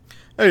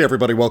Hey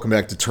everybody, welcome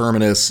back to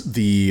Terminus,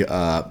 the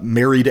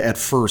married at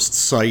first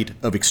sight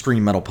of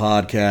extreme metal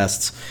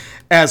podcasts.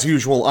 As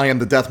usual, I am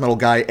the death metal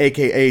guy,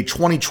 aka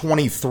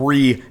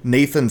 2023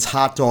 Nathan's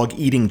hot dog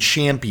eating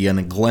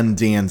champion, Glenn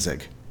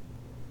Danzig.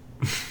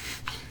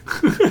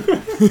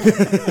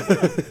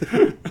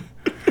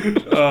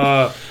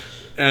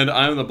 And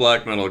I'm the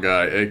black metal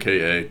guy,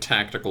 aka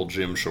tactical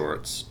gym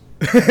shorts.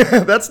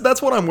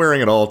 That's what I'm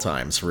wearing at all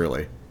times,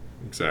 really.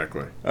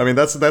 Exactly. I mean,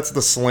 that's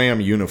the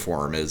Slam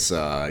uniform is,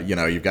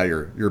 you've got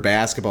your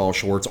basketball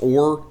shorts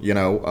or,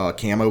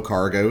 camo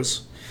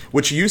cargos,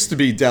 which used to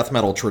be death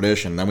metal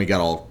tradition. Then we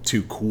got all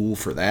too cool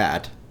for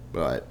that.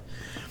 But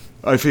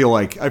I feel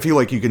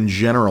like you can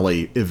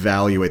generally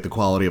evaluate the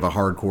quality of a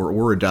hardcore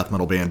or a death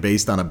metal band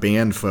based on a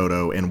band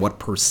photo and what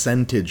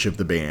percentage of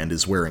the band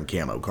is wearing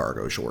camo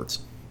cargo shorts.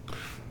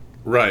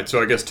 Right,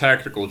 so I guess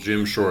tactical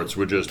gym shorts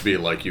would just be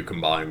like you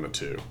combine the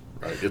two.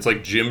 Right. It's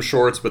like gym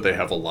shorts, but they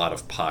have a lot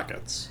of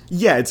pockets.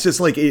 Yeah, it's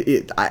just like,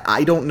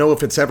 I don't know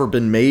if it's ever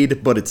been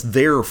made, but it's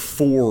there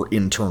for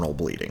internal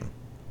bleeding.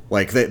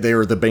 Like,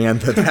 they're the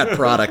band that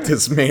product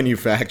is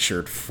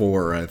manufactured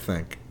for, I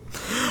think.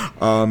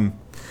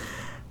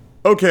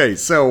 Okay,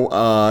 so,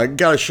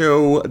 got a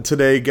show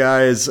today,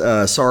 guys.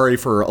 Sorry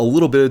for a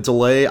little bit of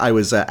delay. I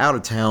was out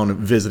of town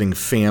visiting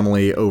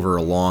family over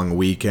a long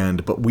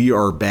weekend, but we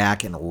are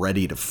back and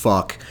ready to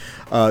fuck.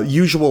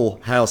 Usual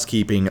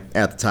housekeeping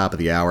at the top of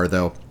the hour,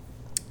 though.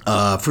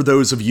 For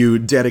those of you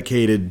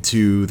dedicated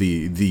to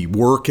the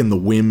work and the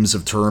whims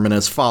of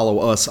Terminus, follow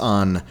us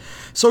on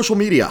social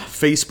media.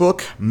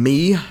 Facebook,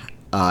 me,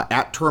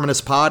 at Terminus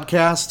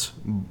Podcast.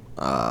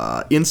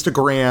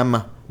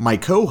 Instagram, my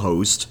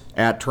co-host,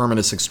 at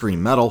Terminus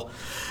Extreme Metal.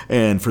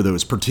 And for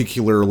those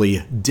particularly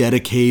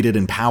dedicated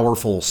and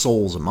powerful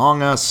souls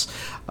among us,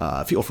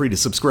 feel free to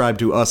subscribe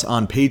to us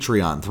on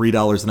Patreon.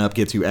 $3 and up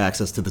gets you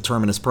access to the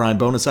Terminus Prime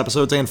bonus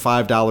episodes, and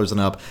 $5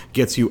 and up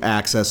gets you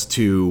access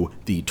to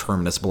the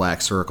Terminus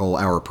Black Circle,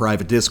 our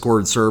private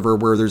Discord server,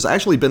 where there's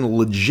actually been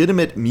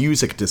legitimate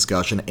music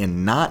discussion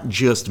and not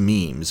just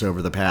memes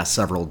over the past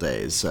several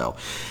days. So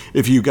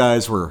if you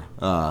guys were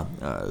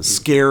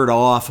scared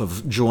off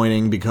of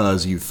joining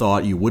because you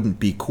thought you wouldn't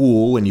be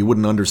cool and you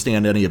wouldn't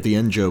understand any of the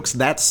in-jokes,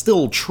 that's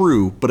still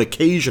true, but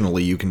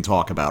occasionally you can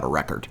talk about a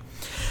record.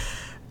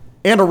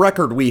 And a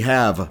record we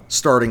have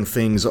starting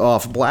things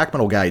off. Black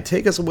Metal Guy,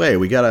 take us away.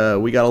 We got a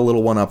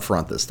little one up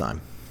front this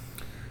time.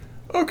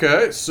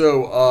 Okay,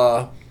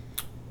 so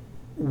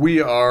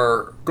we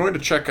are going to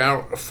check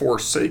out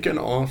Forsaken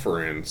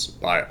Offerings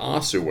by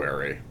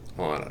Ossuary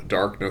on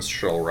Darkness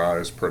Shall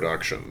Rise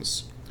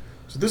Productions.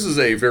 So this is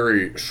a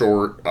very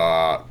short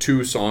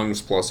 2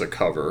 songs plus a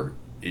cover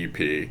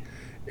EP.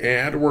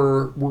 And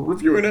we're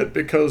reviewing it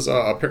because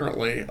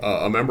apparently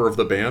a member of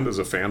the band is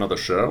a fan of the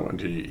show,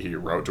 and he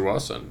wrote to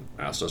us and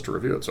asked us to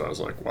review it. So I was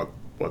like, what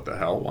the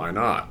hell? Why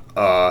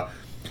not?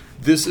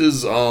 This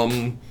is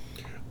Ossuary.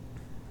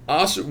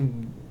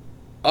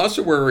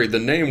 The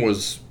name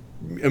was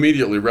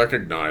immediately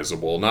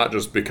recognizable, not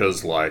just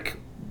because like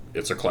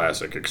it's a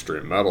classic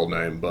extreme metal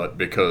name, but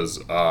because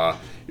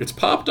it's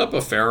popped up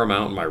a fair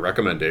amount in my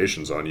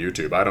recommendations on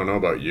YouTube. I don't know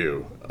about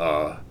you.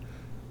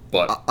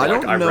 But I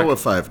don't know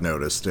if I've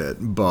noticed it,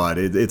 but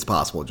it's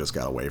possible it just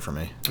got away from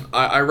me.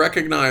 I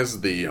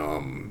recognize the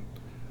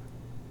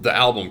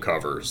album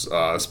covers,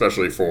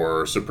 especially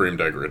for Supreme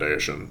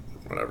Degradation,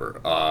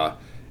 whatever. It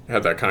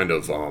had that kind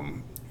of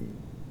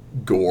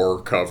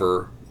gore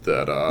cover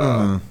that,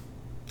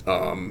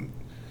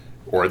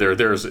 or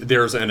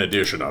there's an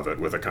edition of it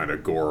with a kind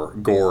of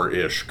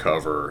gore-ish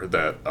cover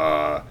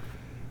that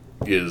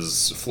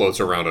floats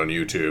around on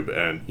YouTube,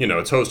 and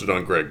it's hosted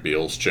on Greg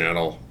Beale's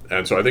channel.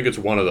 And so I think it's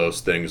one of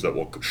those things that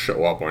will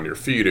show up on your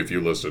feed if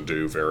you listen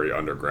to very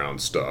underground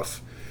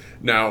stuff.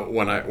 Now,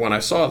 when I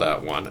saw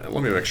that one, and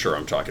let me make sure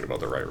I'm talking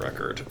about the right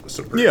record.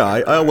 Yeah,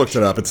 I looked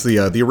it up. It's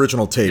the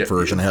original tape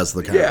version has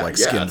the kind of like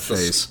skinned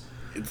face.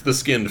 It's the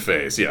skinned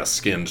face, yeah,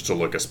 skinned to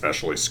look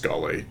especially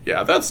scully.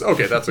 Yeah, that's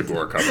a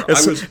gore cover.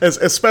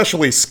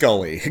 Especially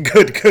scully.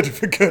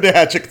 Good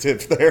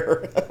adjective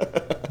there.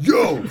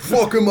 Yo,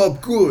 fuck him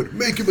up good.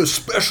 Make him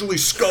especially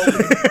scully.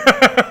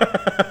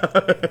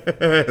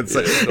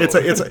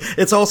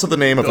 It's also the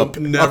name of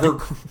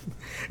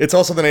It's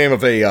also the name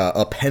of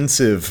a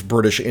pensive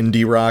British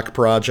indie rock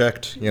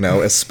project.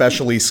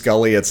 Especially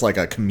Scully. It's like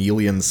a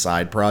Chameleon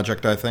side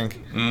project, I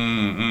think.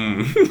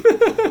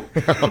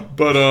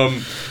 But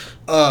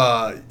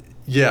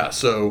yeah.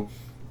 So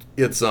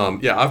it's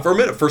For a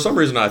minute, for some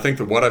reason, I think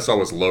that what I saw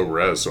was low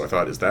res. So I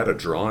thought, is that a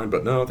drawing?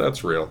 But no,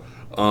 that's real.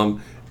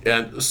 And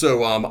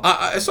so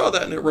I saw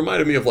that, and it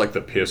reminded me of like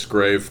the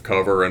Pissgrave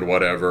cover and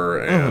whatever,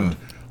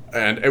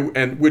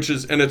 and which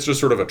is, and it's just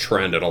sort of a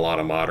trend in a lot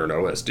of modern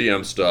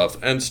OSDM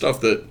stuff and stuff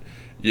that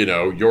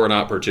you're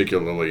not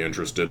particularly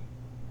interested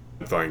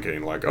in,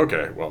 thinking like,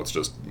 okay, well, it's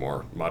just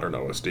more modern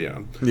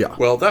OSDM. Yeah.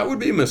 Well, that would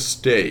be a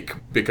mistake,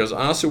 because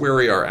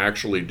Ossuary are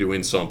actually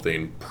doing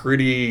something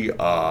pretty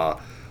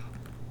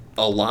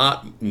a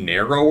lot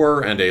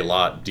narrower and a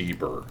lot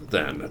deeper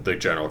than the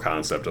general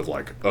concept of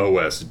like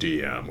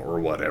OSDM or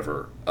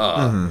whatever.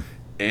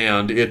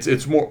 and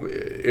it's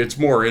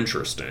more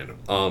interesting.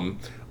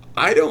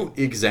 I don't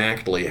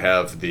exactly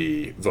have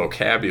the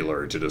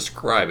vocabulary to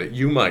describe it.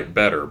 You might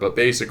better, but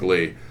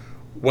basically,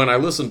 when I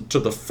listened to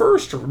the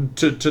first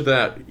to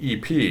that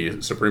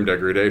EP, Supreme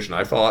Degradation,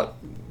 I thought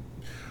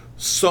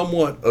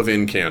somewhat of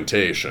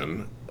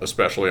incantation,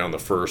 especially on the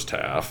first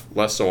half,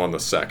 less so on the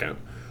second.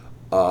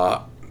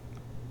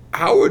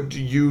 How would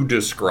you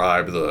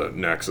describe the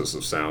nexus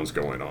of sounds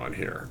going on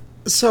here?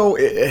 So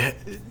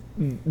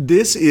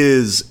this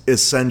is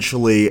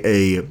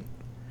essentially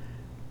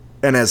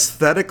an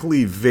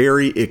aesthetically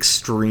very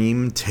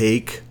extreme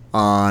take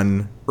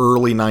on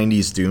early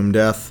 90s doom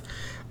death.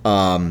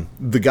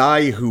 The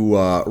guy who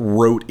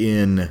wrote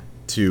in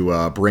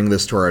to bring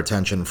this to our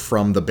attention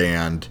from the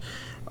band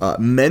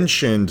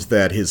mentioned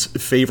that his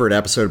favorite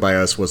episode by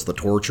us was the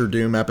Torture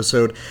Doom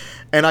episode,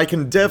 and I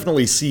can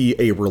definitely see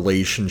a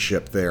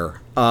relationship there.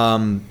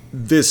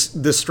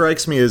 This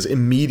strikes me as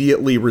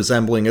immediately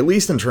resembling, at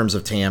least in terms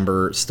of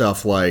timbre,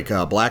 stuff like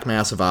Black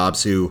Massive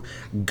Obsu,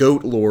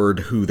 Goat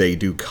Lord, who they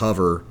do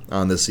cover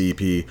on this EP,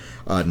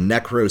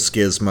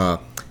 Necroschisma,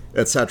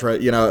 etc.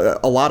 You know,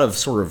 a lot of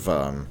sort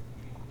of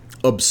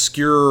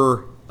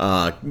obscure.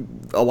 A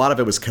lot of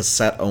it was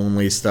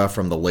cassette-only stuff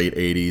from the late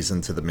 80s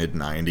into the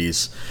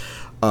mid-90s.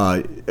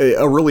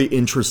 A really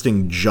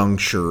interesting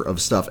juncture of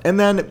stuff. And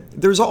then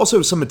there's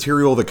also some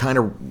material that kind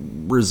of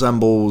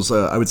resembles,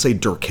 I would say,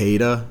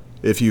 Durkata,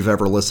 if you've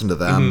ever listened to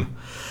them.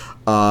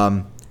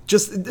 Mm-hmm.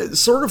 Just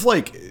sort of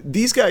like,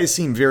 these guys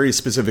seem very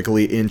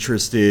specifically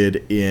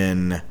interested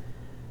in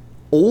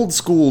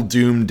old-school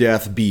doom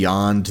death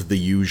beyond the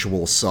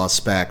usual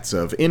suspects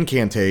of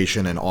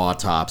incantation and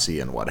autopsy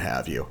and what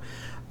have you.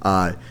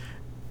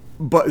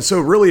 But so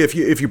really, if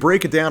you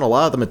break it down, a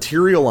lot of the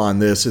material on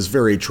this is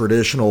very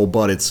traditional,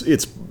 but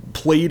it's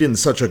played in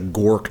such a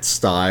gorked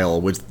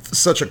style with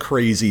such a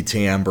crazy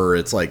timbre.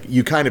 It's like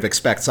you kind of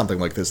expect something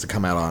like this to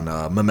come out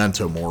on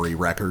Memento Mori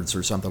records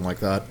or something like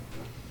that.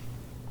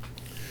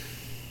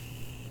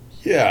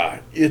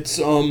 Yeah, it's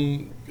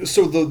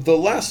so the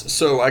last,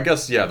 so I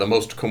guess, yeah, the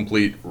most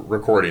complete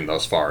recording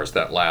thus far is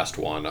that last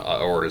one,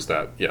 or is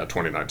that,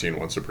 2019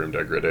 one, Supreme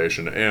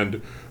Degradation.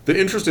 And the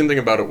interesting thing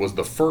about it was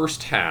the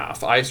first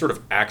half, I sort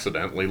of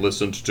accidentally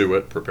listened to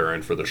it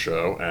preparing for the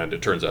show, and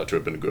it turns out to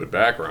have been good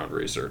background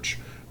research.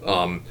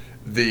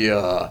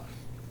 The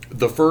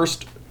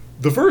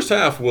first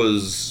half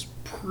was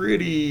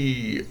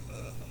pretty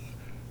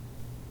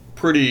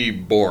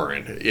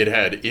boring.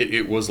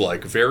 It was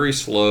like very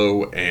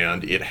slow,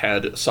 and it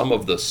had some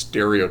of the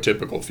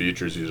stereotypical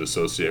features you'd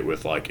associate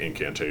with like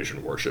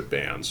incantation worship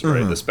bands,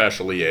 right? Mm-hmm.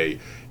 Especially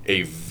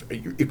a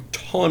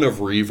ton of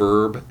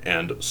reverb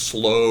and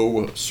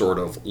slow, sort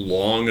of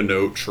long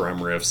note trem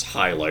riffs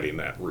highlighting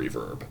that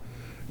reverb,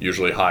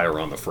 usually higher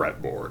on the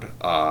fretboard.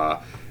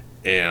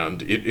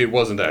 And it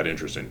wasn't that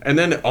interesting. And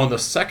then on the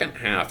second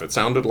half, it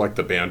sounded like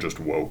the band just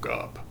woke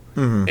up.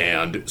 Mm-hmm.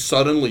 And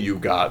suddenly you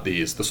got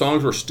the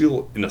songs were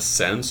still, in a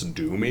sense,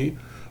 doomy,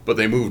 but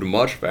they moved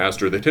much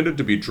faster. They tended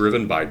to be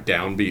driven by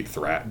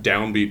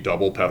downbeat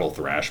double pedal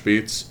thrash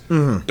beats.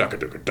 Mm-hmm.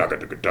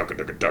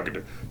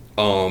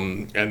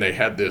 And they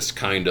had this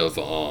kind of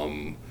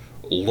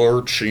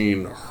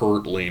lurching,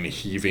 hurtling,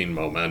 heaving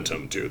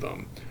momentum to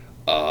them.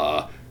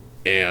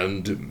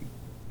 And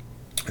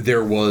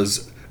there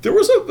was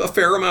a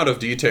fair amount of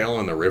detail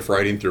on the riff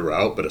writing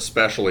throughout, but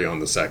especially on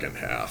the second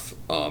half.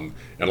 And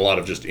a lot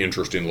of just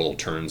interesting little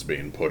turns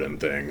being put in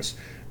things.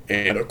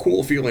 And a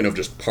cool feeling of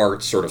just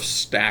parts sort of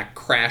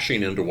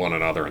crashing into one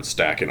another and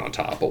stacking on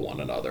top of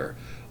one another.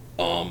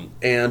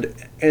 And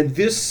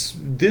this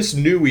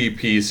new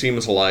EP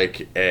seems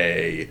like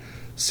a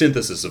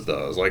synthesis of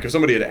those. Like, if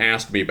somebody had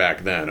asked me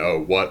back then,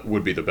 what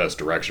would be the best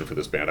direction for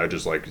this band, I'd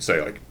just like to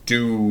say, like,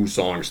 do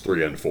songs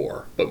 3 and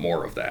 4, but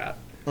more of that.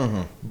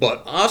 Mm-hmm.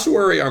 But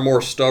Ossuary are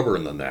more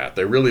stubborn than that.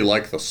 They really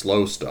like the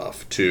slow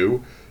stuff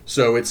too.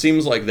 So it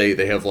seems like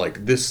they have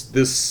like this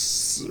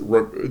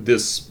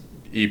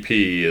EP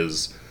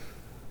is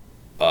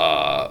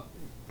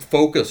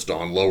focused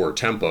on lower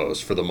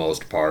tempos for the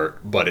most part,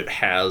 but it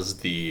has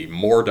the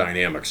more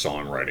dynamic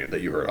songwriting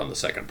that you heard on the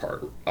second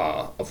part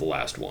of the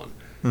last one.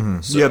 Mm-hmm.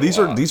 So, yeah, these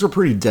are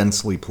pretty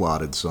densely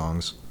plotted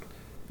songs.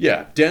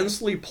 Yeah,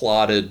 densely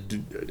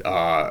plotted,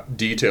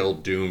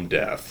 detailed doom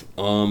death.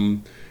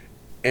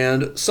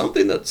 And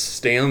something that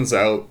stands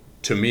out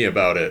to me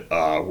about it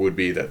would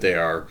be that they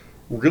are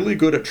really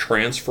good at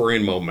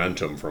transferring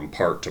momentum from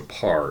part to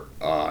part,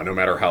 no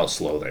matter how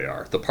slow they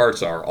are. The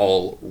parts are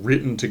all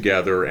written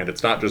together, and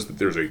it's not just that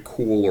there's a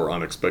cool or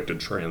unexpected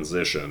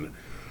transition.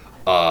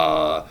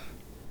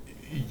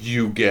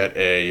 You get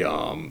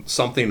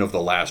something of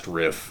the last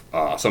riff,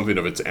 something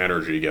of its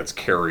energy gets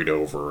carried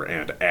over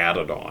and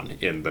added on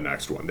in the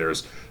next one.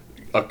 There's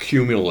a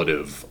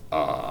cumulative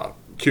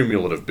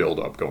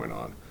build-up going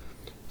on.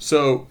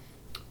 So,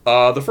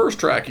 the first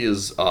track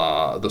is,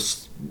 I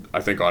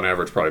think on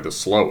average, probably the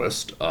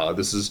slowest.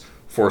 This is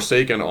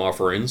Forsaken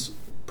Offerings,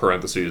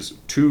 parentheses,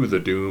 to the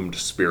Doomed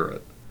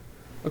Spirit.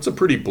 That's a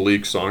pretty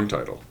bleak song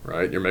title,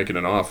 right? You're making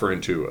an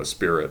offering to a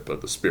spirit,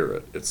 but the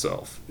spirit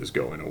itself is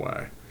going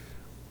away.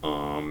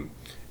 And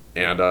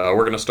we're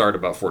going to start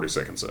about 40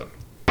 seconds in.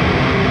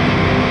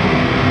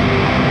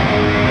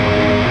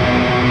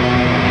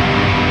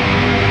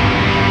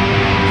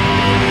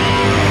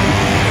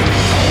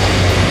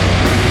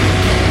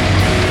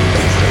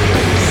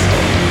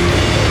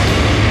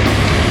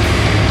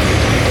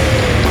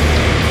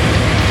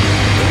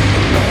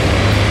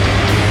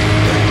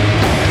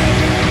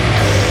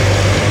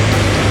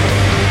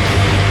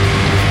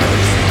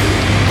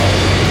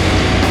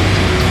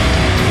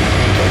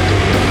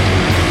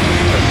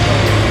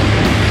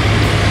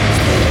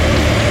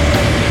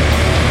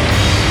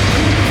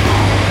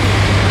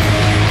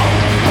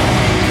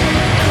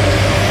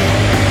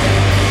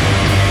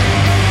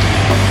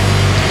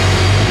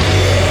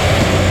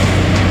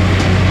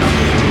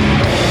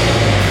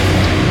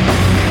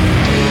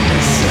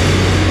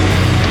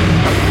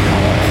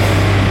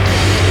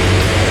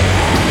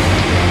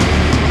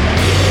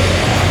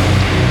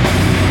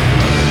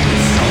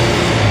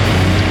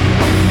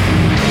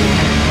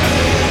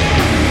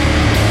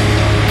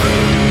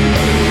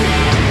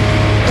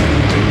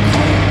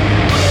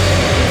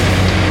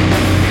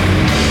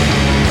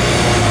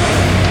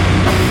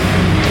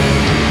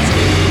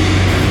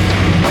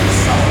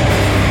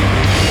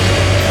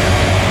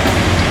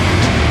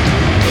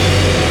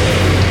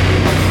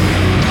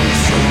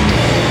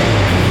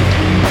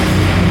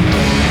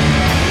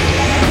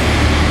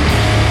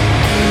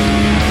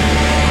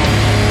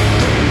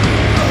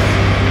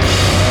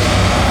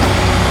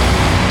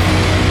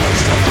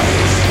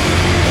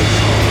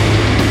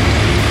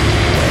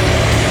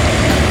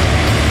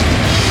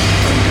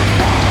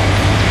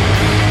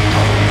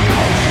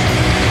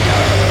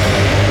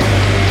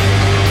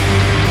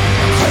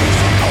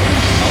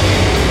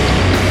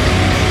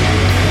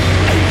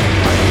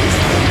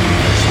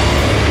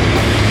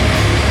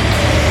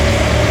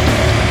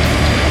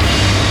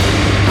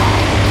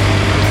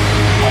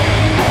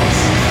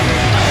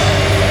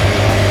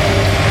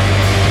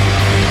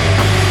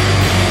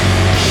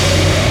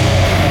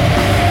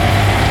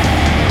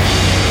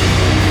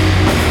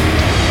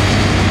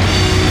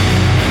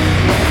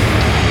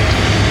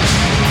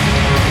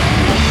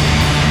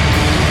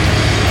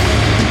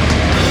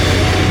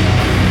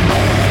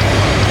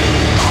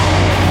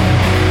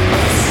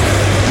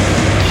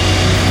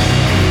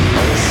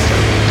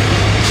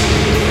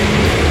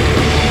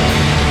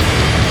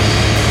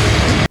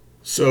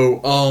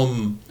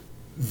 So,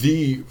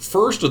 the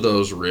first of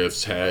those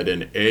riffs had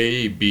an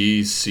A,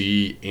 B,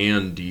 C,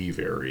 and D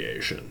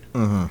variation.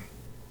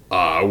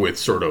 With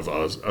sort of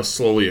a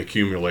slowly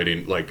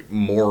accumulating, like,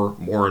 more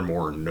and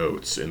more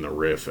notes in the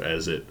riff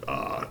as it,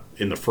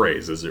 in the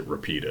phrase as it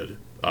repeated,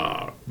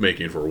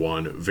 making for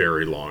one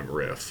very long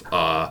riff.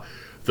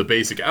 The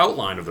basic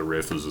outline of the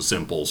riff is a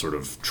simple sort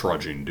of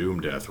trudging doom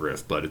death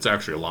riff, but it's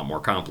actually a lot more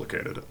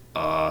complicated.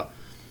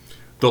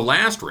 The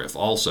last riff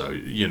also,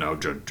 you know,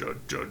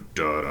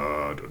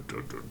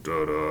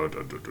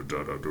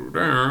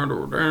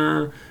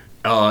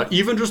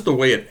 even just the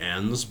way it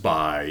ends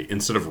by,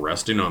 instead of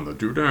resting on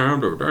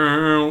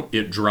the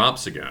it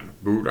drops again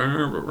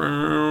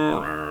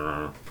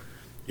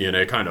in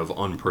a kind of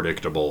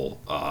unpredictable,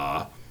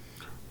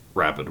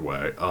 rapid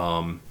way.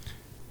 I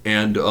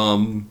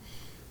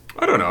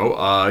don't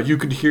know, you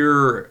could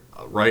hear,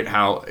 right,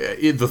 how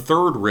the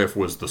third riff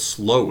was the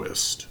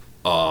slowest.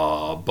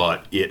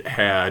 But it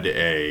had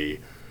a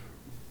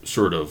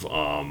sort of,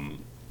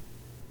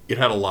 it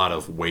had a lot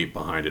of weight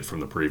behind it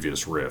from the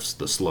previous riffs.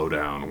 The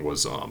slowdown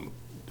was,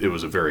 it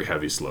was a very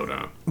heavy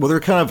slowdown. Well,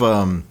 they're kind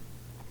of,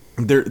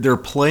 they're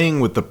playing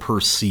with the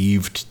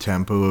perceived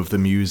tempo of the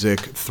music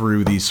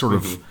through these sort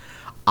of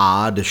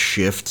odd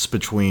shifts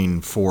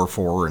between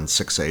 4/4 and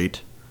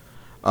 6/8.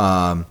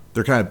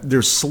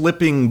 They're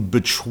slipping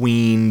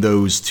between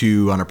those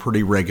two on a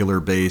pretty regular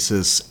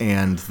basis,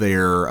 and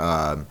they're,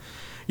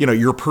 you know,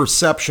 your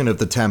perception of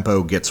the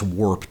tempo gets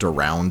warped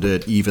around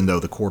it, even though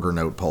the quarter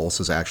note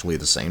pulse is actually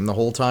the same the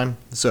whole time.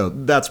 So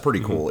that's pretty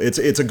cool. It's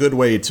a good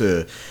way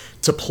to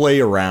play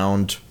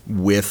around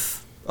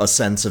with a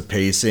sense of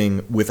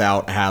pacing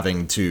without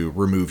having to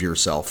remove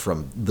yourself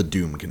from the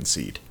doom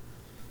conceit.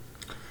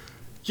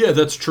 Yeah,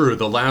 that's true.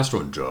 The last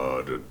one,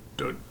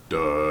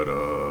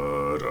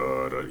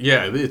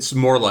 yeah, it's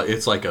more like,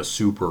 it's like a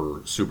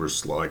super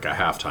slow, like a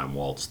halftime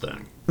waltz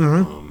thing.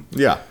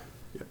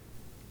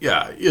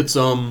 Yeah, it's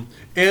and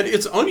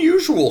it's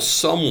unusual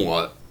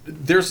somewhat.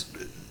 There's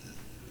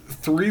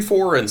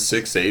 3/4 and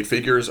 6/8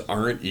 figures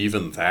aren't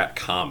even that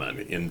common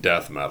in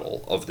death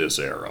metal of this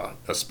era,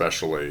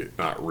 especially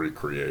not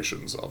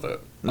recreations of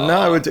it.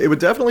 No, it would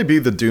definitely be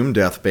the doom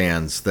death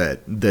bands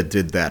that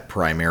did that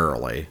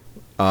primarily.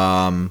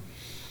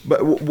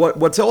 But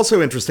what's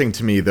also interesting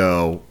to me,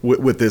 though,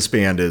 with this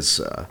band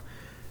is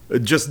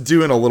just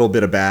doing a little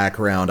bit of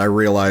background. I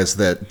realized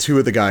that two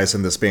of the guys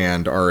in this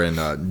band are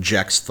in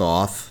Jex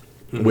Thoth,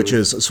 which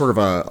is sort of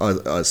a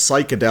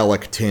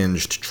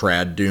psychedelic-tinged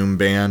trad doom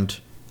band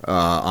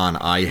on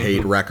I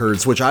Hate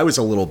Records, which I was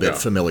a little bit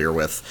familiar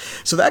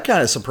with. So that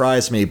kind of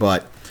surprised me,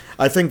 but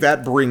I think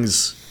that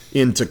brings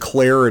into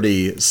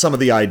clarity some of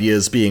the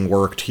ideas being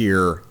worked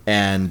here,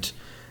 and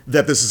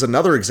that this is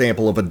another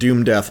example of a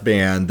doom death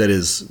band that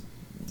is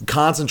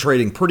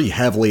concentrating pretty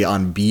heavily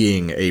on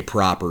being a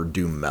proper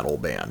doom metal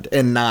band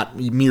and not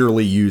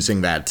merely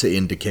using that to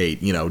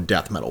indicate,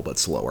 death metal but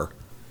slower.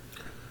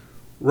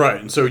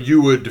 Right, and so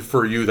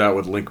for you, that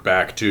would link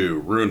back to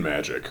Rune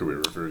Magic, who we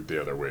reviewed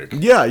the other week.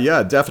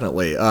 Yeah,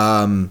 definitely.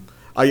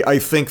 I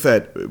think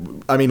that,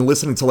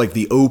 listening to like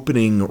the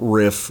opening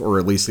riff, or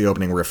at least the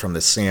opening riff from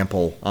this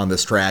sample on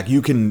this track,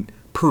 you can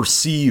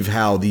perceive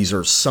how these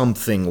are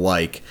something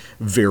like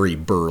very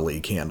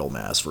burly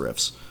Candlemass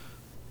riffs.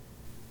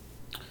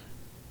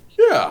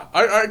 Yeah,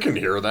 I can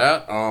hear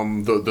that.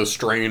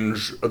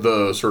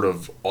 The sort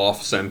of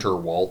off-center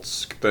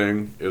waltz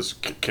thing is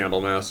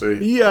Candlemassy.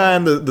 Yeah,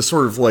 and the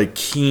sort of like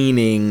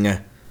keeningly,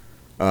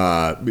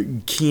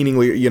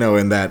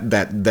 and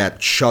that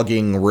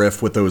chugging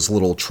riff with those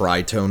little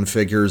tritone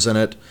figures in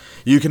it.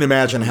 You can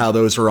imagine how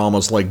those are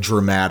almost like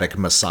dramatic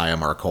Messiah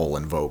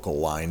Marcolin vocal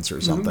lines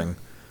or something. Mm-hmm.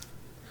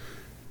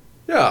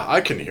 Yeah,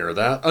 I can hear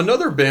that.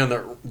 Another band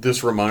that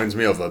this reminds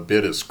me of a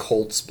bit is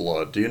Colt's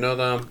Blood. Do you know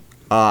them?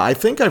 I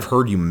think I've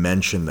heard you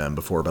mention them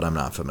before, but I'm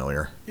not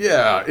familiar.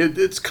 Yeah,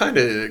 it's kind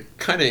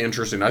of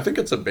interesting. I think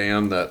it's a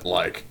band that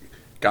like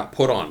got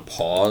put on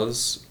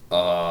pause.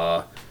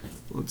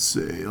 Let's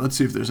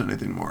see if there's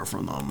anything more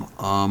from them.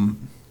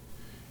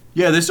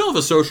 Yeah, they still have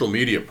a social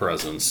media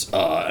presence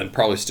and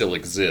probably still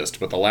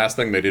exist. But the last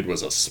thing they did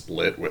was a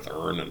split with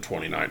Earn in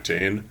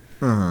 2019.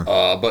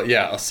 Mm-hmm. But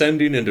yeah,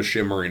 Ascending into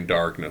Shimmering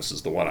Darkness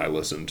is the one I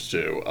listened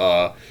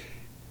to.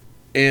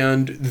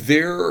 And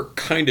they're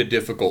kind of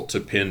difficult to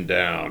pin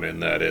down in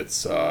that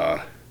it's,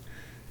 I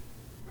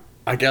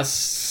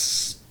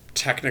guess,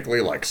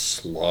 technically like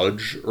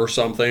sludge or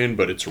something,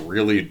 but it's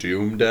really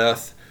doom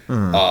death.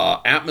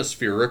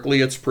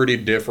 Atmospherically, it's pretty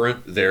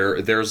different.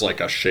 There's like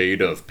a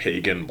shade of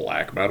pagan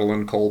black metal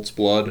in Colt's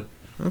Blood.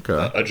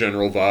 Okay. A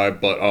general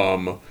vibe, but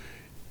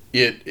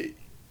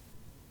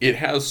it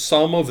has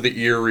some of the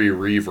eerie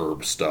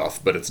reverb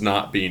stuff, but it's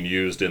not being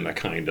used in the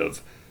kind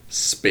of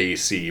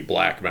spacey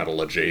black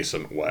metal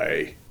adjacent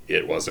way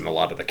it was in a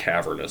lot of the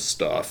cavernous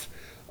stuff.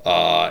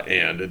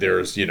 And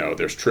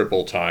there's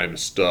triple time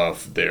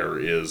stuff. There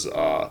is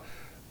the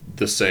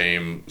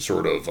same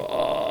sort of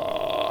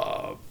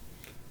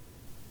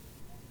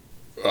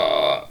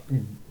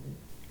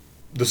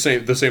the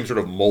same sort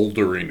of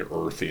moldering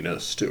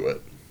earthiness to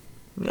it.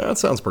 Yeah, that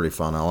sounds pretty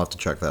fun. I'll have to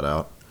check that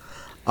out.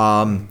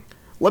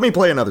 Let me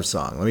play another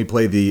song. Let me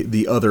play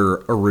the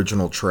other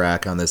original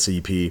track on this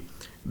EP.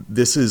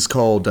 This is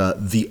called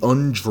The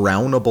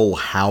Undrownable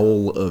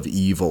Howl of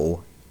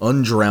Evil.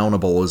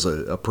 Undrownable is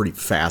a pretty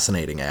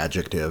fascinating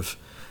adjective.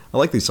 I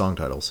like these song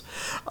titles.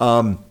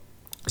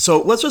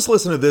 So let's just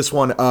listen to this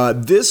one.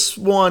 This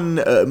one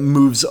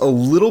moves a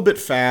little bit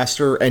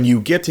faster, and you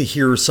get to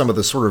hear some of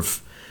the sort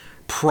of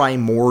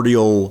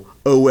primordial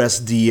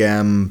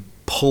OSDM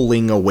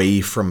pulling away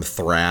from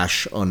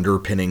thrash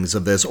underpinnings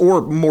of this,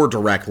 or more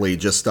directly,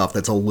 just stuff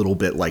that's a little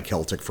bit like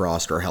Celtic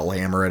Frost or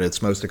Hellhammer at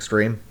its most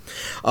extreme.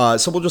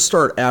 So we'll just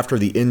start after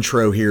the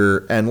intro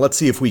here, and let's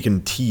see if we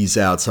can tease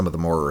out some of the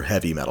more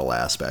heavy metal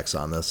aspects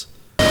on this.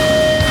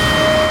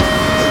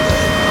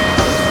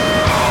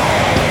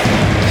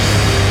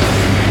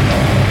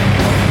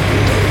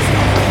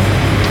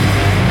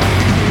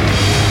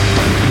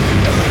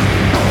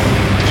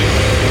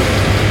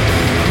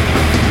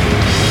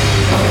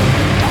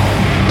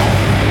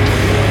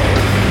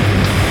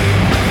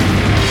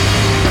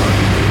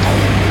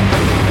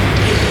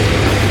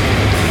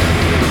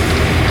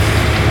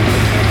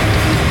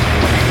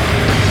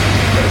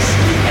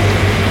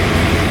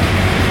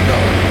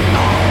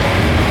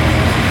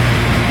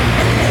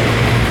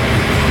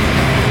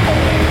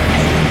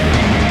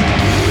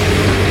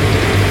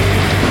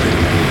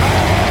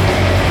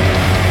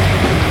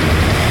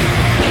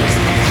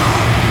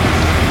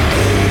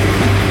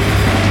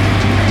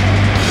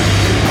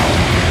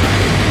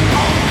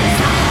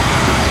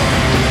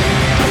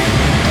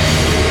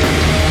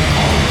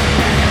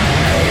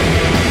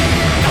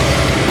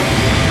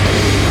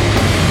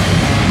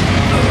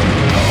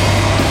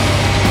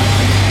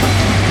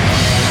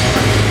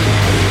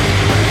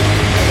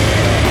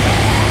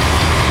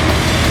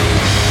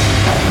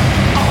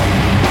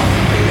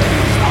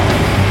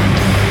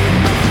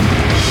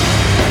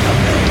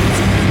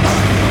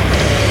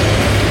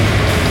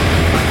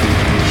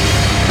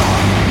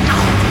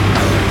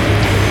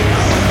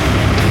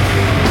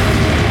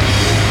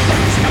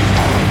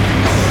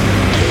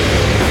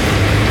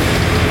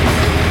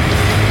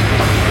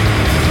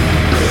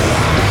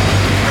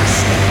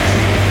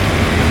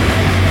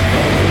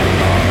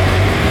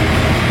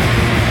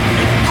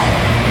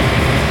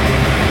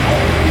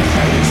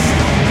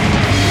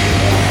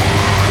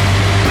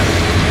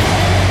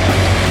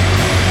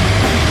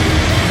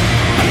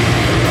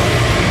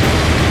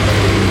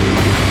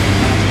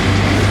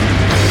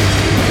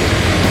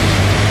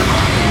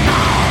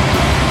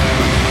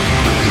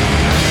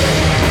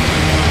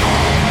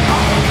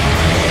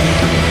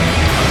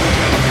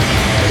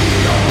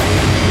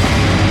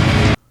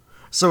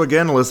 So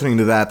again, listening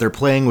to that, they're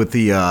playing with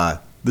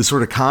the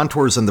sort of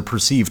contours and the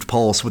perceived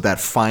pulse with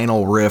that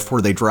final riff where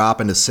they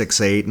drop into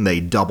 6/8 and they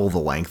double the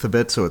length of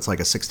it, so it's like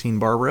a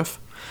 16-bar riff.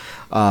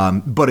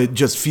 But it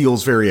just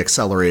feels very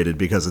accelerated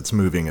because it's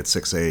moving at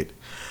 6/8.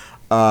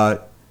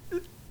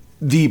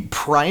 The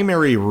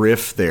primary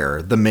riff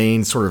there, the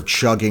main sort of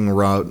chugging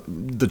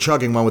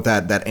one with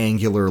that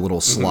angular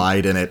little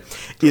slide in it,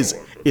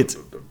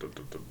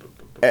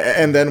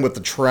 and then with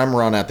the trem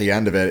run at the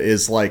end of it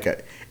is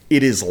like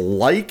it is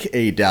like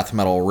a death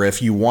metal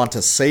riff. You want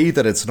to say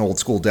that it's an old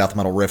school death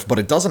metal riff, but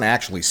it doesn't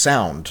actually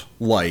sound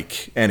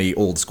like any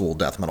old school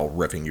death metal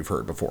riffing you've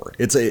heard before.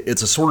 It's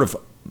a sort of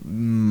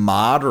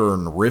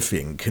modern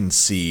riffing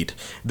conceit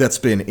that's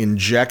been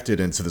injected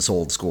into this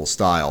old school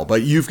style,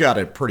 but you've got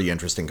a pretty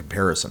interesting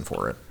comparison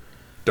for it.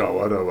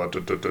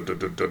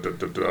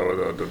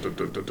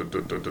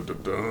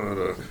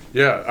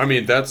 Yeah, I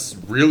mean, that's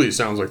really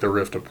sounds like the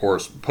riff to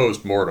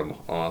Post-Mortem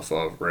off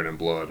of Rain and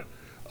Blood.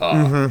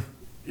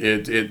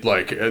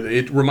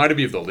 It reminded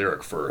me of the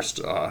lyric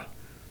first.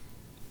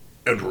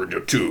 Entering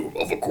your tomb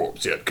of a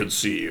corpse yet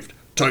conceived,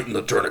 tighten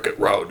the tourniquet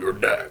round your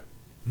neck.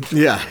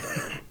 Yeah.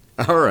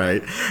 All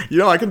right.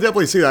 I can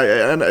definitely see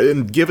that.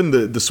 And given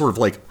the sort of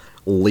like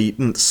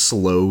latent,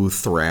 slow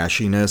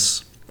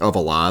thrashiness of a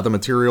lot of the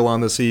material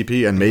on this EP,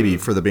 and maybe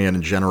for the band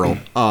in general,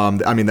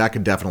 I mean, that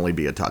could definitely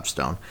be a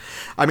touchstone.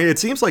 I mean, it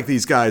seems like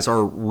these guys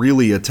are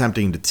really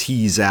attempting to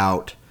tease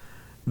out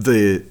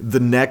the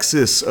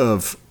nexus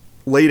of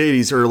late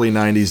 80s, early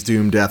 90s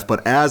doom death,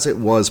 but as it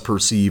was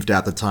perceived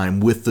at the time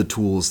with the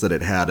tools that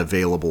it had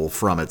available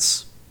from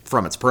its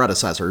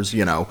predecessors,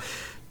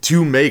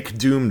 to make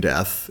doom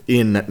death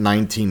in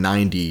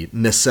 1990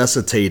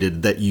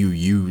 necessitated that you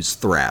use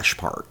thrash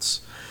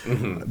parts.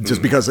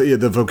 Just because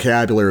the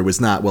vocabulary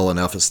was not well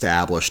enough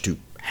established to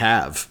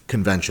have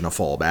convention to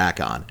fall back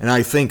on. And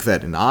I think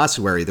that in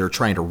Ossuary, they're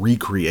trying to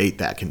recreate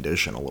that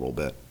condition a little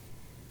bit.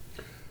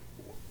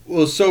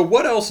 Well, so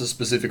what else is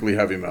specifically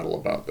heavy metal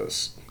about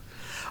this?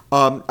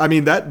 I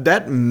mean,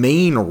 that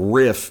main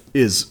riff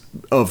is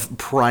of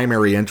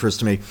primary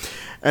interest to me.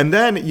 And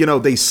then,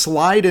 they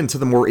slide into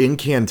the more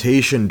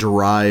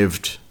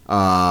incantation-derived trem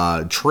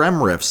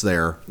riffs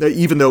there,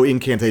 even though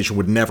incantation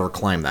would never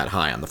climb that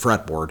high on the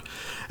fretboard.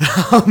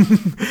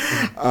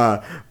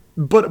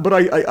 But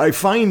I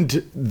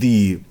find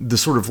the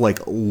sort of like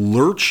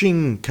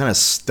lurching kind of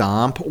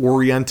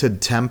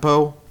stomp-oriented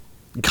tempo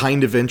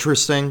kind of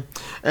interesting.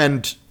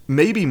 And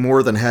maybe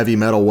more than heavy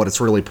metal, what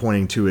it's really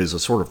pointing to is a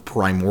sort of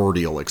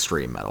primordial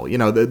extreme metal.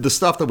 The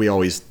stuff that we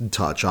always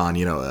touch on,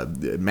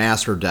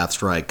 Master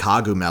Deathstrike,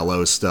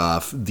 Cogumelo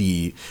stuff,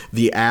 the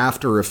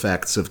after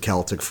effects of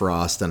Celtic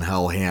Frost and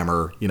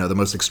Hellhammer, the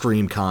most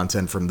extreme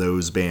content from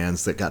those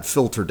bands that got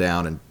filtered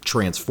down and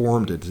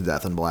transformed into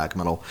death and black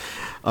metal.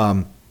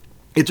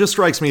 It just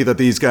strikes me that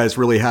these guys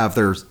really have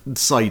their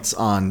sights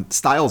on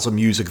styles of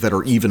music that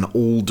are even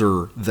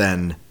older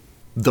than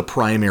the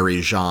primary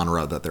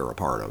genre that they're a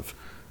part of.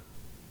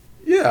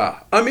 Yeah,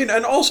 I mean,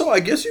 and also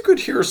I guess you could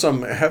hear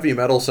some heavy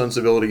metal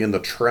sensibility in the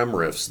trem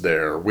riffs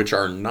there, which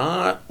are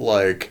not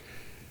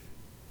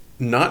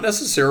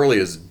necessarily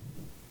as,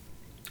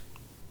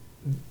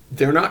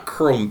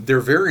 they're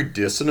very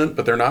dissonant,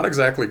 but they're not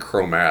exactly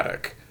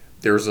chromatic.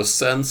 There's a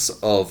sense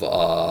of,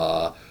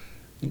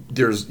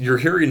 you're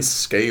hearing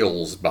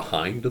scales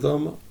behind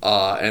them,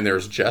 and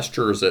there's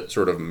gestures at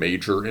sort of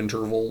major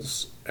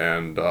intervals,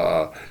 and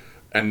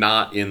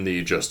not in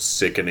the just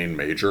sickening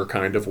major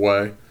kind of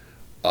way.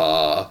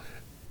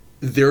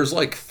 There's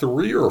like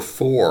 3 or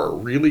 4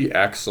 really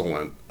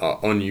excellent,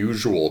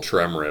 unusual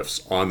trem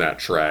riffs on that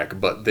track,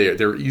 but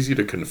they're easy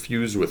to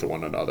confuse with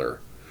one another.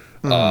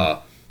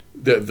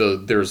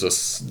 There's a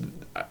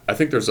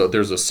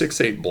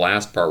 6/8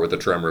 blast part with the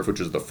trem riff, which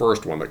is the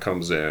first one that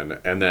comes in,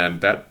 and then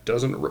that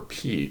doesn't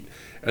repeat.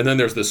 And then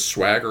there's this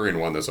swaggering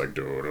one that's like,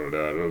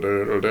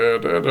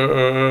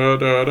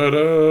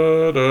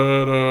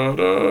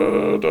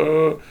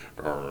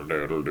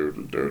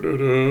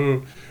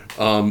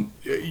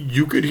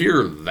 you could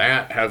hear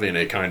that having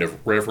a kind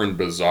of Reverend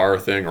Bizarre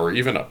thing, or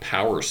even a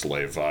Power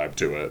Slave vibe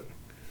to it.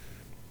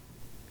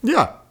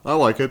 Yeah, I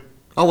like it.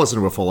 I'll listen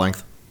to a full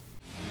length.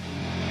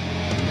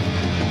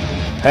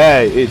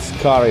 Hey, it's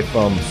Kari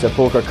from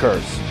Sepulchre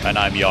Curse. And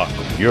I'm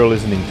Jakob. You're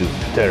listening to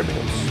Terminus.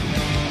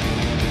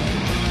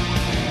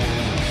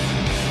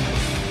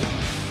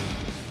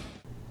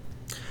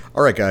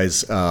 All right,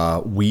 guys,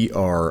 we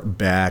are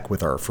back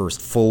with our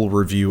first full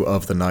review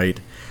of the night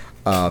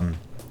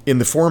in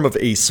the form of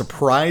a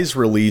surprise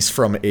release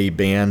from a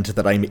band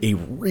that I'm a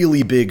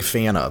really big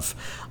fan of.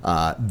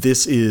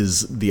 This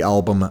is the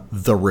album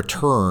The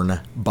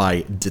Return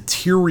by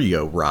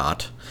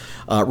Deteriorot,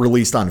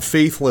 released on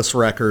Faithless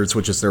Records,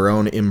 which is their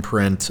own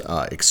imprint,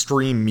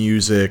 Extreme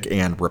Music,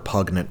 and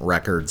Repugnant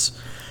Records.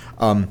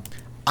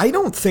 I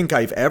don't think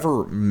I've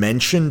ever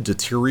mentioned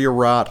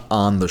Deteriorot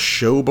on the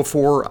show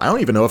before. I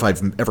don't even know if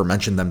I've ever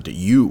mentioned them to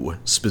you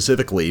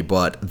specifically,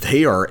 but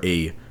they are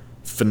a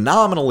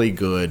phenomenally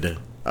good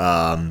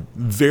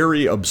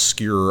Very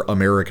obscure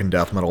American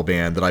death metal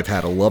band that I've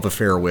had a love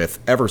affair with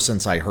ever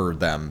since I heard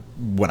them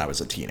when I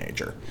was a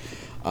teenager.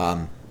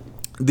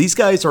 These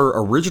guys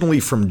are originally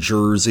from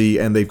Jersey,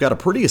 and they've got a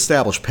pretty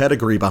established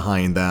pedigree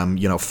behind them,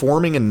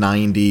 forming in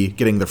 90,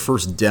 getting their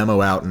first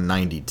demo out in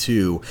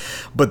 92.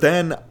 But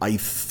then I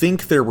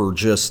think there were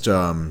just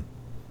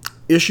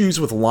issues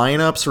with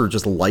lineups or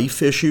just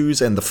life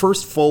issues, and the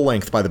first full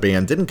length by the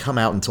band didn't come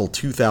out until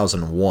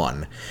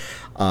 2001.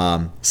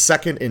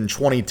 Second in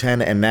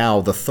 2010, and now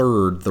the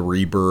third, The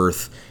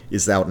Rebirth,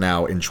 is out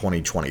now in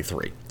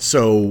 2023.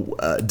 So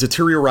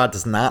Deteriorot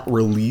does not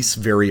release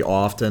very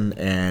often,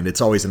 and it's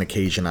always an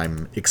occasion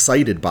I'm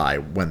excited by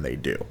when they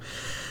do.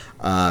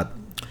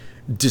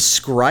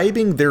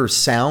 Describing their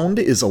sound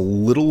is a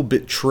little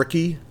bit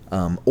tricky.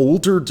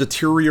 Older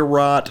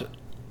Deteriorot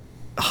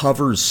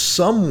hovers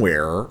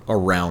somewhere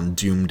around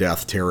doom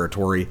death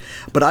territory,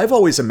 but I've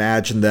always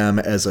imagined them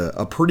as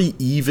a pretty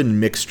even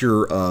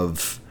mixture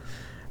of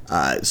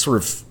sort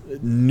of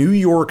New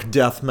York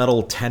death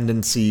metal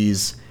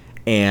tendencies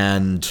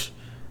and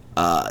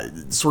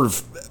sort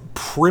of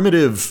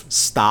primitive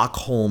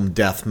Stockholm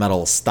death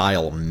metal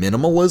style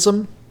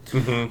minimalism.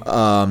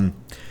 Mm-hmm.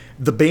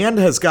 The band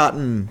has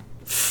gotten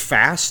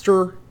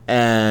faster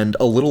and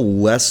a little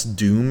less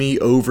doomy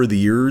over the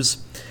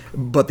years,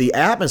 but the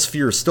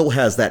atmosphere still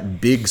has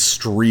that big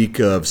streak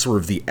of sort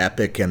of the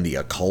epic and the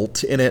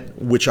occult in it,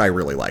 which I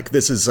really like.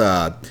 This is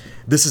a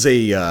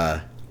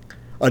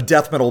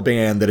death metal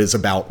band that is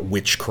about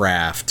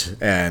witchcraft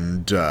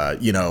and,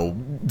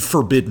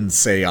 forbidden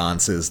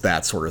seances,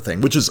 that sort of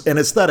thing, which is an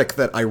aesthetic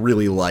that I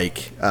really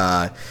like.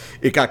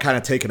 It got kind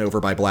of taken over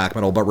by black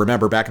metal, but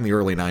remember, back in the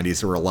early 90s,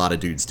 there were a lot of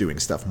dudes doing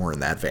stuff more in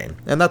that vein,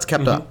 and that's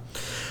kept up.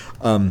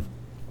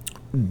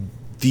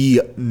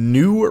 The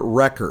new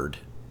record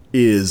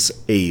is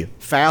a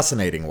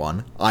fascinating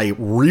one. I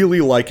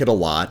really like it a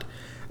lot,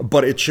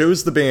 but it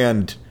shows the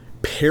band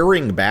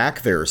paring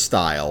back their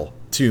style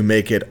to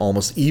make it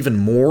almost even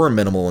more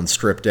minimal and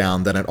stripped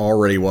down than it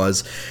already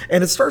was.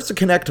 And it starts to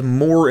connect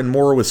more and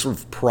more with sort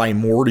of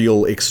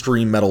primordial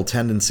extreme metal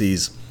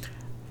tendencies,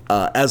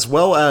 as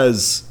well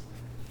as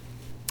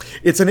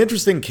it's an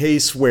interesting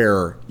case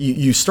where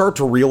you start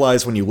to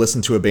realize when you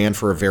listen to a band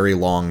for a very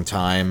long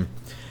time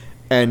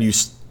and you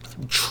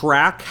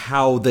track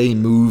how they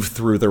move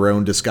through their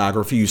own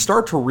discography, you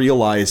start to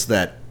realize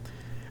that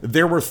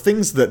there were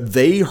things that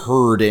they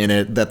heard in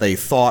it that they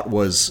thought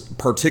was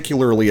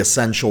particularly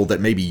essential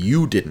that maybe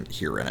you didn't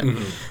hear in it.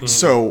 Mm-hmm.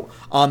 So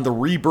on The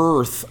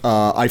Rebirth,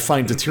 I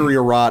find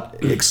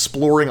Deteriorot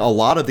exploring a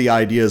lot of the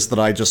ideas that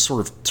I just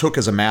sort of took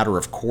as a matter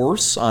of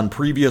course on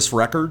previous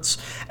records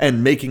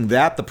and making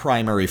that the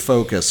primary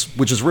focus,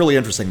 which is really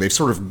interesting. They've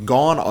sort of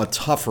gone a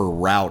tougher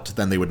route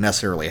than they would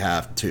necessarily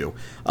have to.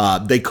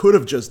 They could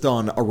have just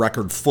done a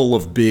record full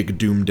of big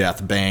doom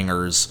death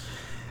bangers,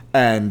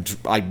 and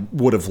I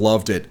would have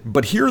loved it.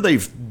 But here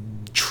they've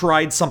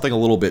tried something a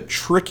little bit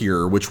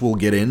trickier, which we'll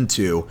get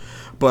into.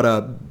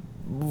 But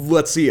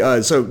let's see.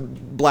 So,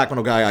 Black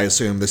Metal Guy, I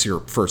assume this is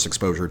your first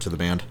exposure to the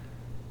band?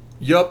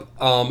 Yep.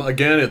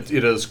 Again,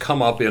 it has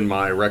come up in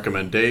my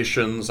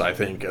recommendations, I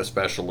think,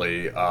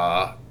 especially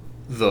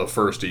the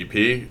first EP.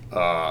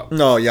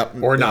 No, yep.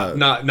 Or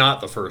not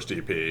the first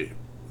EP.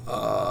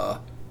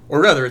 Or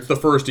rather, it's the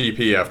first EP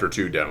after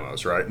 2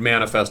 demos, right?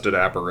 Manifested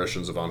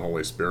Apparitions of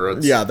Unholy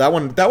Spirits. Yeah, that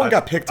one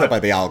got picked up by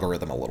the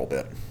algorithm a little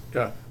bit.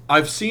 Yeah.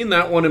 I've seen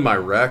that one in my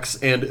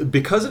recs, and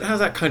because it has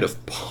that kind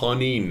of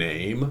punny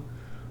name,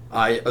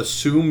 I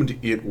assumed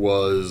it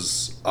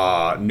was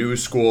new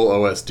school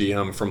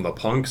OSDM from the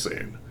punk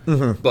scene,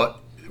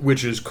 but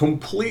which is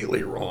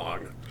completely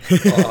wrong.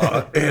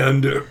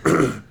 And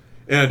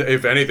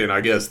if anything,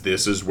 I guess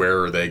this is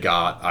where they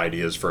got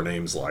ideas for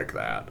names like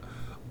that.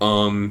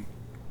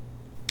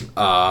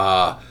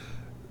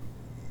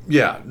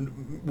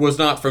 Was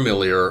not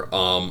familiar,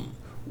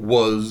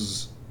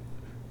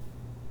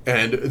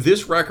 and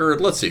this record,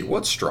 let's see,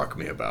 what struck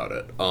me about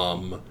it?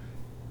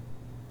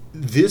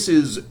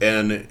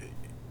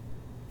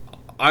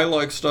 I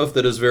like stuff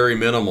that is very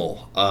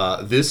minimal.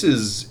 This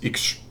is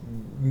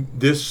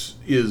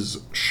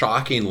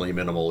shockingly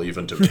minimal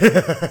even to me.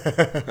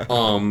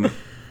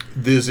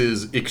 This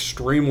is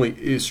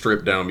extremely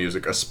stripped down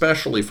music,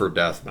 especially for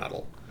death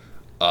metal.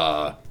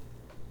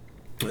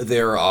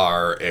 There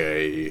are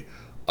the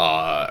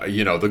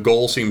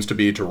goal seems to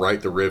be to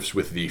write the riffs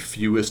with the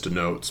fewest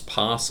notes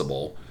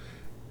possible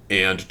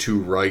and to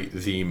write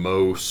the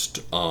most,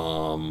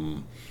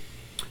 and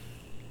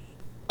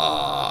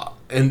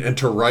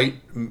to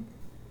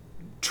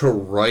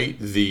write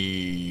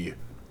the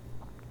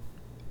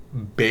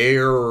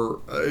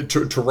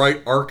to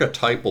write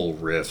archetypal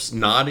riffs,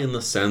 not in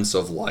the sense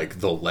of like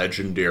the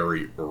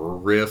legendary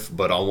riff,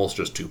 but almost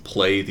just to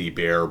play the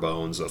bare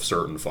bones of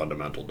certain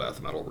fundamental death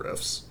metal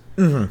riffs.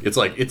 Mm-hmm.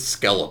 It's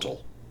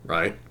skeletal,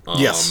 right?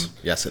 Yes,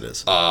 it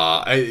is.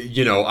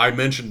 I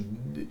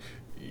mentioned.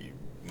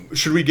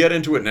 Should we get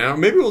into it now?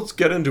 Maybe let's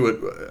get into it.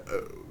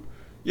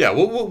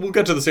 We'll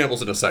get to the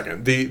samples in a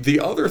second. The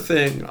other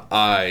thing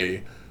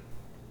I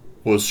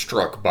was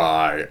struck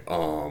by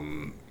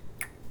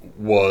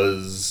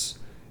was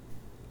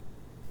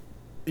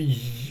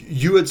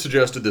you had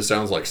suggested this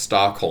sounds like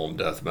Stockholm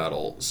death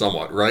metal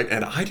somewhat, right?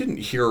 And I didn't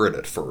hear it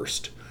at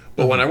first.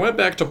 But when I went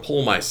back to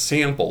pull my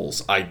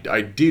samples, I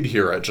did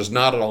hear it, just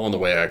not at all in the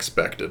way I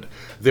expected.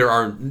 There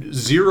are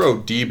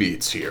 0 D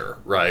beats here,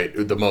 right?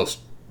 The most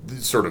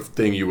sort of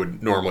thing you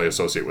would normally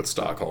associate with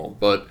Stockholm.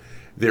 But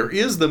there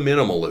is the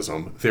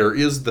minimalism, there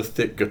is the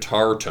thick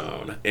guitar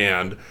tone,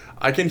 and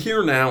I can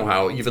hear now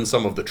how even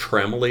some of the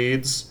trem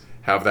leads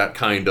have that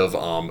kind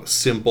of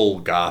simple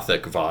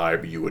gothic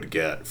vibe you would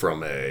get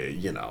from a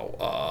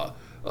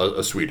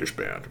Swedish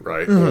band,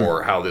 right?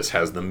 Or how this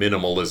has the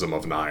minimalism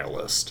of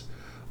Nihilist.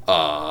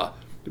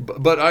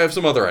 But I have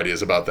some other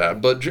ideas about that.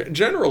 But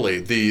generally,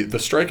 the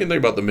striking thing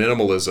about the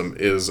minimalism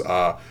is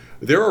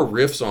there are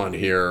riffs on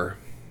here.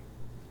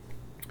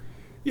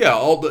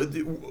 Yeah,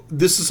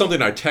 this is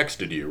something I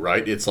texted you,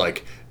 right? It's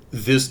like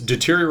this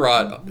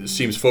Deteriorot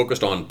seems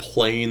focused on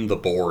playing the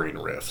boring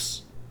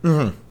riffs.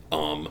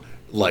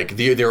 Like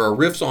there are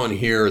riffs on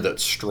here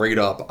that straight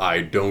up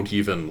I don't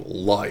even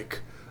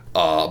like,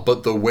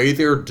 but the way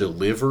they're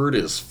delivered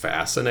is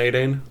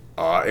fascinating.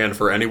 And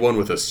for anyone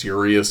with a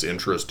serious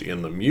interest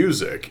in the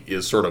music,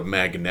 is sort of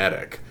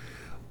magnetic.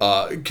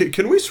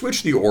 Can we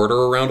switch the order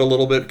around a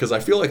little bit? Because I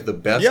feel like the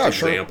best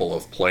example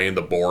of playing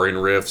the boring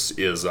riffs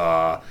is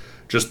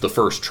just the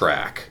first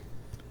track.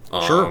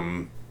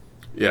 Sure.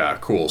 Yeah,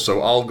 cool. So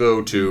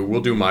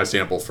we'll do my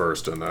sample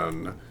first, and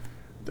then...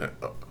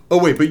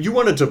 Oh wait, but you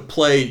wanted to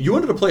play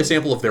a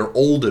sample of their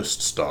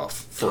oldest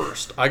stuff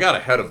first. I got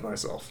ahead of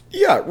myself.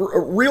 Yeah,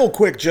 real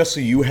quick, just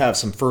so you have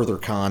some further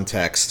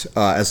context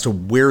as to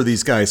where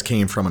these guys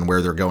came from and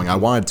where they're going. I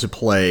wanted to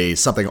play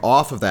something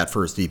off of that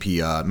first EP,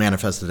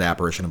 Manifested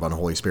Apparition of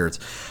Unholy Spirits.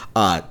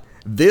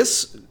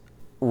 This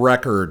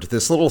record,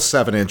 this little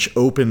 7-inch,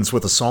 opens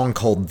with a song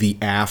called The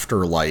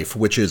Afterlife,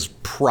 which is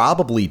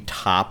probably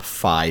top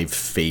 5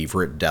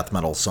 favorite death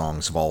metal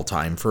songs of all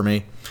time for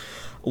me.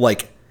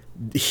 Like,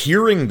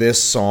 hearing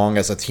this song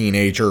as a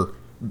teenager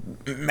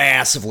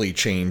massively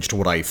changed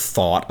what I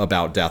thought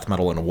about death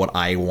metal and what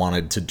I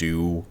wanted to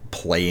do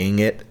playing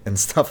it and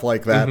stuff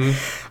like that.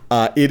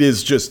 It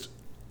is just...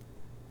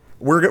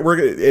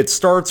 It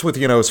starts with,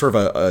 sort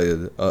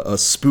of a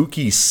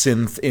spooky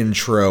synth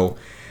intro,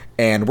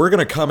 and we're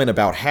going to come in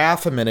about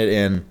half a minute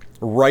in,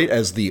 right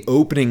as the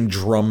opening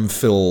drum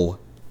fill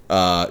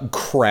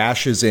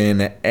crashes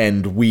in,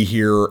 and we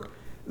hear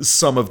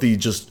some of the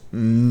just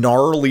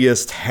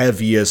gnarliest,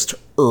 heaviest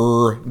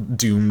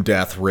doom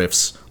death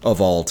riffs of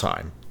all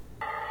time.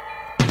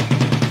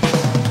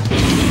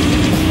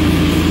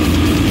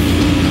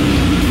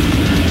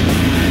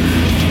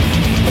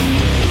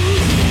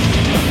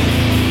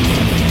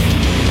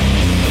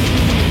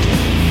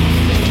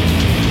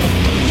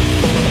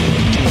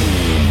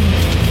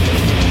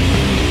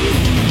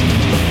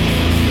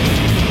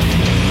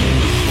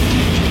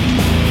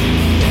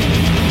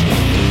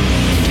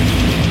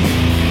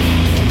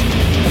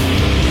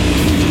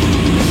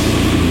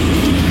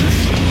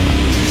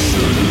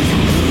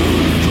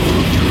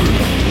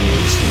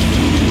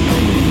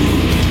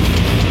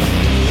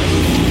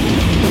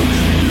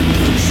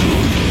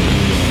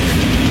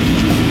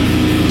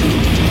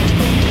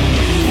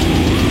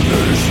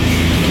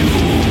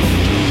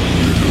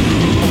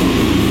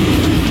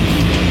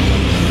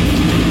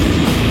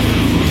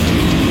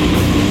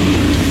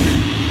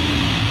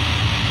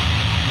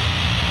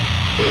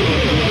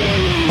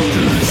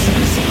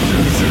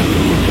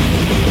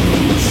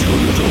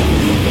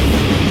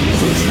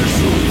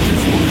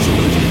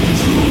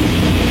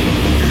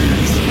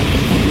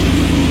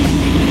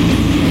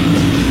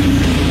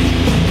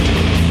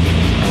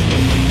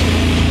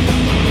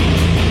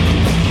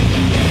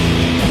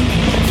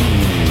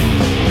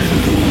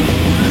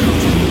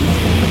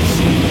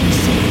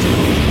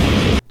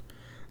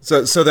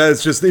 So that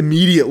is just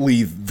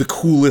immediately the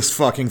coolest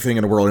fucking thing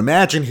in the world.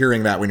 Imagine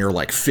hearing that when you're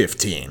like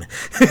 15.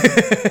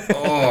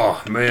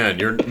 Oh man,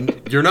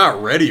 you're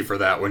not ready for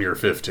that when you're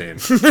 15.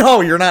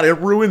 No, you're not. It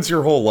ruins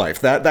your whole life.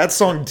 That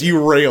song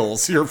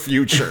derails your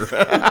future.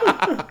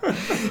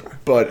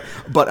 But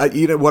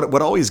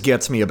what always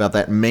gets me about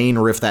that main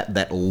riff,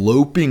 that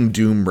loping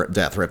doom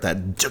death riff, that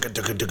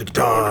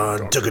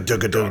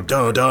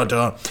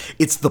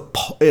it's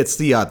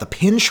the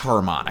pinch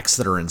harmonics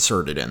that are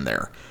inserted in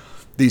there.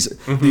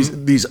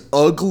 These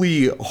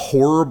ugly,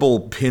 horrible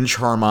pinch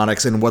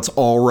harmonics in what's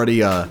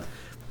already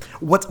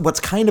what's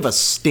kind of a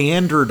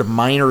standard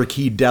minor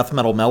key death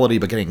metal melody,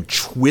 but getting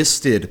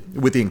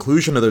twisted with the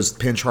inclusion of those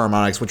pinch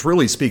harmonics, which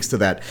really speaks to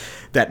that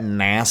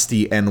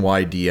nasty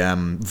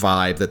NYDM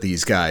vibe that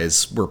these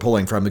guys were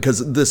pulling from,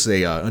 because this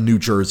is a New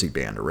Jersey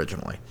band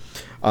originally.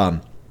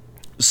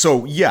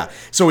 So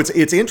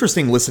it's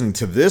interesting listening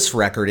to this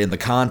record in the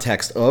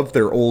context of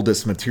their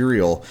oldest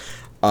material.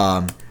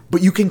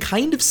 But you can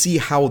kind of see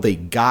how they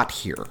got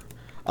here.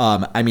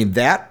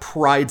 That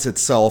prides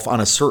itself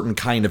on a certain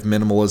kind of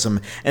minimalism,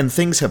 and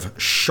things have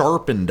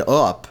sharpened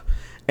up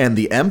and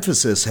the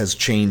emphasis has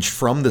changed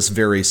from this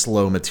very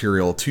slow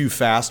material to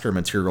faster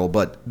material,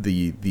 but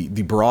the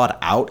broad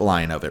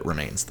outline of it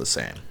remains the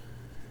same.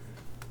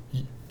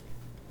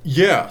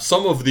 Yeah,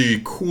 some of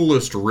the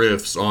coolest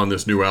riffs on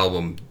this new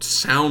album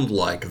sound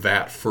like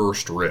that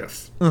first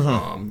riff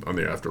on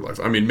the Afterlife.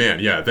 I mean, man,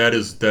 yeah, that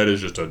is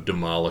just a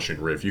demolishing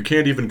riff. You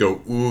can't even go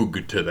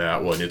oog to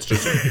that one. It's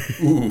just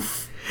an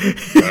oof. Right?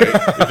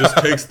 It just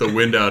takes the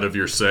wind out of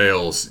your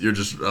sails. You're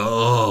just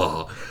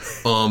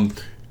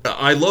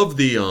I love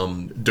the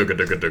dugga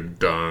dugga dug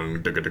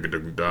dung dugga dugga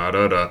dug da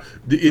da da.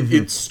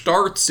 It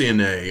starts in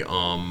a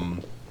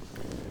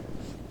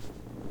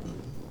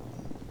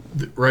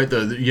right,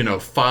 the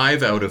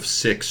 5 out of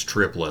 6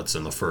 triplets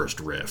in the first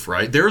riff,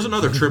 right? There's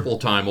another triple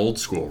time old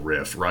school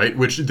riff, right?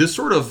 Which this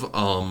sort of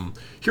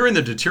hearing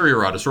the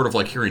Deteriorot is sort of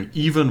like hearing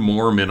even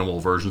more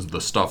minimal versions of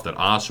the stuff that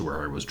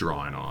Ossuary was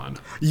drawing on.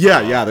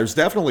 Yeah, there's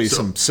definitely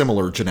some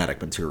similar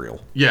genetic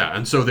material. Yeah,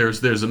 and so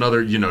there's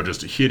another,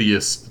 just a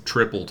hideous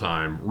triple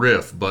time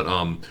riff, but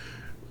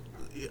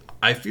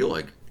I feel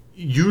like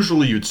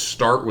usually you'd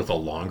start with a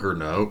longer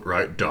note,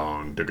 right?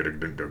 Dong, digga dig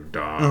dig dig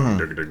dong,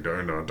 digga dig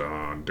dong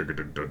dong, digga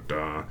dig dig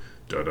dong,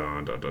 da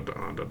da da da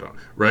da da da,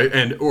 right?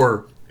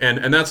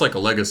 And that's like a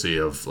legacy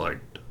of like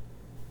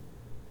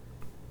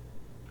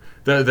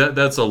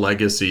that's a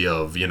legacy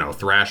of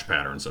thrash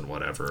patterns and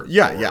whatever.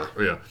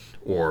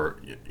 Or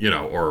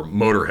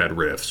Motorhead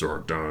riffs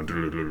or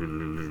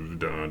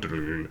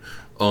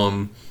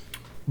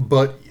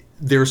but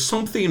there's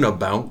something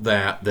about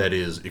that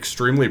is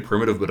extremely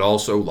primitive, but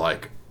also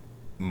like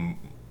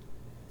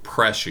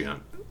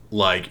prescient.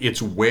 Like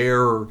it's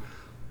where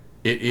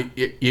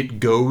it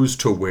goes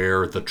to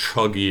where the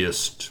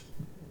chuggiest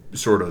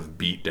sort of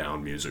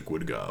beatdown music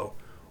would go.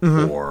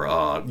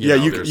 Or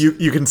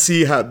you can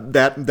see how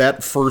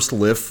that first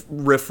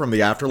riff from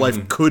the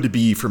Afterlife could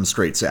be from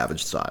Straight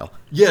Savage style.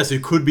 Yes,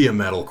 it could be a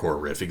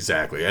metalcore riff,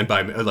 exactly, and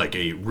by like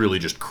a really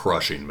just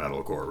crushing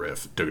metalcore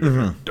riff.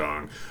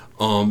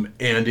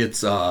 And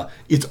it's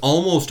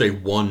almost a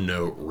one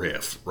note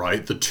riff,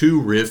 right? The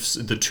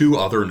two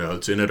other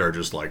notes in it are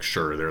just like,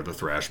 sure, they're the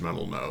thrash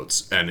metal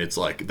notes, and it's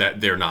like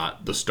that they're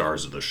not the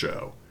stars of the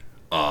show.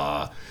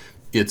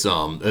 It's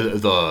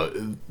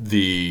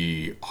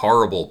the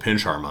horrible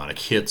pinch harmonic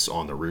hits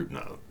on the root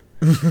note.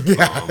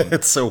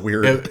 It's so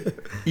weird.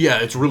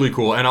 It's really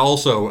cool. And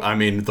also, I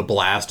mean, the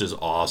blast is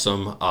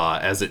awesome.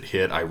 As it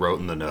hit, I wrote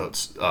in the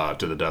notes to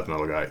the death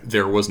metal guy,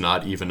 there was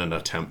not even an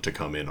attempt to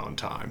come in on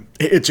time.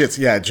 It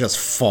just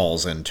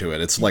falls into it.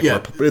 It's like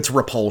it's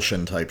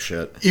Repulsion type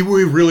shit. It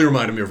really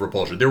reminded me of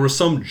Repulsion. There was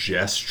some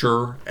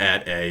gesture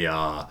at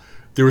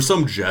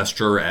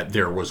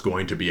there was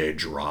going to be a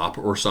drop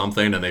or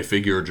something, and they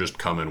figured just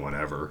come in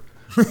whenever.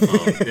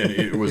 And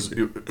it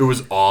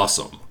was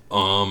awesome.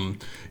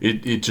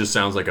 It just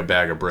sounds like a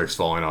bag of bricks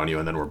falling on you,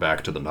 and then we're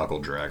back to the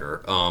knuckle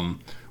dragger.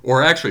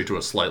 Or actually to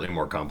a slightly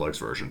more complex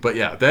version. But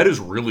yeah, that is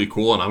really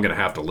cool, and I'm going to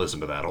have to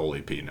listen to that whole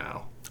EP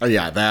now.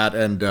 That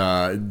and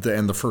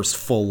the first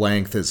full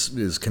length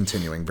is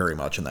continuing very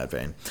much in that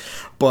vein.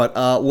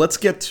 But let's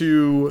get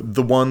to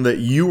the one that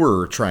you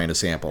were trying to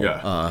sample.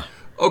 Yeah.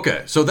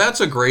 Okay, so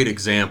that's a great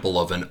example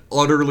of an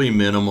utterly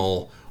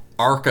minimal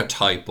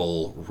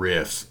archetypal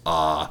riff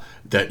that,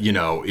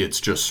 it's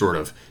just sort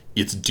of,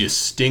 it's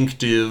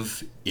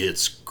distinctive,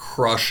 it's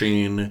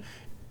crushing,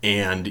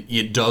 and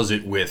it does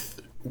it with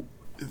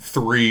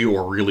 3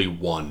 or really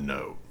 1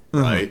 note,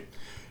 right?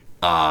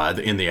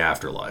 In the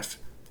Afterlife.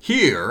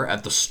 Here,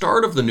 at the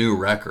start of the new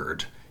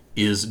record,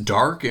 is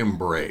Dark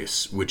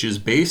Embrace, which is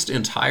based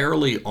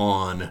entirely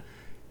on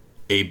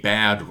a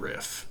bad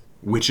riff,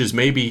 which is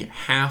maybe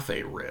half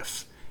a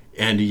riff,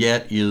 and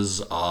yet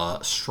is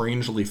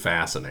strangely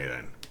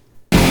fascinating.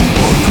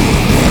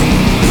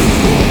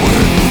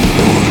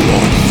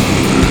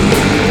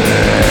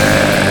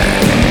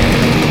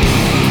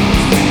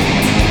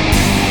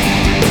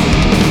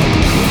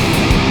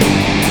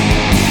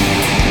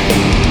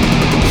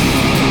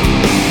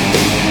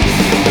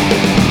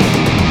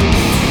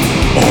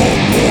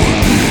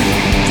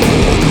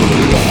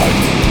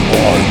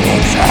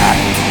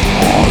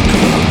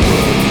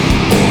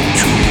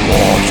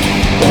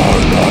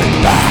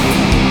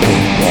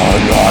 My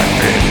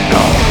life is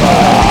no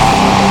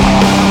more.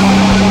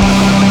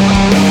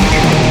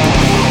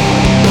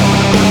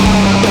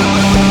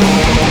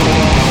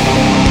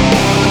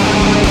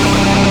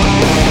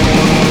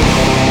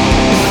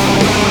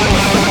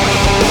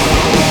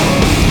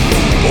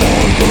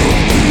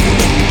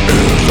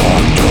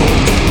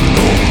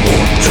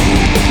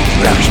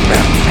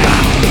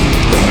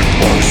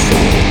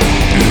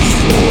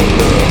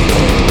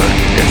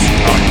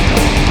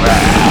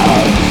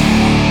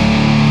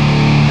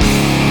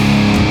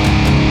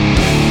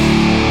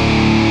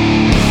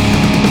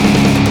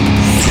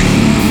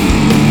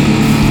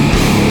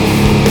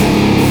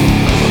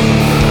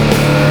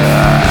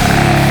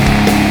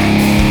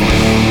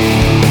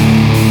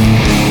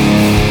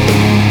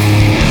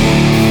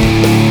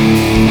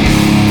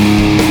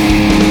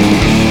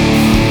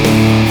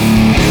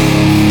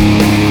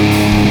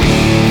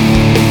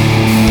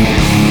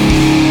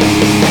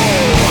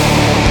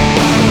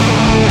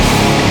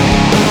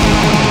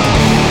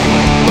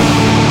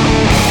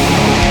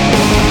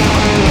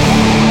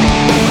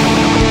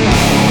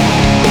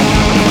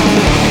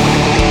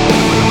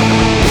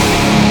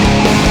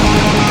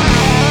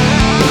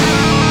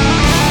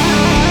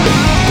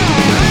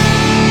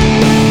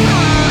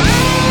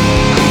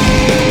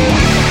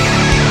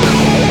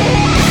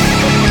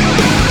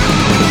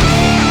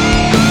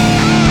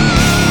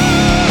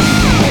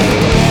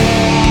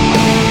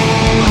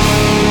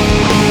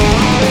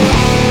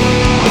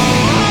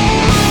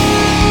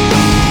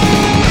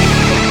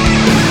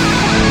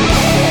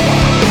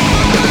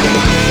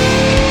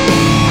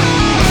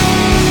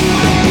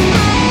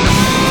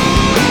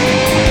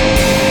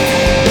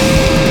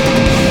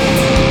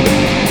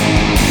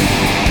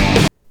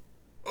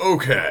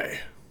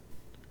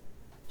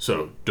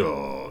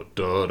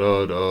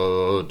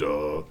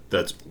 duh.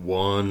 That's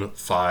 1,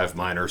 5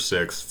 minor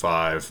 6,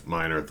 5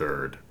 minor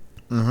third.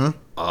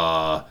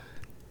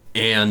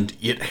 And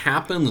it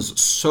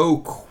happens so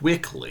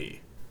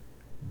quickly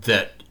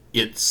that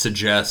it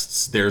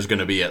suggests there's going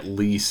to be at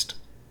least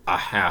a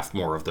half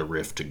more of the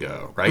riff to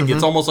go, right?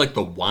 It's almost like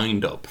the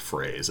wind-up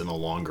phrase in a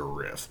longer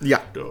riff.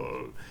 Yeah.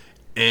 Duh.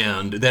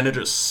 And then it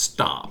just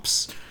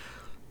stops.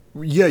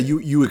 Yeah,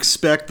 you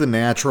expect the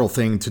natural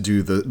thing to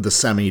do the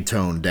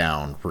semitone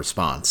down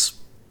response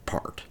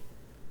part.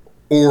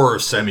 Or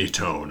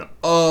semitone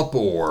up,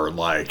 or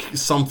like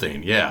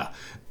something, yeah.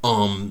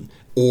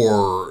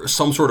 Or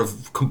some sort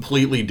of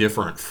completely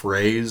different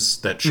phrase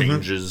that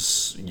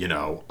changes,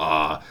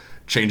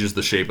 changes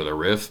the shape of the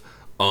riff.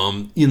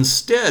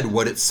 Instead,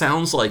 what it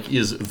sounds like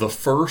is the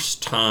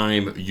first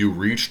time you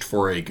reached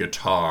for a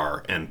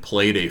guitar and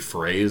played a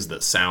phrase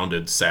that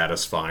sounded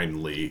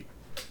satisfyingly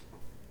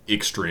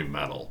extreme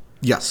metal.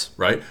 Yes.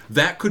 Right?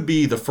 That could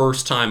be the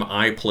first time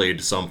I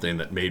played something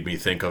that made me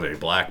think of a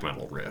black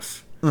metal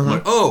riff.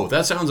 Like, oh,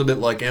 that sounds a bit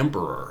like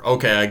Emperor.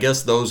 Okay, I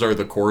guess those are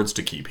the chords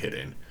to keep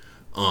hitting.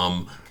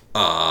 And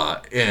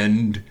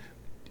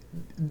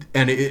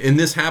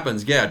this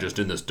happens, yeah, just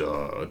in this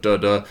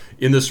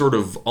in this sort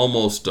of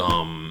almost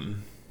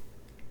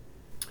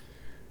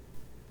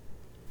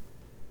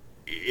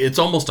it's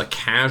almost a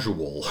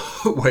casual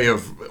way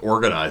of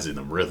organizing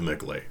them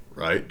rhythmically,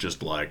 right?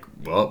 Just like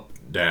up,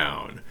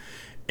 down,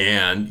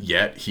 and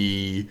yet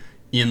he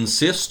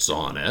insists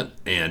on it,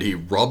 and he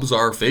rubs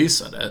our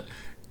face at it.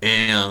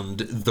 And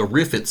the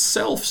riff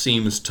itself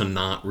seems to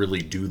not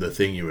really do the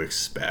thing you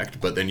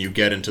expect, but then you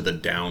get into the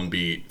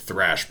downbeat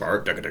thrash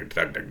part.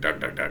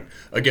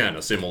 Again,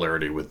 a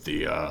similarity with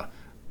the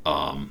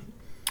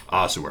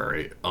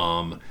Ossuary.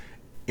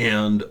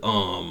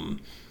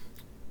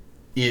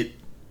 It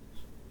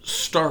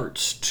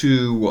starts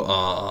to...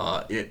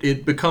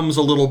 it becomes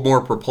a little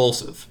more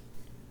propulsive.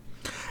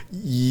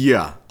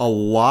 Yeah, a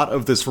lot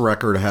of this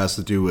record has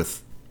to do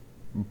with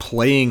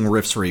playing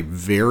riffs for a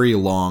very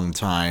long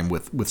time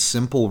with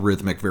simple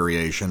rhythmic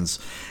variations.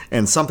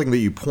 And something that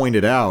you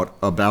pointed out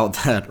about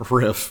that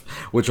riff,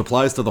 which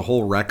applies to the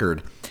whole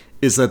record,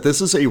 is that this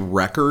is a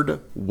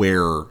record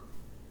where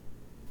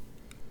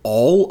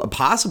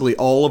possibly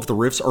all of the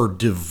riffs are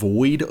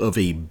devoid of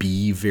a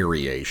B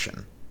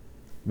variation,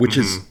 which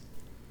is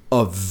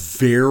a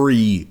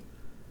very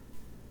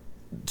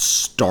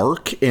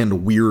stark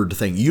and weird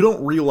thing. You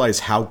don't realize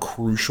how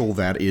crucial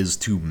that is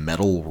to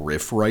metal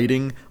riff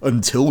writing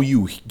until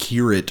you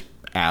hear it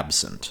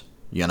absent,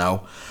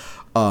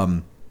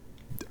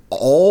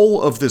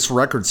 all of this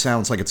record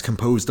sounds like it's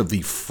composed of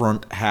the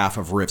front half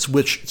of riffs,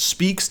 which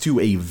speaks to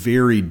a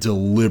very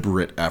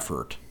deliberate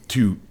effort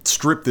to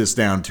strip this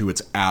down to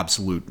its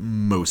absolute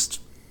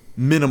most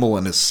minimal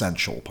and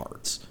essential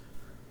parts.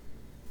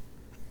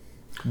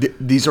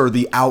 These are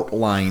the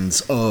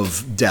outlines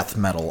of death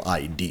metal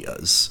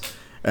ideas.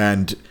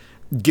 And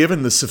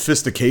given the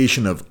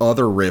sophistication of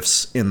other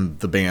riffs in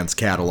the band's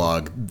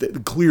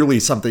catalog, clearly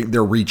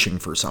they're reaching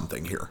for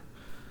something here.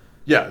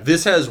 Yeah,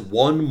 this has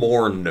one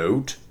more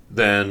note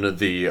than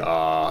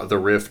the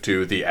riff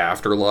to The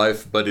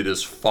Afterlife, but it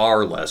is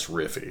far less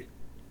riffy.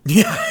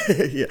 Yeah.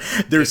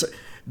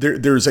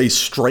 There's a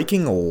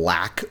striking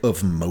lack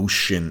of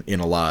motion in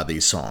a lot of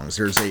these songs.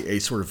 There's a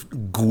sort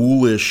of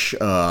ghoulish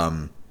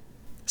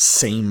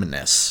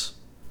sameness.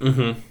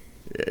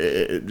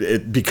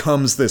 It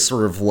becomes this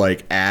sort of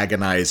like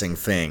agonizing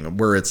thing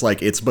where it's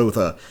like it's both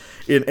an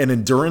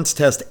endurance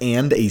test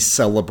and a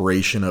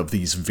celebration of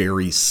these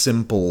very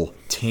simple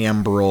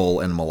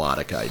timbral and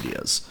melodic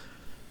ideas.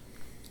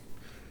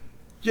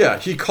 Yeah,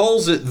 he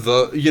calls it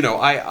the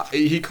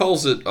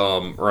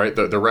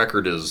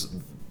record is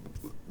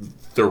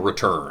the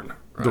return,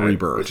 right? The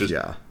rebirth,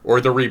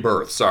 or the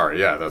rebirth. Sorry,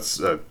 yeah, that's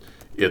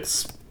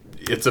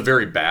it's a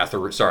very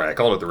Bathory. Sorry, I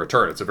called it the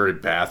return. It's a very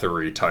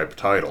Bathory type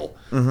title.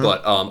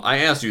 But I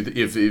asked you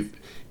if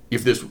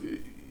this.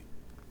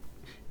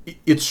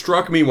 It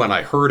struck me when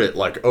I heard it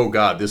like, oh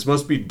god, this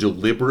must be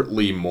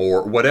deliberately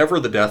more. Whatever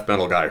the death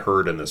metal guy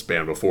heard in this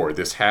band before,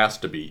 this has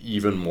to be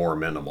even more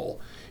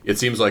minimal. It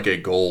seems like a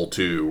goal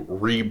to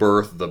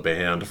rebirth the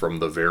band from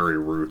the very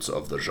roots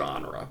of the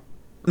genre.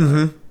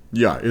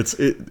 Yeah,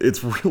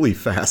 it's really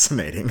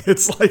fascinating.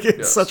 It's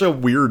like such a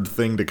weird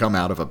thing to come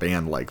out of a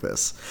band like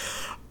this.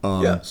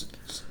 Yeah,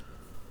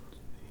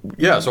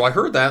 so I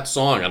heard that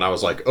song and I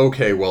was like,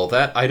 okay, well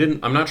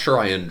I'm not sure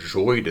I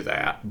enjoyed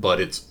that,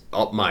 but it's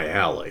up my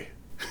alley.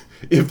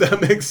 If that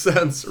makes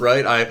sense,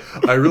 right?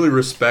 I really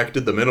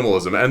respected the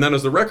minimalism. And then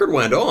as the record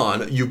went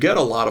on, you get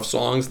a lot of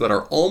songs that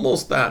are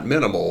almost that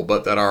minimal,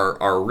 but that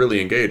are really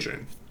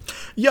engaging.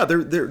 Yeah,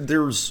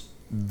 there's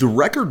the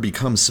record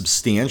becomes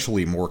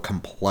substantially more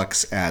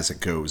complex as it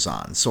goes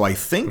on. So I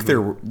think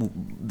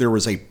there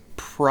was a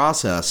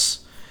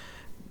process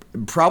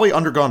probably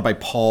undergone by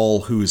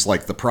Paul, who's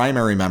like the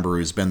primary member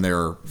who's been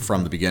there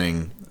from the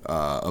beginning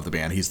of the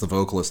band. He's the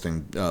vocalist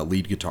and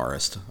lead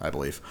guitarist, I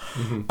believe.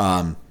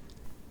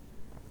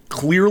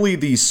 Clearly,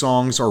 these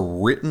songs are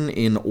written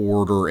in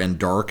order, and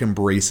Dark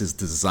Embrace is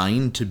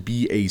designed to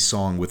be a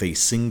song with a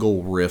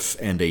single riff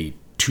and a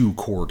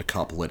 2-chord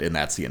couplet, and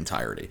that's the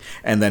entirety.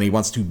 And then he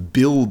wants to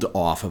build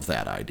off of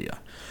that idea.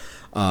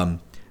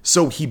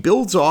 So he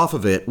builds off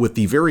of it with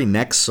the very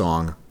next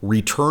song,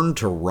 Return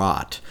to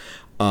Rot,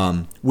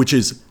 which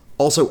is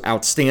also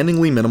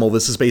outstandingly minimal.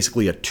 This is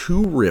basically a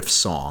 2-riff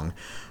song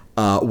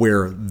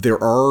where there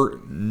are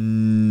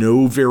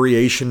no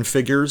variation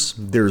figures.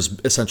 There's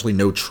essentially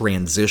no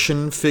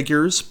transition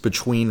figures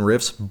between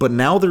riffs, but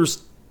now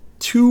there's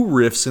 2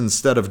 riffs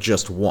instead of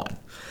just 1.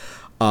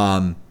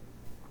 And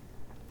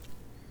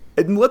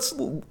let's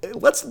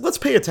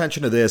pay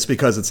attention to this,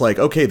 because it's like,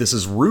 okay, this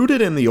is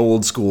rooted in the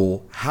old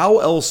school. How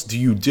else do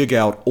you dig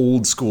out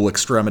old school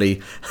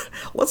extremity?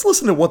 Let's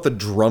listen to what the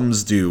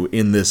drums do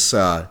in this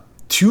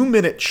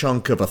 2-minute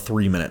chunk of a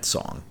 3-minute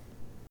song.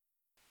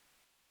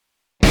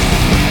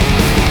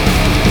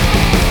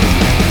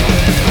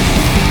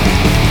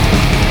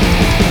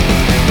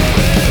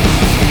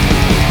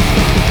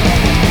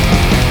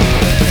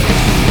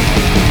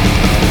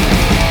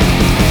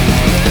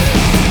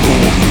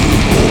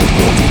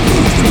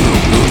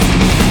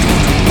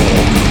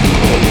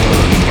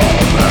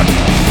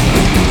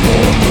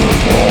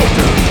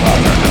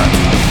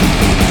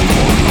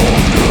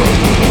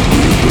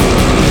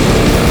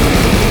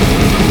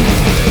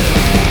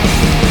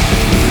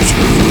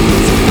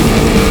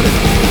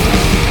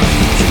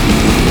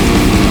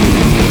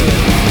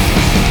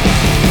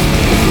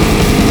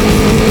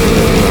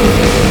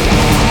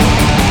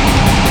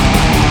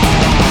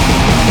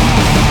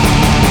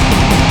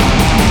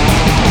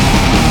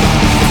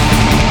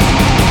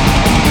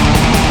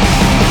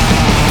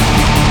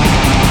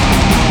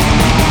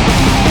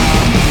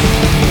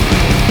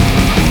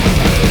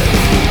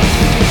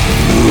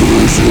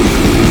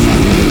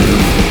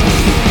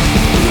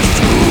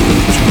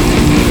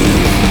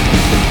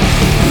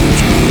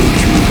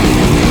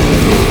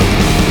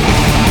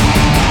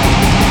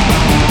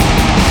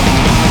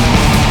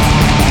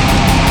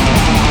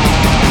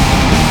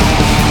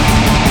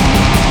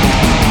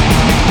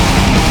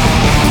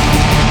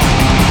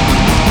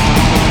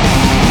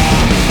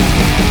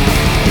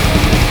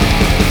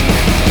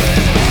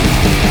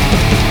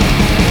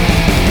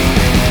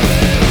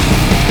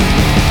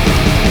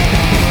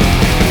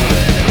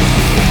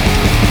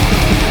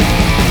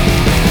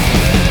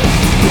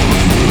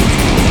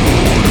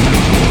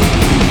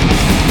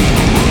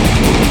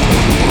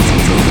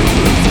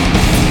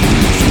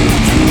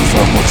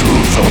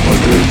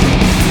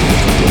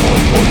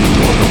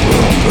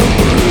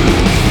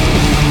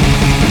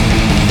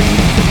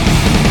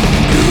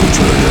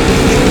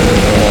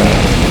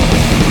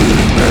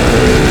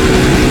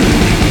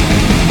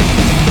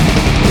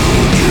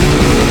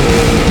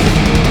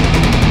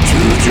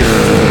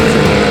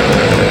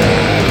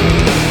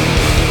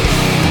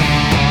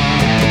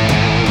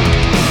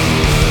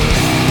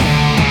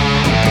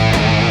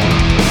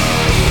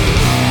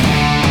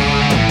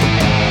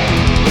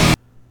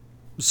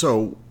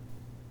 So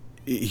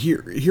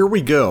here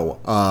we go.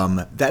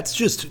 That's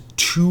just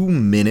 2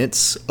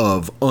 minutes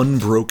of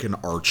unbroken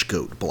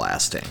archgoat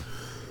blasting,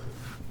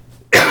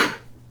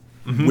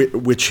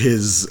 which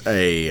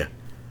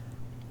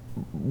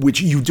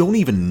you don't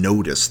even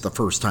notice the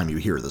first time you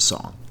hear the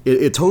song.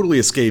 It totally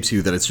escapes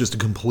you that it's just a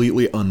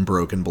completely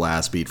unbroken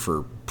blast beat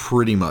for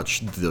pretty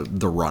much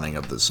the running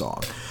of the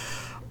song.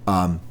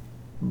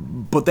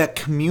 But that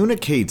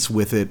communicates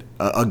with it,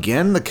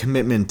 again, the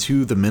commitment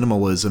to the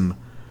minimalism,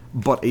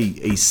 but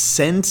a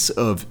sense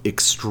of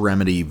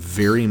extremity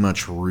very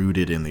much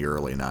rooted in the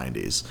early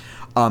 90s.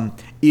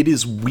 It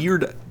is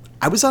weird.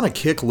 I was on a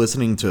kick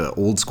listening to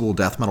old school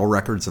death metal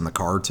records in the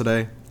car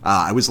today.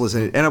 I was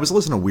listening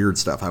to weird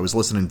stuff. I was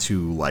listening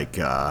to, like,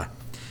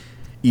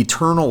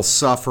 Eternal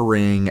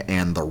Suffering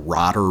and the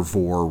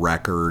Rottervor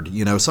record,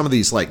 some of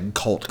these, like,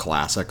 cult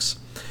classics.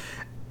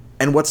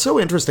 And what's so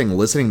interesting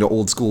listening to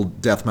old school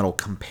death metal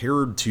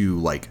compared to,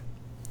 like,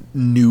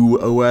 new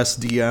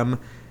OSDM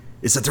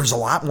is that there's a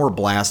lot more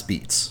blast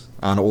beats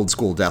on old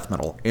school death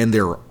metal, and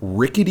they're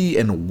rickety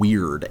and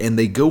weird, and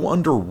they go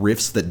under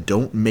riffs that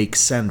don't make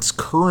sense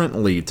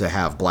currently to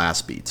have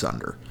blast beats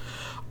under.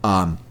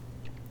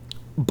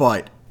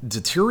 But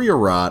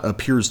Deteriorot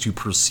appears to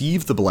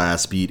perceive the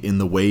blast beat in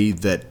the way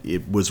that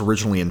it was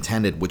originally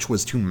intended, which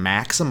was to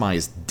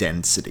maximize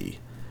density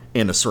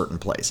in a certain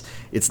place.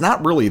 It's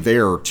not really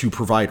there to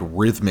provide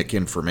rhythmic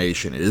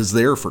information. It is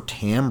there for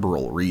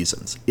timbral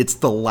reasons. It's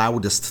the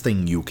loudest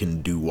thing you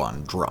can do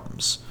on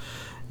drums,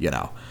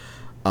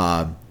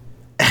 And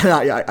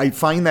I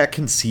find that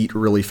conceit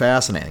really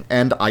fascinating.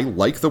 And I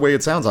like the way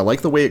it sounds. I like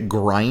the way it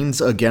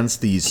grinds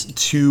against these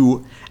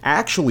 2,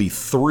 actually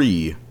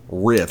 3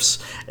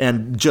 riffs,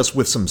 and just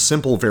with some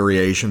simple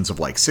variations of,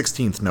 like,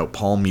 16th note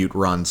palm mute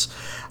runs.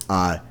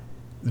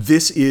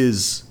 This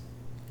is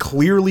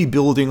clearly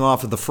building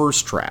off of the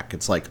first track.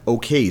 It's like,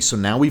 okay, so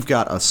now we've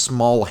got a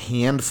small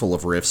handful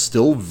of riffs,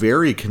 still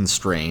very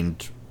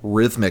constrained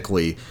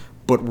rhythmically,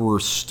 but we're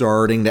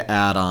starting to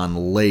add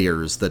on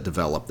layers that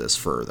develop this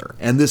further.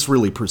 And this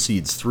really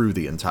proceeds through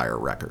the entire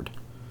record.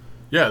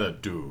 Yeah, the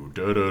do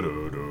do do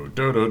do do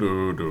do do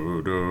do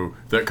do do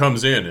that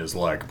comes in is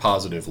like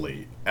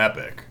positively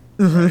epic,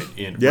 right,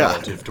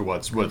 relative to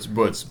what's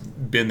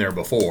been there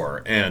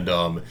before, and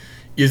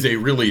is a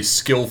really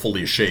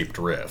skillfully shaped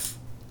riff.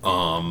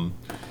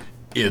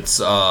 It's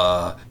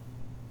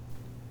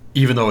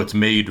even though it's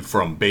made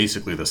from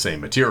basically the same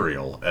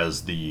material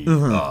as the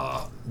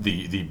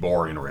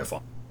boring riff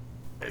on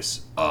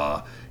bass.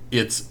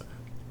 It's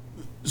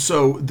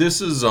so this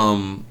is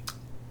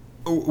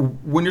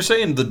when you're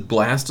saying the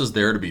blast is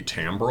there to be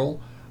timbral,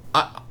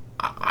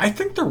 I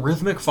think the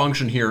rhythmic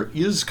function here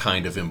is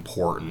kind of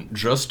important,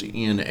 just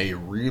in a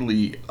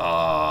really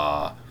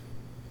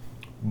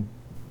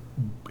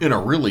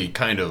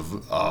kind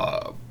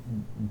of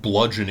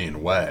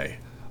bludgeoning way,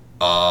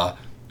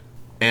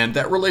 and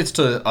that relates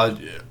to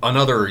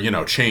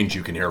another change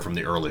you can hear from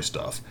the early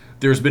stuff.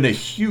 There's been a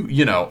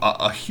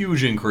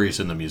huge increase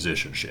in the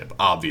musicianship,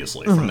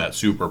 obviously, from that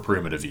super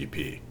primitive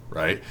EP,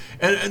 right?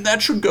 And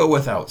that should go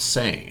without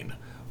saying.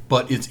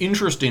 But it's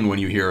interesting when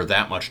you hear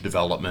that much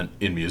development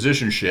in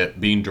musicianship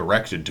being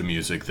directed to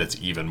music that's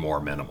even more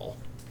minimal.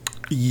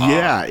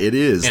 Yeah, it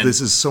is. This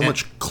is so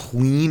much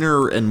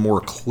cleaner and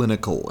more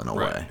clinical in a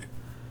way.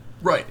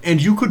 Right,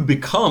 and you could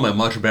become a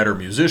much better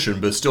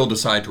musician, but still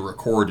decide to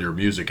record your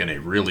music in a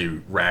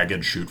really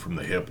ragged,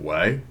 shoot-from-the-hip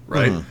way,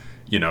 right?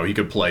 You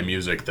could play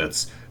music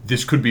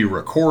this could be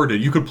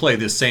recorded. You could play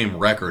this same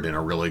record in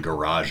a really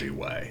garagey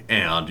way,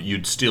 and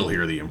you'd still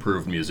hear the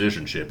improved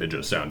musicianship. It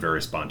just sound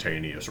very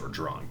spontaneous or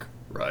drunk,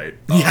 right?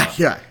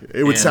 Yeah.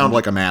 It would sound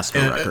like a master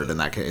record in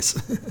that case.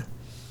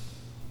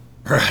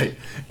 Right.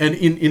 And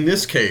in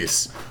this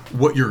case,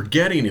 what you're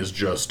getting is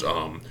just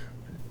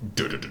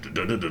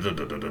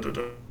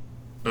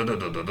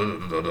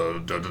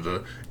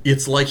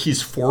it's like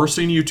he's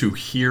forcing you to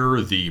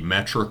hear the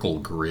metrical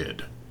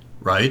grid,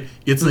 right?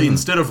 It's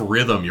instead of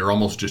rhythm, you're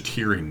almost just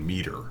hearing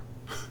meter.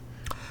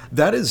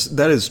 That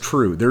is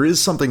true. There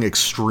is something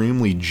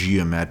extremely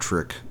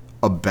geometric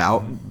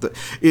about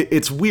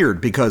it's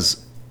weird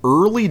because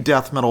early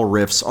death metal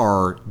riffs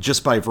are,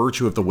 just by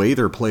virtue of the way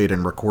they're played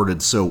and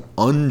recorded, so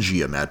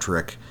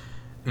ungeometric.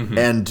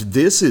 And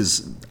this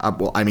is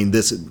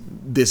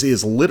this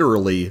is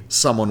literally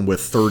someone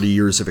with 30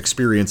 years of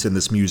experience in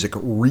this music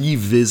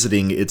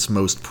revisiting its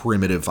most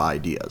primitive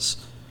ideas,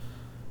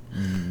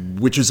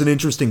 which is an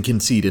interesting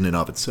conceit in and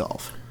of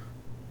itself.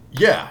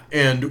 Yeah,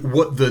 and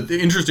what the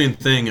interesting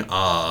thing,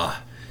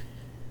 a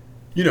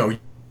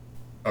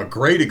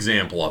great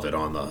example of it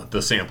on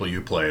the sample you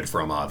played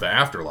from the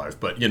Afterlife,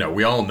 but,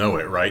 we all know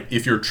it, right?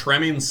 If you're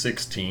tremming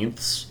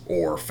 16ths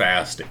or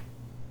fast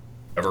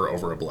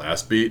over a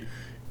blast beat,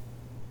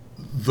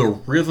 the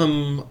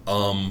rhythm,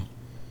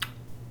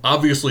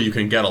 obviously you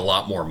can get a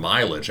lot more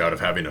mileage out of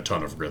having a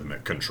ton of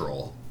rhythmic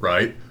control,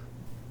 right?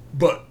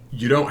 But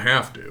you don't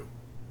have to.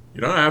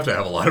 You don't have to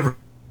have a lot of...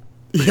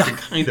 You can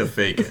kind of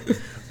fake it.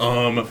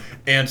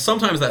 And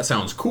sometimes that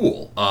sounds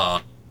cool.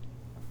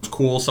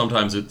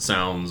 Sometimes it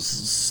sounds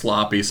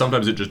sloppy.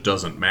 Sometimes it just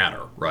doesn't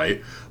matter,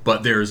 right?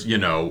 But there's,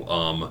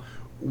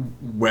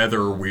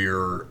 whether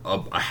we're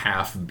a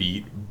half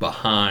beat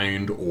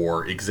behind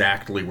or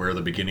exactly where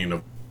the beginning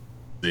of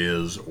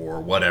is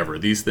or whatever.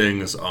 These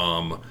things,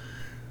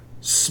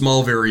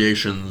 small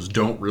variations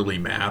don't really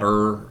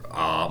matter,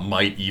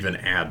 might even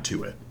add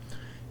to it.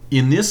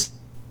 In this,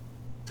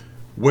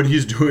 what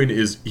he's doing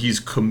is he's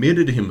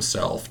committed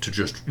himself to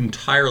just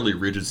entirely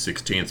rigid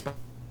 16ths,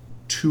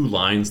 2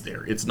 lines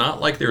there. It's not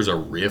like there's a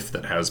riff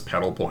that has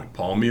pedal point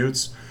palm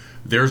mutes.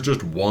 There's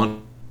just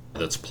one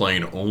that's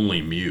playing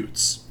only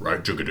mutes, right?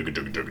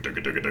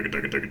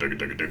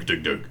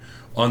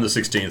 On the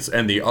 16ths,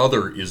 and the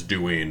other is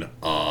doing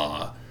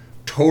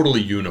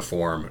totally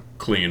uniform,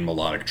 clean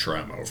melodic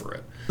trem over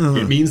it.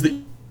 It means that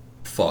you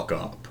fuck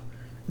up.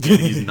 And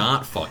he's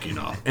not fucking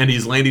up, and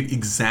he's landing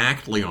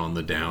exactly on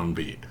the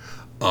downbeat.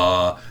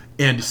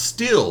 And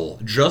still,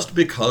 just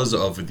because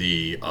of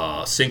the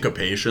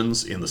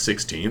syncopations in the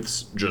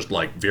 16ths, just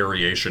like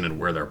variation in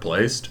where they're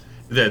placed,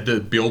 the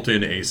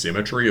built-in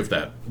asymmetry of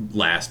that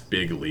last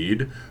big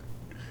lead,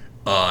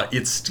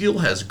 it still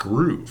has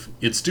groove.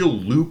 It still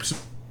loops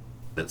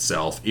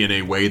itself in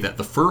a way that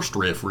the first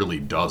riff really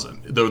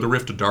doesn't. Though the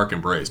riff to Dark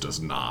Embrace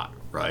does not,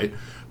 right?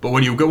 But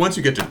once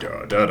you get to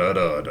da da da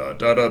da da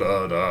da da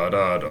da da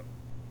da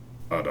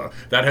da,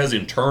 that has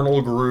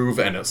internal groove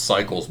and it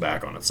cycles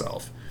back on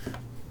itself.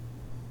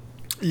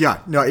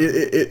 Yeah, no,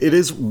 it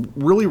is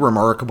really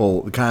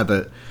remarkable.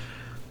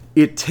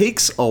 It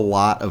takes a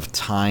lot of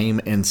time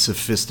and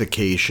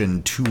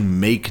sophistication to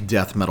make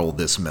death metal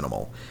this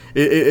minimal.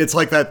 It's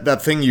like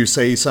that thing you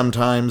say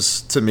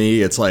sometimes to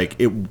me. It's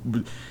like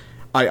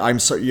I'm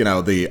sorry,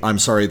 I'm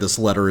sorry this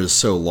letter is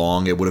so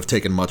long. It would have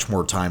taken much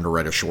more time to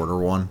write a shorter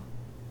one.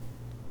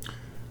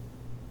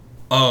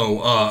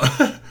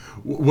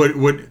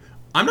 What?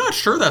 I'm not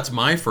sure that's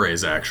my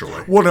phrase,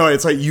 actually. Well, no,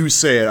 it's like you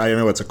say it. I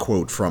know it's a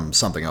quote from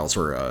something else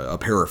or a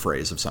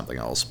paraphrase of something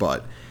else,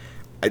 but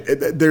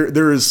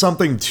there is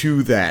something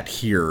to that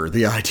here.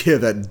 The idea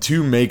that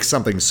to make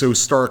something so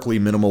starkly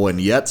minimal and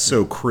yet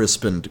so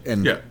crisp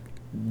and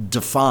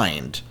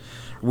defined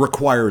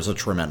requires a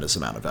tremendous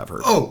amount of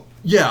effort. Oh,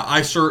 yeah,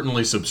 I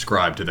certainly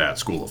subscribe to that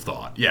school of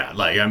thought. Yeah,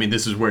 like, I mean,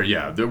 this is where,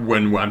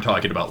 when I'm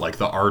talking about, like,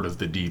 the art of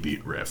the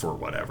D-beat riff or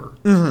whatever.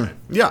 Mm-hmm. Right?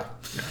 Yeah.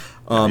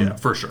 Yeah,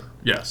 for sure.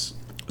 Yes.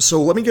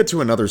 So let me get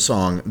to another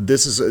song.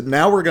 This is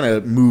now we're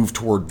going to move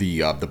toward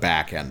the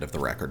back end of the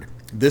record.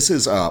 This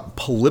is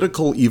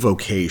Political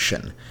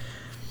Evocation.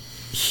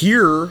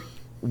 Here,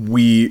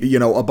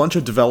 a bunch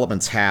of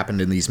developments happened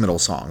in these middle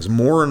songs.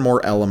 More and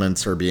more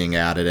elements are being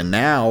added, and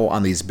now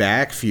on these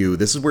back few,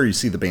 this is where you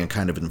see the band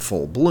kind of in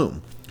full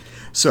bloom.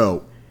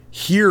 So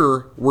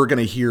here, we're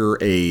going to hear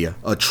a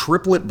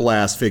triplet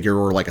blast figure,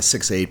 or like a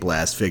 6/8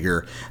 blast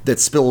figure, that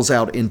spills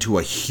out into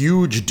a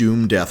huge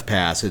doom death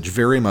passage,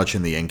 very much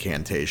in the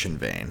incantation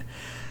vein.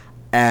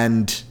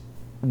 And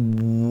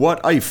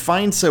what I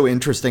find so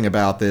interesting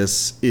about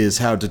this is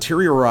how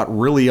Deteriorot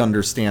really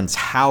understands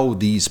how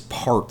these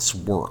parts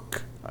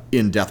work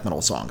in death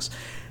metal songs.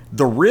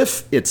 The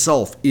riff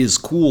itself is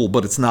cool,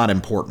 but it's not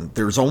important.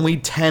 There's only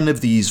 10 of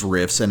these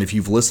riffs, and if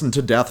you've listened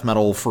to death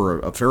metal for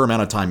a fair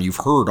amount of time, you've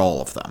heard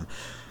all of them.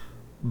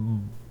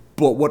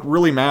 But what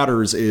really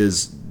matters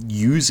is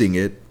using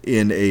it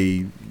in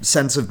a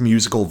sense of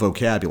musical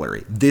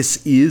vocabulary.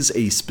 This is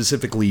a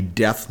specifically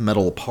death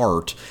metal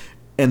part,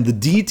 and the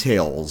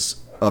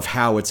details of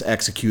how it's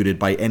executed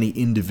by any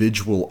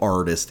individual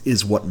artist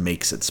is what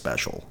makes it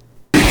special.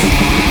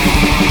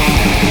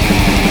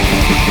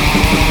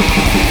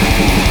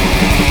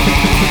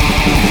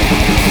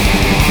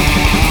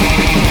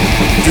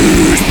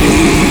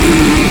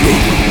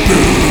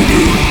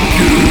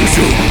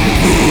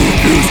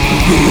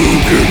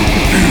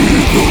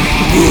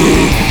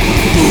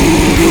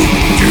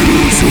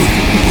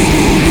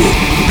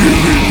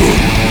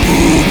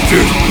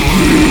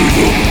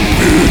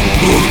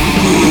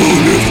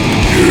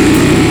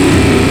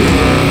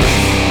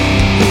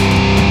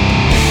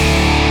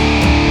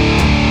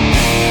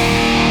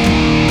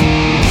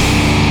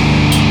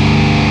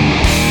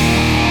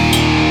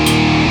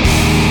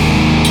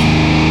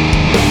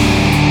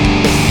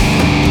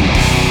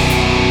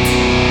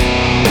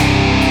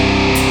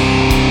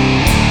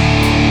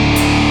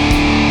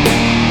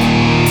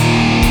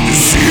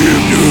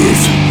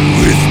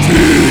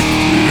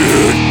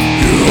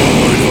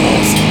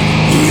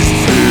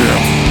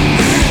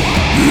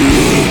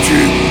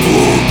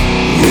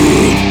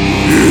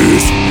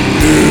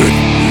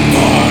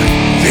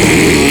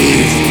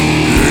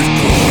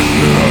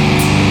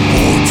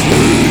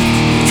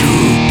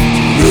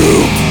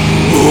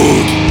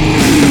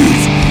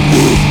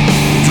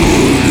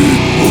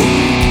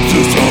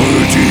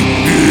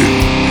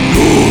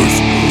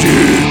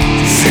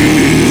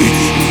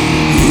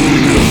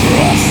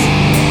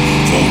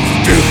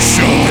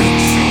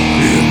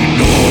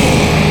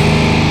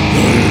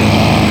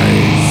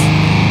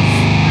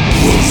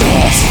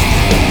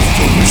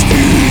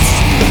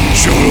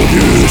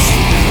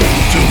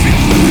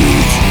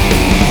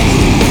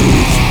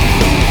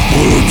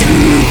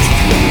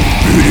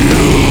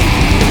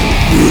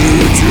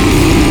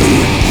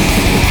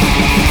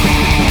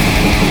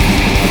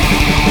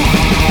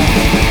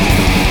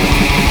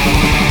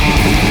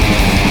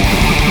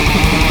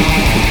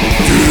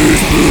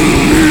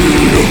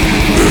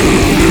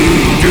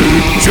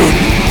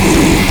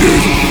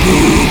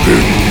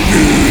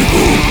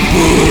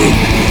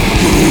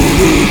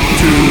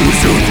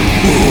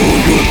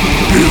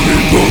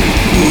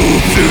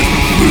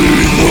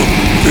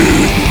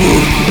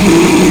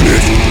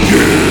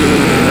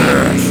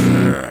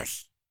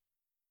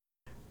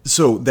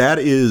 So that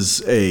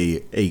is a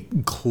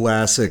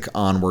classic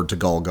Onward to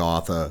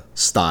Golgotha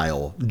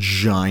style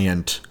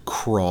giant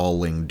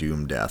crawling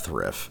doom death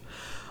riff.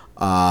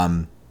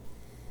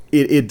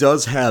 It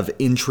does have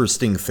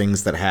interesting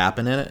things that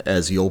happen in it,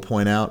 as you'll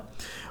point out,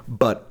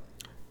 but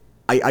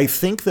I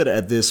think that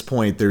at this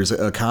point there's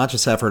a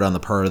conscious effort on the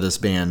part of this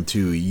band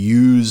to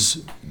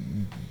use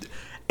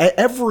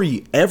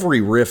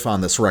every riff on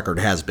this record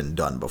has been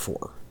done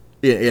before.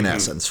 In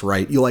essence,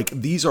 right?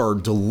 These are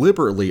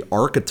deliberately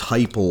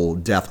archetypal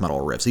death metal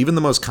riffs. Even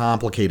the most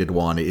complicated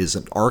one is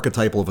an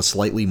archetypal of a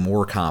slightly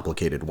more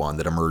complicated one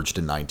that emerged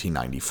in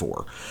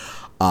 1994.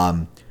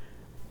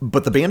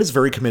 But the band is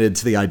very committed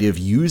to the idea of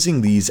using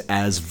these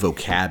as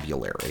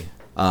vocabulary.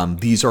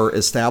 These are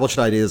established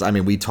ideas. I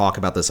mean, we talk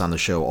about this on the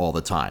show all the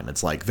time.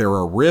 It's like there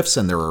are riffs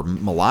and there are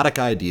melodic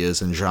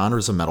ideas and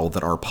genres of metal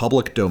that are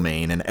public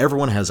domain and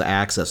everyone has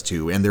access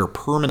to, and they're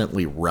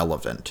permanently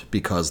relevant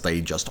because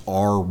they just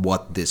are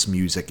what this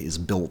music is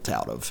built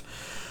out of.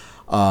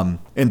 And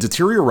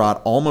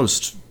Deteriorot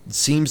almost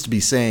seems to be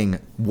saying,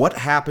 what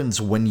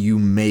happens when you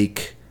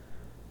make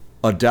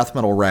a death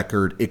metal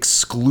record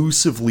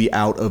exclusively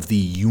out of the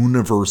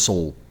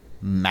universal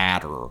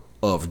matter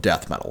of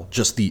death metal,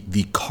 just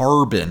the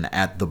carbon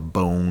at the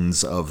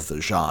bones of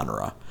the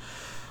genre.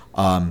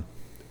 And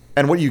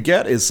what you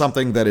get is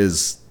something that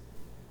is,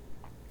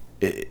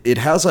 it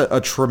has a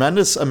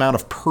tremendous amount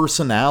of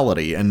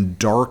personality and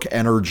dark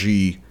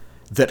energy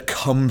that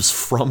comes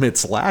from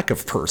its lack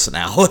of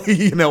personality.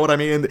 You know what I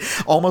mean?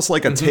 Almost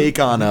like a take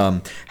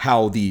on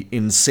how the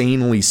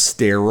insanely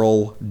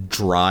sterile,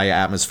 dry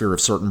atmosphere of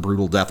certain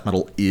brutal death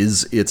metal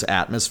is its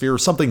atmosphere.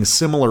 Something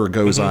similar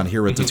goes on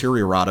here at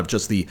Deteriorot, of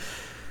just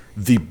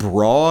the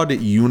broad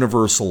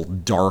universal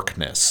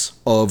darkness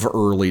of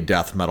early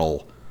death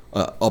metal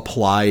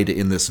applied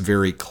in this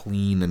very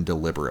clean and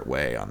deliberate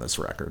way on this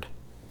record.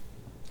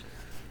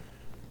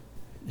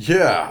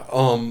 Yeah,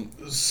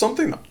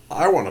 something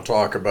I want to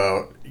talk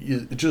about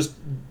is just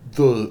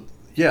the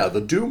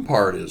Doom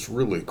part is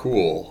really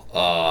cool.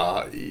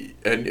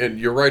 And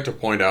you're right to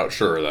point out,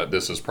 sure, that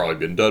this has probably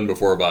been done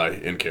before by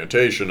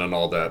incantation and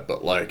all that,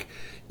 but like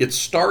it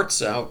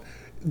starts out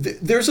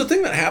there's a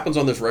thing that happens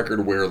on this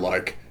record where,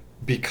 like,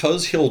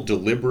 because he'll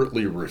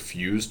deliberately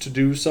refuse to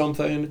do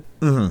something,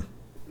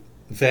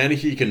 then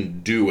he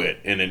can do it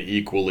in an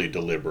equally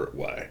deliberate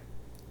way,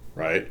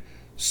 right?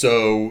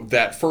 So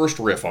that first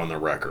riff on the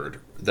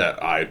record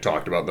that I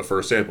talked about in the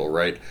first sample,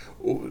 right?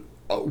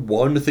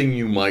 One thing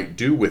you might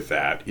do with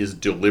that is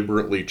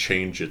deliberately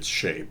change its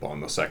shape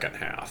on the second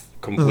half.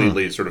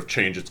 Completely sort of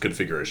change its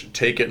configuration.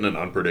 Take it in an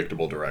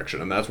unpredictable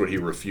direction, and that's what he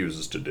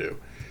refuses to do.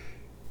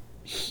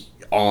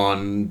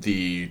 On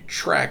the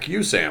track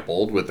you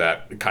sampled with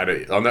that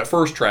on that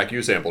first track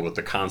you sampled with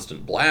the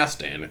constant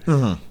blasting,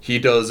 he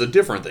does a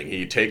different thing.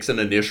 He takes an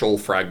initial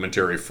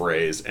fragmentary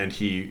phrase and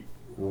he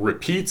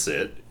repeats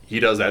it. He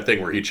does that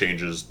thing where he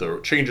changes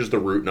the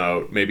root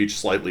note, maybe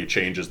slightly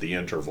changes the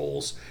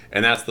intervals,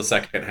 and that's the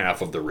second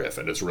half of the riff,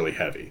 and it's really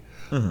heavy.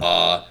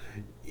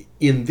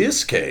 In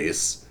this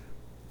case,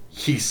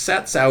 he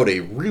sets out a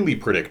really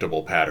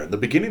predictable pattern. The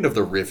beginning of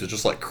the riff is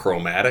just like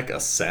chromatic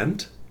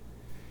ascent.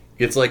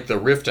 It's like the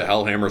riff to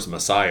Hellhammer's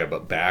Messiah,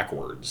 but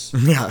backwards.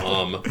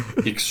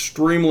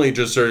 Extremely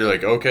just sort of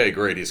like, okay,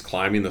 great, he's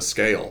climbing the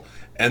scale.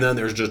 And then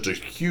there's just a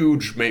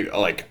huge, maybe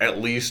like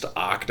at least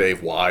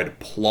octave wide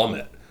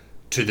plummet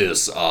to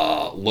this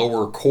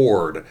lower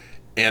chord,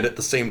 and at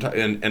the same time,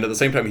 and at the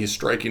same time, he's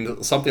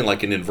striking something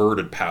like an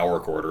inverted power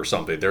chord or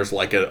something. There's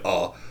like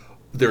a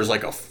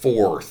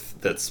fourth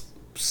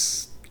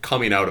that's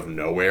coming out of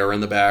nowhere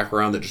in the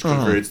background that just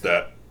creates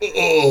that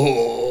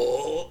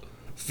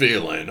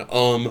feeling.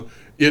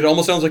 It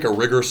almost sounds like a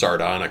Rigor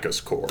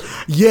Sardonicus chord.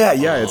 Yeah.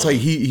 It's like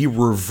he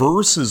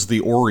reverses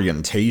the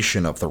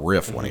orientation of the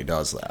riff when he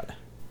does that.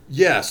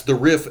 Yes, the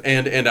riff,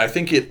 and I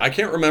think I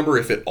can't remember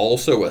if it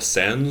also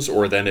ascends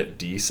or then it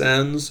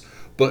descends,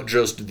 but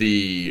just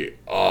the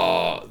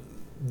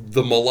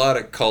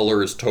melodic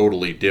color is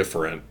totally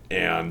different,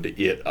 and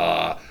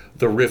the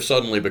riff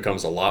suddenly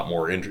becomes a lot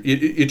more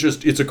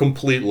it's a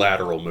complete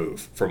lateral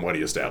move from what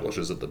he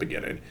establishes at the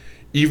beginning.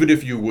 Even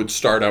if you would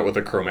start out with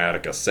a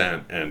chromatic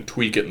ascent and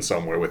tweak it in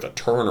some way with a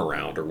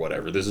turnaround or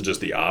whatever, this is just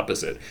the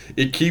opposite.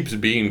 It keeps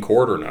being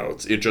quarter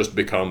notes. It just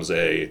becomes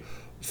a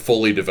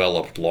fully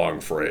developed long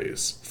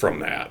phrase from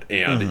that,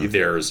 and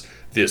there's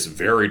this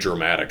very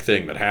dramatic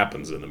thing that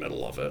happens in the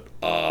middle of it.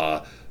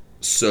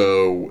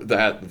 So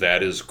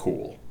that is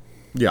cool.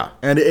 Yeah,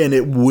 and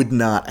it would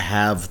not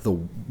have the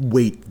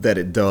weight that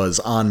it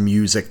does on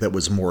music that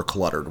was more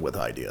cluttered with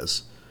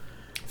ideas.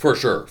 For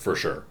sure.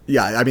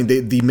 Yeah, I mean,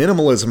 the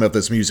minimalism of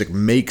this music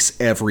makes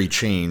every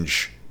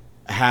change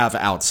have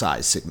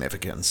outsized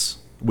significance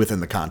within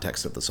the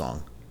context of the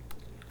song.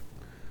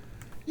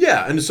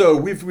 Yeah, and so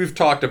we've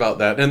talked about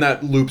that, and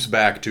that loops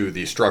back to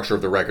the structure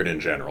of the record in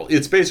general.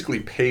 It's basically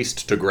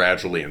paced to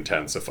gradually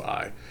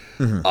intensify.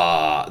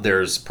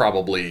 There's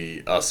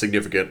probably a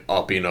significant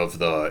upping of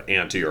the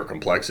ante or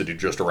complexity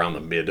just around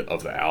the mid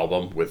of the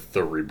album with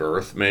the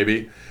rebirth,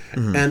 maybe.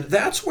 And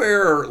that's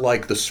where,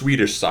 like, the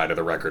Swedish side of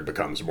the record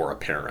becomes more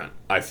apparent,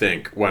 I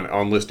think, when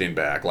on listening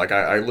back. Like,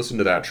 I listened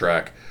to that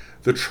track.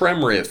 The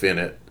trem riff in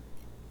it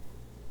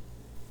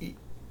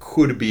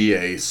could be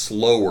a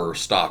slower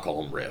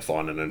Stockholm riff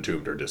on an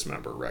Entombed or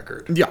Dismember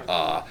record.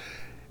 Yeah.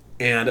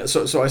 And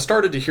so I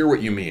started to hear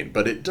what you mean,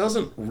 but it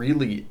doesn't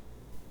really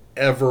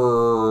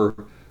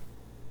ever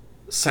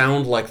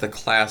sound like the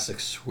classic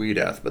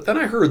Swedeath. But then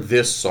I heard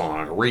this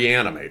song,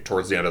 Reanimate,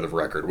 towards the end of the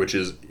record, which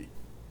is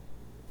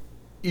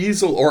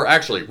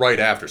right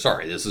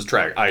after, this is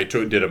track, I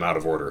did them out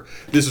of order.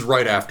 This is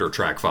right after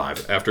track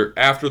 5.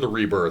 After the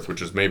Rebirth,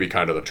 which is maybe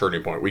kind of the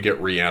turning point, we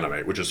get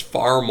Reanimate, which is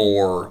far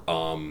more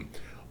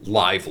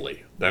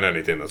lively than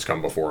anything that's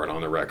come before it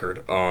on the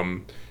record.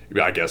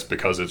 I guess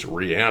because it's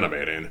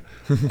reanimating.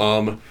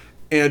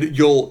 And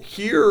you'll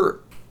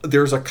hear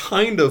there's a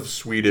kind of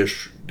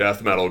Swedish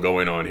death metal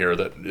going on here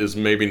that is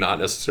maybe not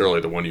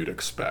necessarily the one you'd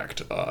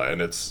expect,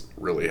 and it's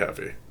really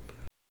heavy.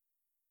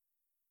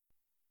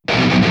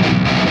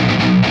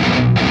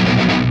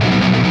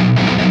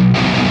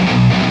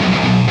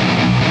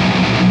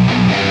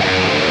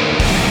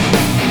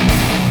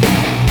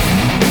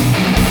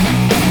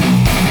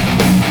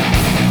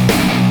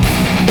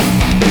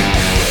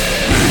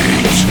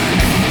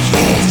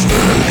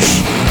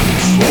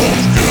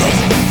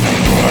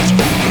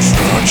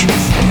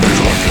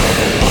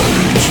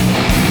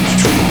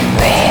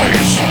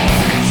 Rise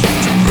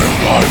to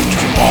life,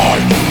 to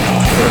mine, to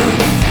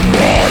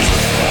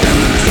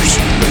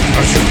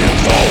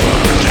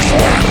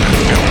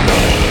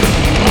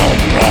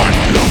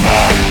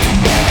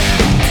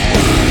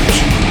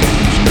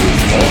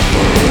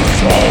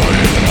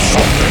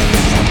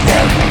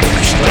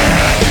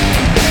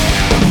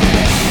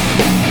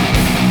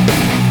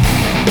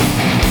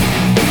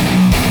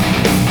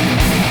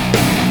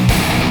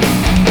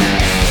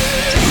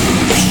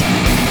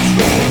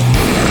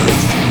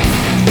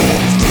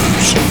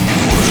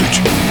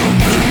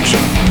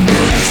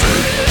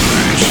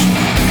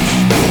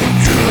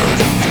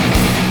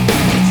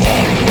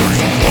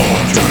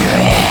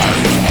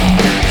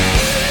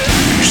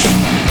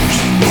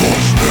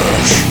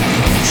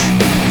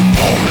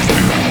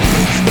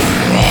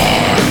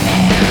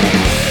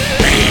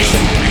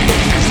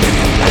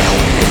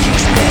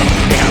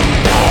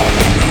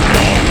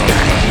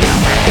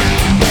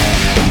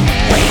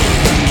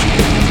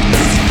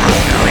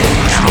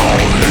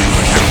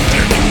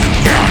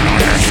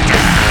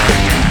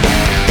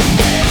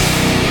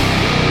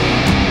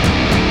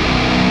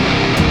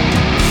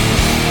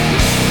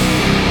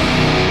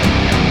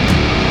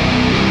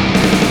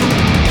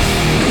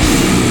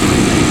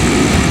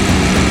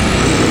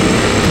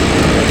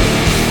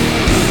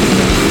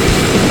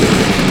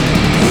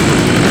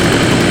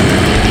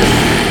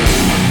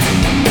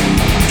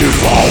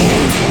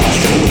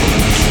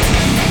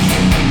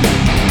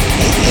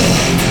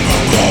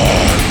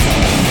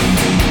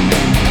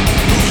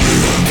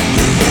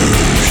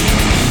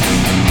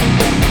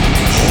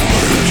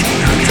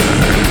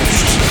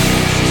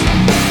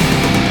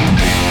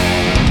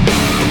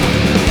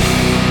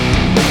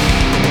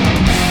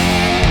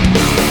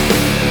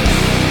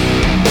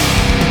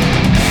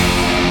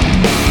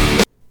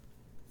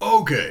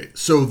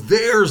So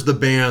there's the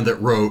band that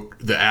wrote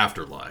The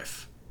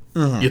Afterlife.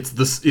 Mm-hmm. It's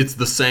the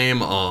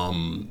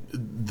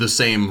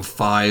same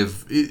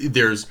five.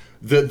 There's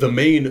the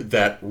main,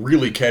 that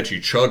really catchy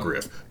chug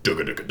riff.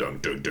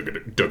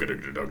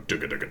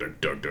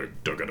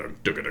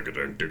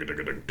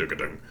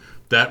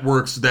 That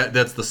works.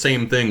 That's the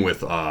same thing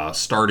with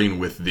starting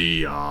with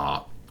the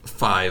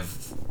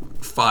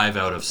 5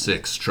 out of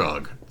 6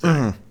 chug thing.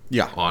 Mm-hmm.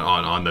 Yeah.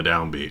 On the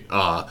downbeat.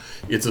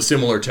 It's a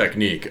similar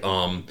technique.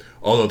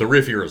 Although the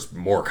riff here is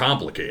more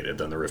complicated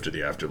than the riff to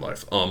The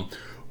Afterlife.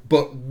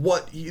 But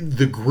what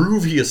the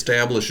groove he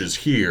establishes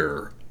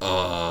here,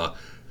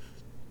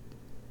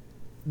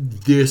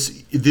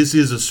 this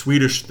is a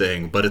Swedish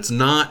thing, but it's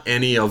not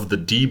any of the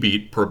D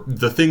beat.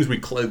 The things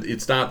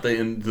it's not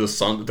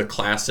the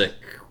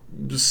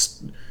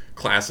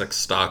classic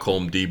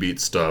Stockholm D beat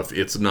stuff.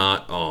 It's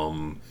not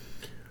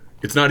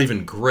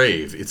even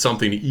grave. It's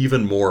something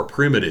even more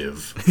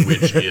primitive,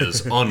 which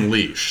is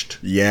Unleashed.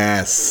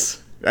 Yes.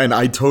 And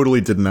I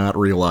totally did not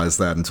realize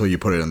that until you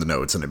put it in the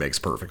notes, and it makes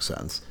perfect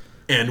sense.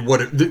 And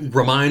what it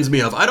reminds me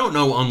of, I don't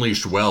know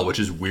Unleashed well, which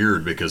is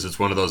weird because it's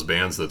one of those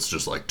bands that's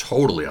just like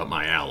totally up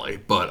my alley.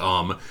 But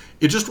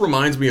it just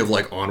reminds me of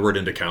like Onward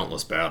into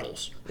Countless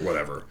Battles or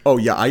whatever. Oh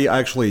yeah, I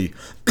actually,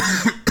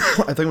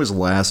 I think it was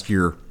last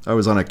year, I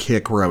was on a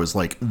kick where I was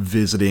like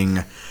visiting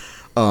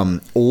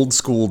old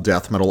school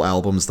death metal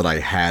albums that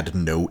I had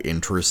no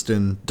interest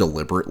in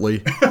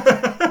deliberately.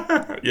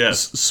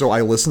 Yes. So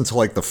I listened to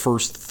like the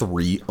first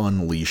 3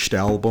 Unleashed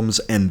albums,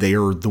 and they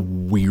are the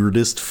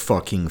weirdest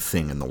fucking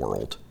thing in the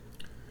world.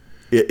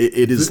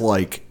 It is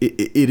like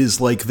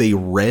they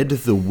read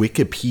the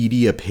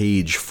Wikipedia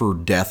page for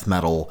death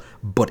metal,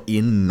 but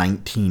in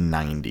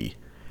 1990.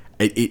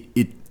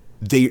 The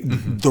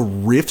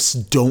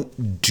riffs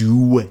don't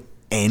do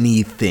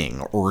anything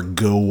or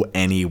go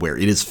anywhere.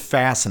 It is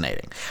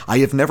fascinating. I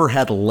have never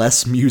had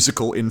less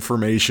musical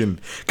information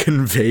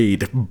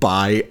conveyed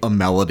by a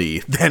melody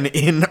than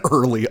in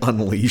early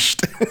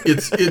Unleashed.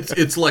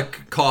 It's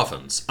like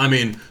Coffins. I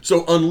mean,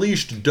 so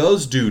Unleashed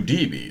does do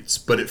D beats,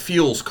 but it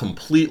feels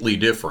completely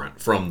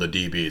different from the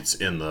D beats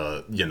in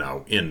the,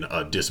 in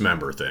a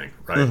Dismember thing,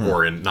 right? Mm-hmm.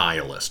 Or in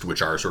Nihilist,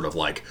 which are sort of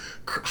like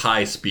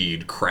high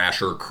speed,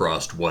 crasher,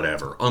 crust,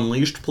 whatever.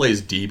 Unleashed plays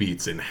D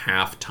beats in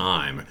half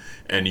time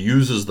and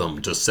uses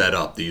them to set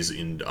up these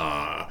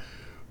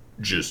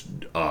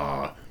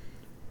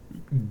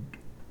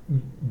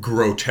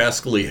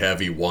grotesquely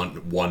heavy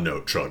one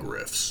note chug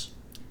riffs,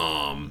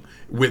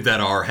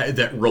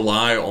 that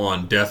rely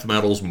on death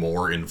metal's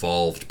more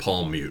involved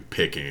palm mute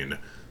picking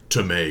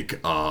to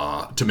make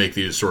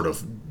these sort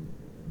of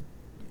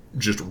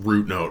just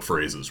root note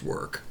phrases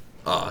work.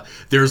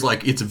 There's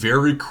like, it's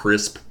very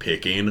crisp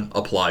picking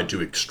applied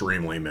to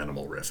extremely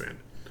minimal riffing.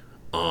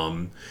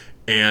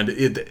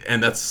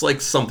 And that's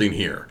like something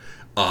here.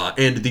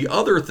 And the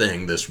other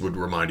thing this would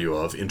remind you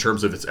of, in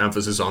terms of its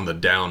emphasis on the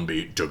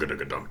downbeat,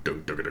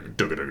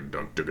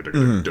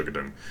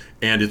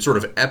 and its sort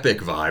of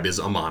epic vibe, is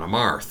Amon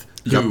Amarth,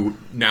 who,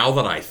 now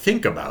that I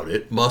think about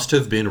it, must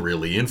have been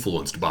really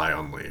influenced by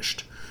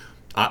Unleashed.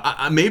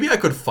 Maybe I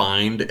could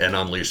find an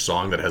Unleashed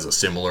song that has a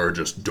similar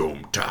just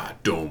doom-ta,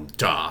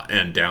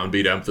 and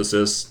downbeat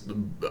emphasis.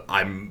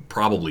 I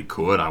probably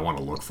could. I want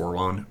to look for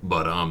one.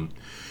 But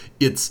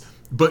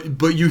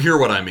But you hear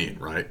what I mean,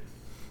 right?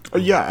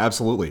 Yeah,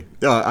 absolutely.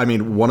 I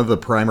mean, one of the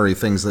primary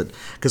things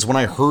because when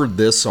I heard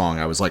this song,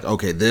 I was like,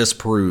 okay, this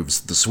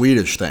proves the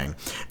Swedish thing.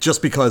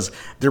 Just because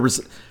there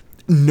was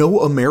no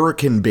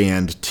American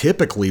band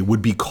typically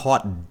would be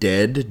caught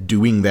dead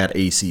doing that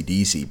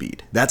AC/DC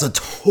beat. That's a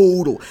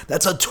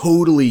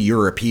totally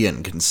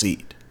European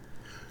conceit.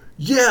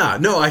 Yeah,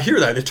 no, I hear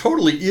that. It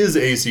totally is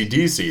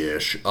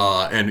AC/DC-ish.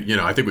 And,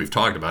 I think we've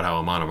talked about how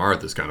Amon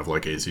Amarth is kind of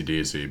like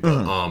AC/DC,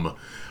 but,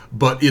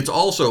 but it's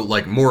also,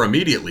 like, more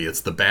immediately, it's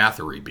the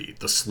Bathory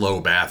beat, the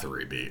slow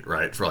Bathory beat,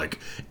 right?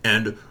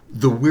 And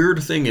the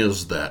weird thing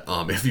is that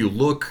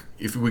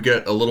if we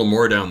get a little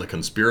more down the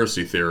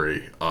conspiracy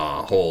theory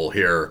hole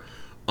here,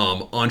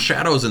 on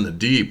Shadows in the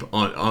Deep,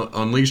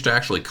 Unleashed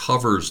actually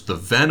covers the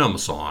Venom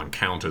song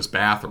Countess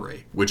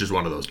Bathory, which is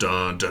one of those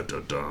dun dun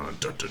dun dun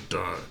dun dun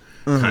dun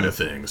kind of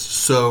things.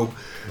 So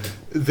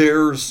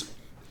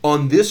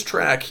on this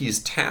track, he's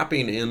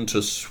tapping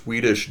into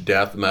Swedish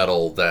death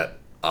metal that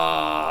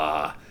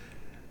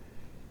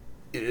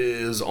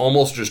is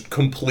almost just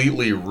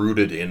completely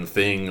rooted in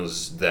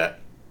things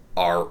that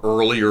are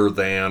earlier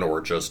than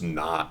or just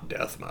not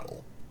death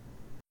metal.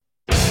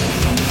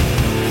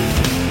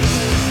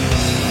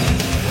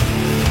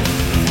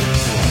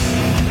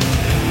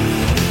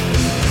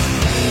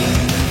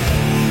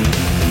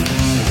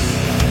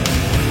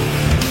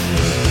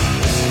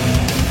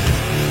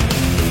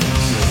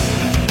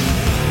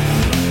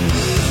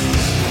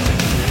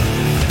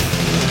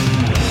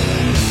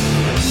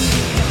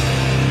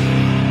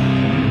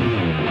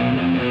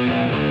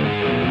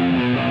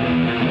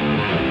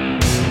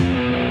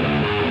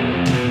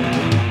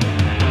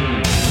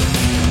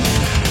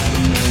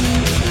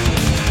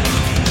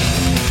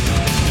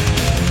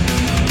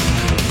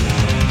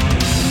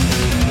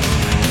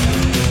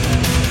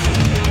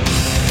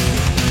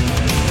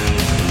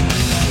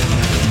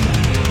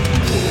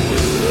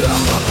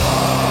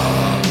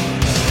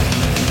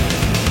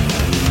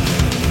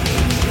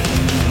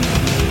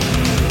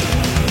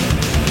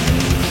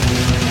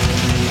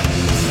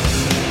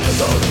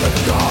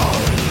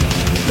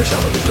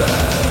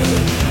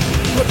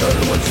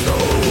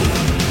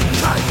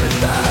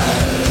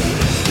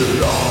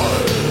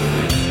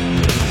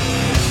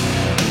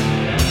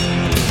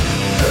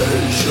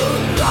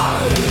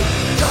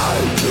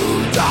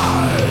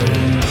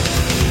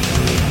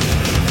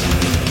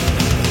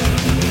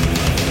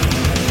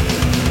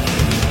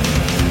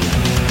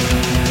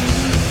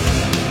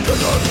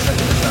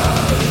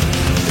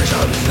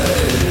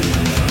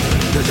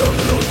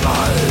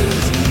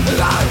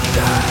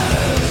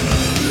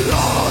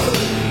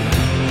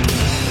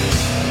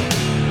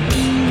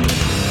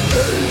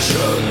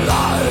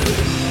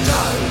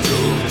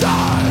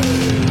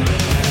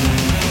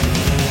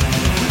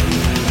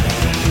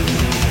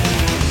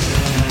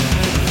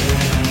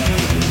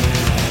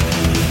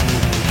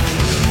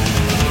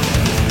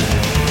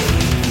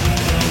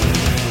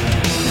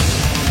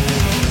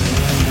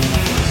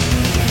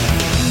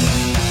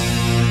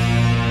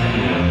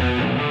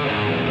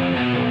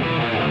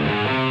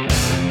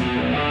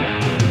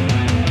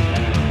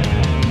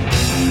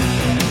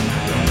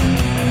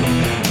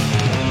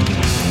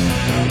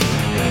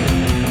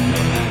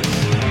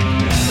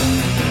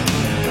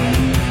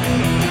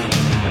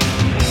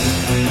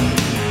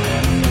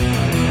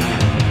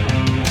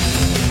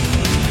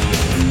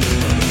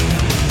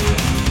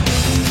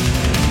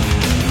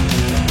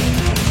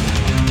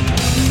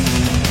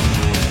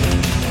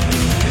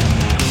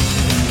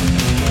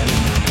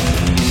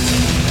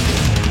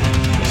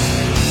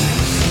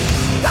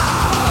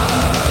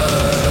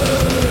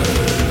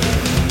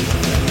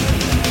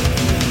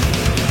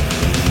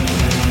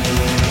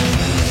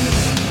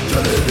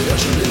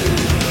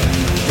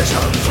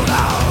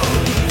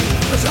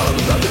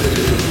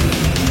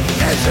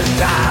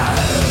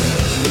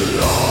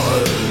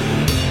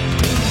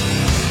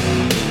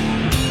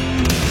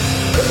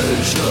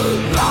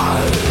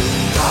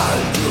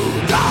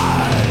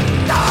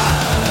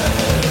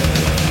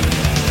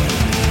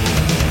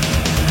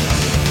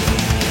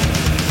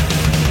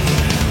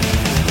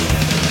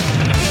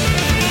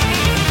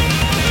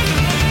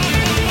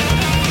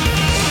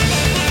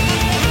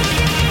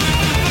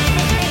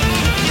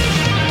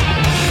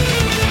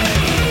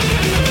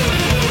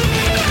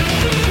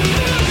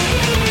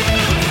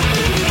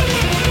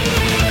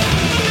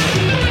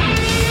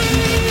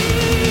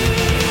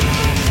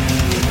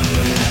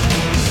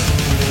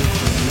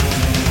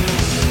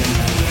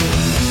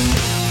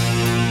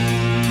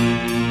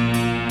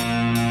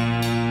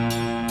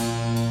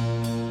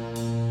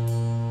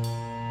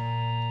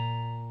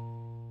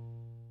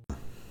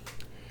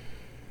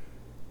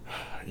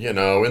 You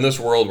know, in this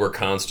world, we're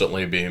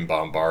constantly being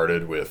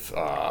bombarded with,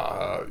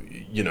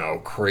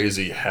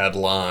 crazy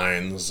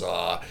headlines,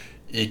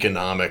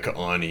 economic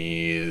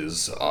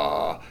unease,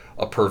 a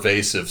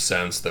pervasive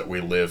sense that we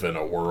live in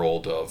a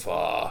world of,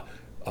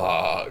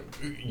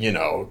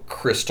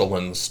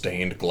 crystalline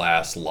stained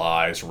glass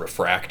lies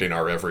refracting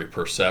our every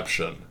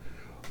perception.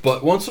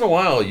 But once in a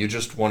while, you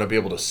just want to be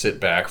able to sit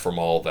back from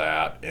all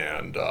that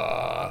and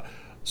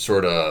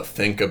sort of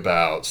think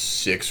about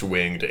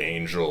six-winged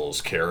angels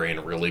carrying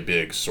really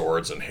big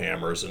swords and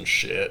hammers and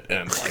shit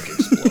and like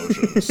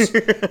explosions.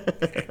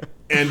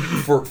 And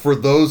for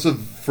those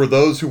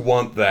who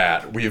want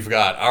that, we've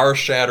got Our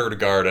Shattered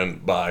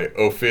Garden by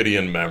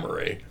Ophidian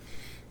Memory,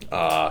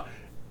 out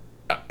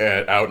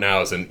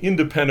now as an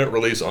independent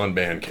release on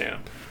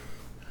Bandcamp.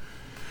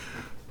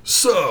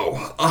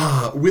 So,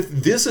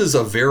 this is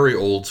a very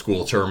old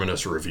school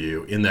Terminus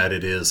review in that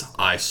it is,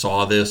 I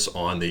saw this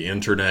on the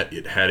internet,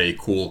 it had a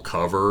cool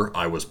cover,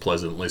 I was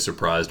pleasantly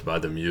surprised by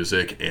the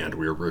music, and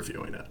we're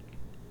reviewing it.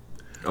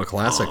 A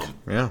classic,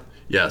 yeah.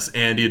 Yes,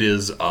 and it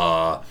is,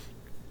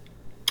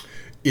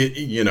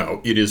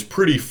 it is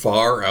pretty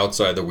far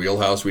outside the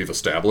wheelhouse we've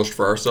established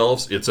for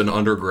ourselves. It's an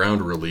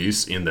underground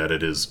release in that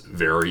it is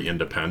very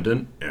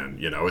independent,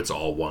 and, it's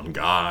all one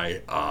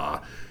guy.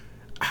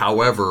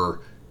 However,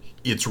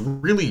 it's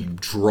really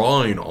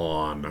drawing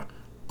on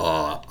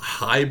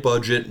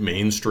high-budget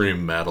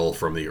mainstream metal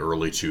from the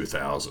early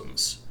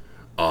 2000s.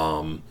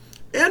 And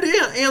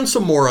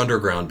some more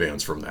underground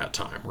bands from that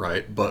time,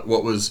 right? But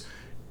what was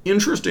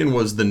interesting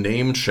was the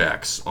name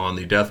checks on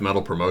the death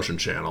metal promotion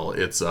channel.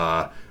 It's,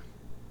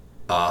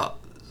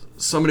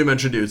 somebody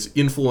mentioned it's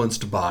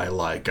influenced by,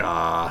 like,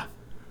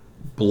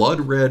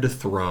 Blood Red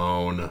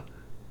Throne.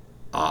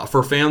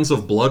 For fans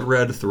of Blood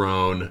Red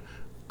Throne,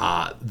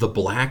 the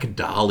Black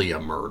Dahlia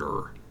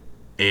murder,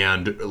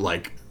 and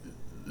like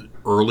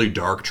early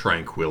Dark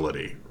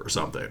Tranquility or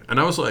something. And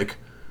I was like,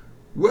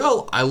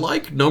 well, I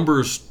like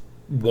numbers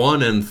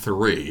 1 and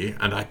 3,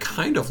 and I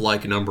kind of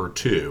like number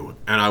 2,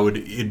 and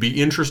it'd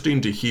be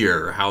interesting to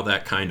hear how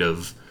that kind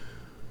of,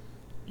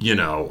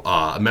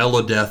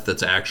 melodeath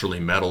that's actually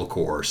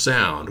metalcore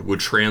sound would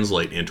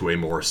translate into a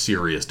more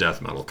serious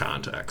death metal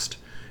context.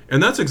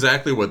 And that's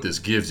exactly what this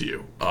gives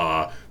you.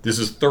 This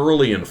is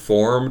thoroughly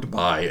informed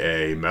by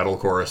a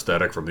metalcore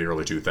aesthetic from the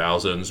early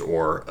 2000s,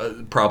 or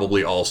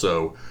probably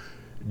also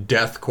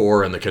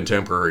deathcore and the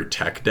contemporary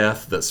tech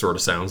death that sort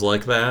of sounds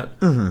like that.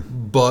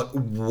 Mm-hmm. But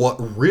what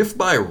riff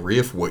by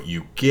riff, what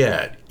you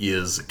get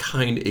is a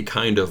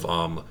kind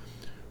of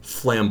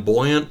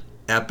flamboyant,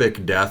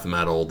 epic death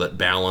metal that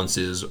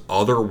balances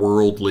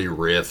otherworldly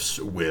riffs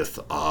with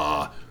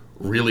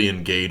really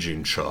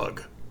engaging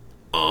chug.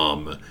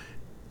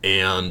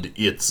 And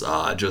it's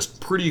just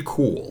pretty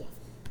cool.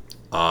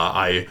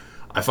 I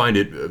find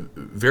it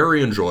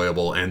very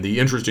enjoyable, and the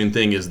interesting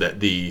thing is that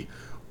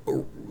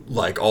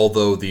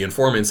although the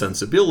informing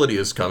sensibility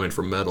is coming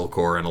from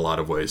metalcore in a lot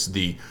of ways,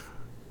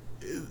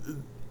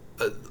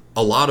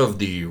 a lot of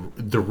the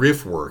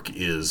riff work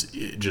is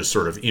just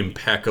sort of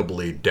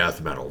impeccably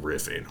death metal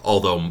riffing,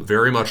 although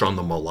very much on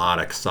the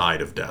melodic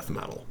side of death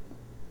metal.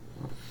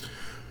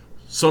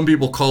 Some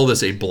people call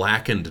this a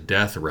blackened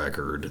death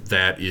record.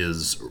 That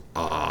is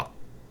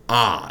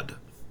odd.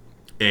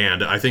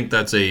 And I think there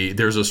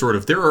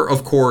are,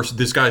 of course,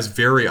 this guy's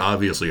very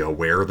obviously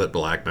aware that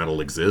black metal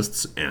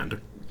exists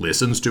and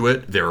listens to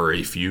it. There are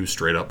a few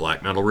straight up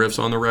black metal riffs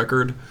on the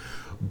record.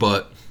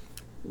 But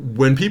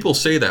when people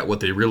say that, what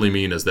they really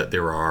mean is that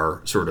there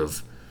are sort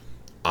of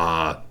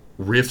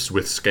riffs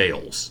with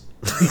scales.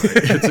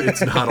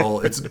 It's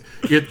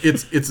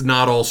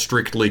not all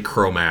strictly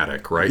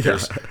chromatic, right? Yeah.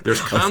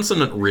 There's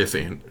consonant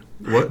riffing.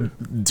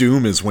 What?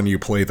 Doom is when you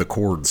play the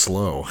chord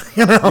slow.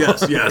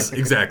 Yes,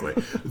 exactly.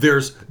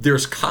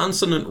 There's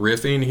consonant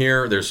riffing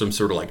here. There's some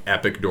sort of like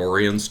epic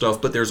Dorian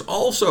stuff, but there's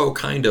also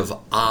kind of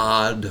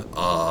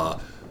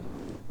odd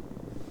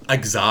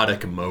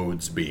exotic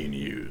modes being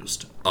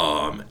used.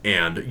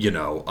 And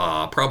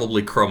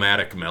probably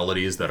chromatic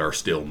melodies that are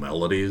still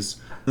melodies.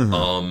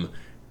 Mm-hmm.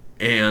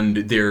 And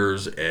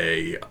there's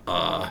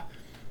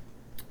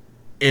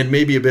and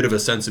maybe a bit of a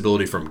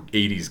sensibility from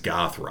 80s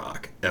goth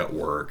rock at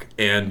work.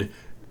 And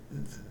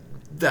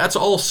that's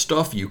all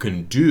stuff you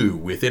can do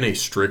within a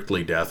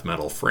strictly death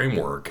metal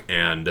framework.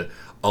 And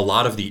a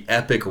lot of the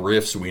epic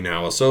riffs we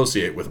now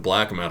associate with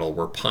black metal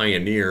were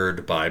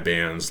pioneered by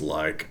bands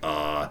like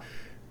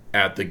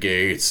At the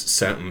Gates,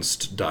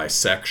 Sentenced,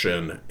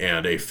 Dissection,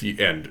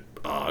 and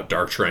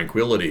Dark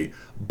Tranquillity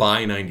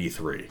by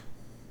 93.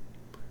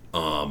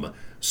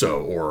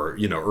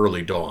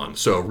 Early Dawn.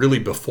 So really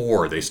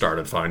before they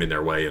started finding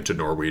their way into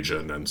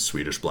Norwegian and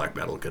Swedish black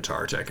metal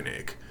guitar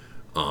technique.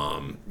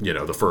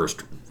 The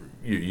first,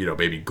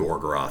 maybe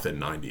Gorgoroth in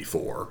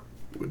 94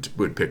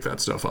 would pick that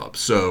stuff up.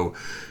 So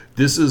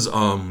this is,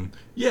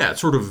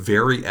 it's sort of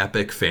very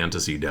epic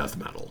fantasy death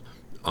metal.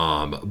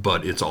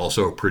 But it's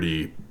also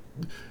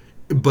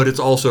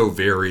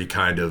very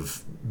kind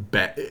of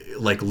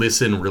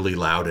listen really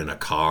loud in a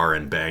car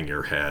and bang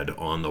your head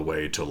on the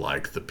way to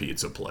like the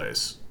pizza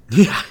place.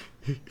 Yeah,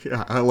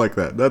 I like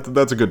that.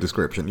 That's a good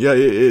description. Yeah,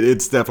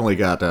 it's definitely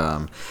got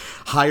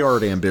high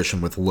art ambition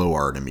with low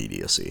art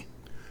immediacy.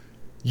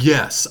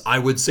 Yes, I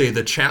would say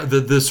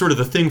the sort of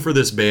the thing for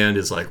this band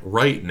is like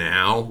right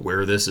now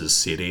where this is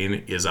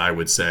sitting is, I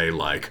would say,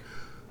 like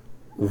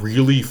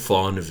really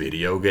fun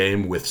video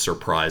game with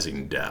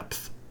surprising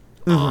depth.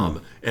 Mm-hmm.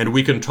 And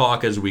we can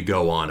talk as we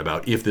go on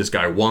about if this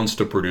guy wants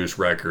to produce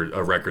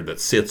a record that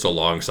sits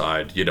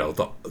alongside,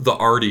 the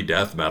arty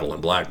death metal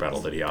and black metal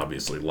that he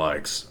obviously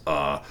likes,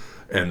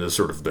 and the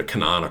sort of the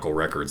canonical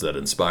records that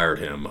inspired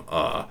him,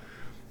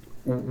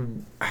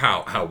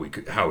 how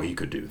he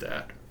could do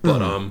that.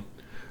 But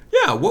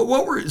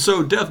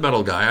so death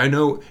metal guy, I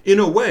know in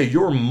a way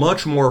you're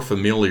much more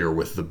familiar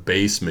with the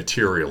base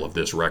material of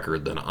this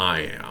record than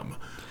I am.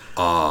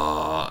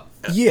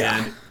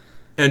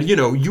 And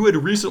you had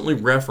recently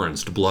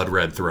referenced Blood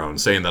Red Throne,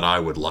 saying that I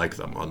would like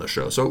them on the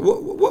show. So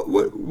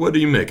what do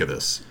you make of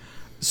this?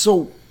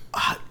 So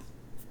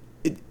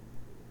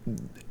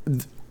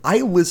I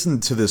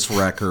listened to this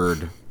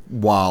record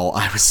while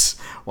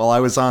I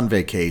was on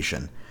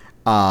vacation.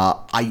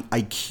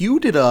 I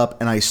queued it up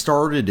and I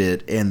started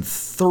it, and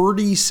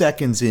 30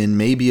 seconds in,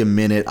 maybe a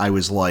minute, I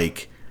was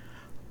like,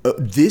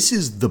 this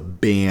is the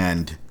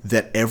band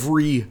that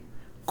every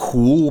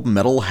cool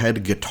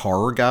metalhead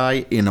guitar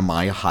guy in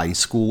my high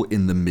school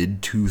in the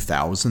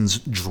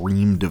mid-2000s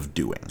dreamed of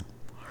doing.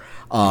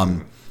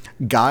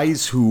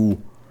 Guys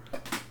who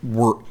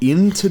were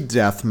into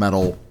death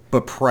metal,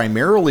 but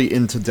primarily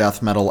into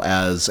death metal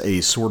as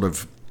a sort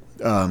of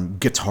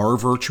guitar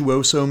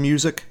virtuoso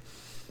music,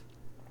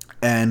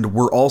 and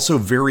were also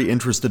very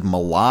interested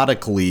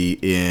melodically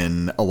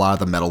in a lot of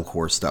the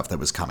metalcore stuff that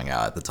was coming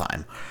out at the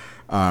time.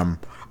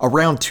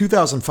 Around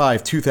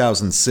 2005,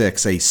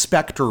 2006, a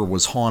specter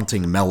was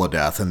haunting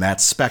Melodeath, and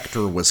that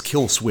specter was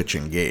Killswitch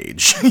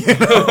Engage.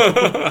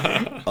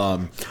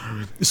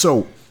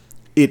 So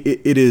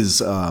it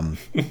is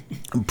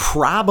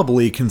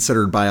probably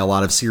considered by a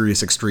lot of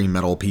serious extreme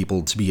metal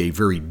people to be a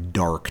very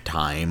dark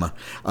time,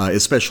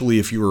 especially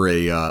if you were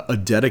a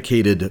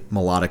dedicated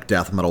melodic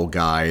death metal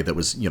guy that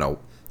was,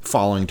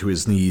 falling to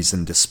his knees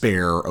in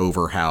despair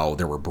over how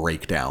there were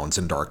breakdowns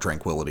in Dark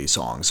Tranquillity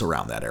songs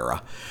around that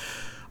era.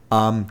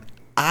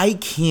 I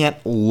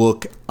can't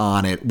look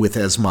on it with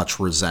as much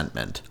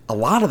resentment. A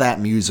lot of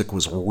that music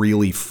was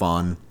really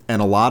fun,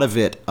 and a lot of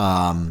it,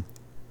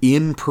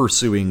 in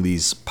pursuing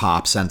these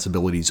pop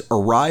sensibilities,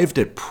 arrived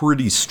at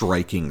pretty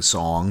striking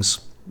songs.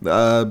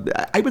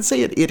 I would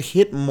say it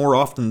hit more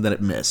often than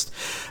it missed.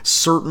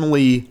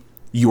 Certainly,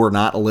 you are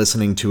not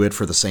listening to it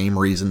for the same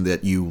reason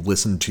that you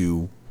listen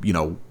to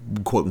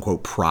quote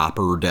unquote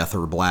proper death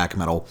or black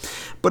metal,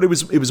 but it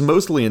was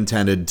mostly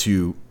intended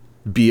to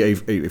be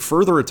a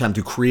further attempt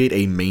to create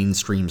a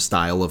mainstream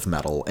style of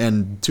metal,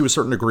 and to a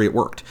certain degree it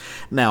worked.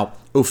 Now,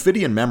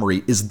 Ophidian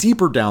Memory is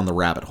deeper down the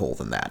rabbit hole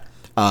than that.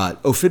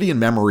 Ophidian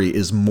Memory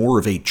is more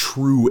of a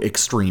true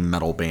extreme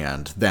metal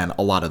band than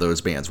a lot of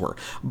those bands were,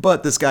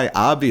 but this guy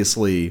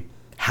obviously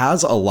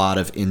has a lot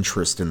of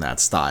interest in that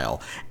style,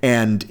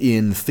 and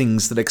in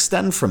things that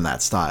extend from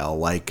that style,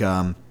 like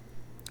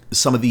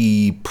some of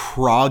the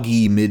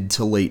proggy mid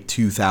to late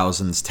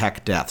 2000s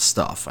tech death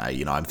stuff.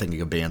 I'm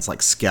thinking of bands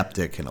like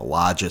Skeptic and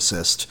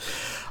Illogicist.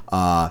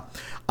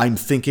 I'm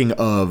thinking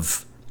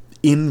of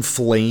In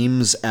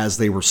Flames as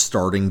they were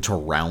starting to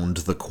round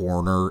the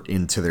corner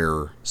into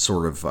their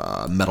sort of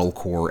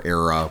metalcore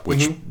era,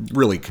 which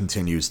really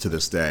continues to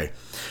this day.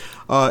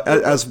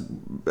 As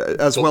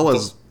well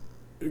as...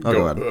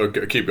 go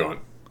ahead. Keep going.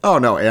 Oh,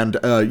 no, and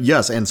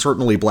yes, and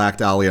certainly Black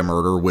Dahlia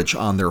Murder, which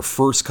on their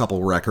first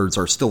couple records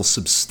are still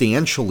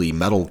substantially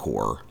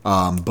metalcore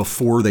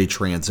before they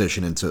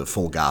transition into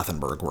full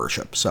Gothenburg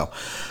worship. So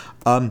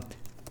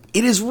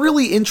it is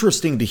really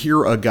interesting to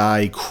hear a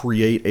guy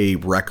create a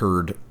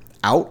record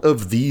out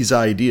of these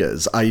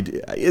ideas.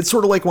 It's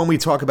sort of like when we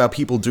talk about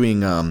people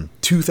doing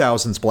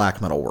 2000s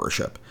black metal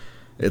worship.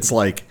 It's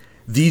like,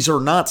 these are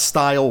not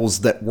styles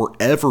that were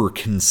ever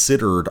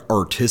considered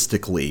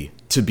artistically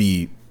to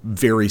be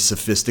very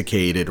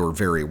sophisticated or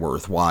very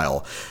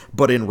worthwhile.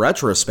 But in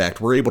retrospect,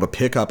 we're able to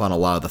pick up on a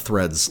lot of the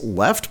threads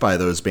left by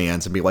those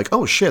bands and be like,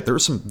 oh shit,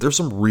 there's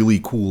some really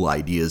cool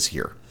ideas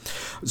here.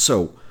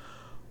 So,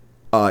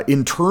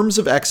 in terms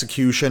of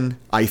execution,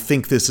 I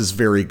think this is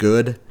very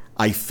good.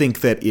 I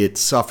think that it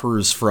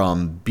suffers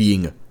from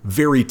being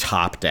very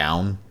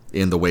top-down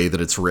in the way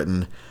that it's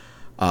written.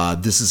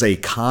 This is a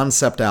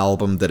concept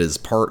album that is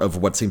part of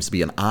what seems to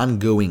be an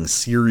ongoing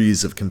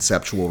series of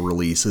conceptual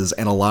releases,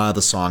 and a lot of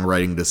the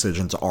songwriting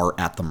decisions are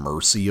at the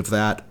mercy of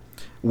that,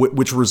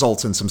 which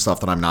results in some stuff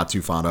that I'm not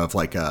too fond of.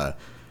 Like, the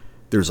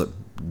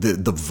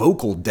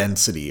vocal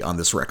density on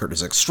this record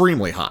is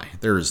extremely high.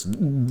 There's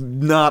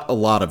not a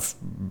lot of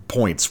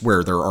points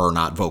where there are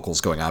not vocals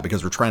going on,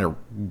 because we're trying to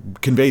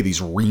convey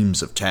these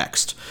reams of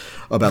text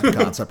about the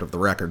concept of the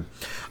record.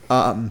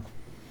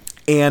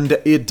 And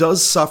it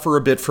does suffer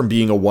a bit from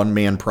being a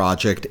one-man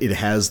project. It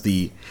has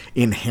the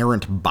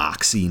inherent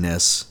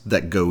boxiness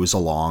that goes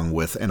along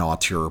with an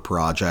auteur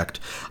project.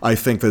 I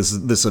think this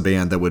is a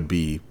band that would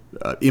be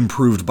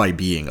improved by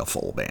being a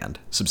full band,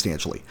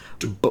 substantially.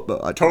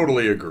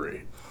 Totally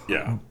agree.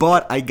 Yeah.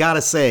 But I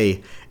gotta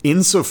say,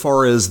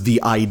 insofar as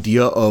the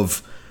idea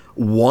of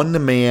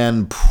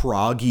one-man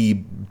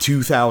proggy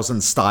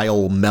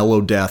 2000-style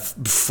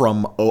melodeath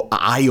from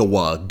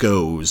Iowa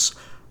goes,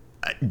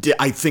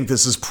 I think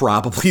this is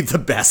probably the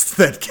best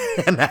that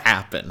can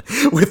happen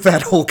with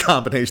that whole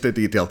combination of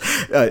details.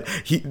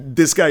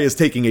 This guy is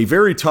taking a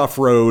very tough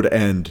road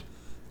and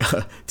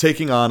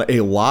taking on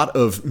a lot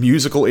of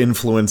musical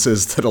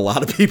influences that a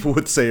lot of people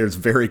would say is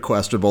very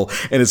questionable,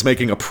 and is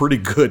making a pretty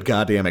good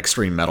goddamn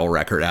extreme metal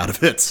record out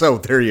of it. So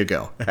there you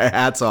go.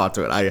 Hats off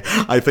to it.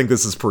 I think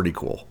this is pretty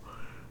cool.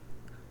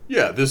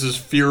 Yeah, this is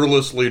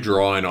fearlessly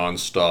drawing on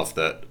stuff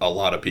that a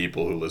lot of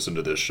people who listen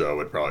to this show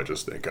would probably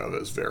just think of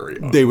as very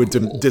uncool. They would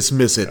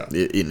dismiss it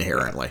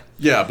inherently.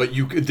 Yeah, but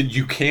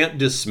you can't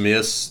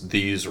dismiss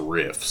these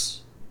riffs,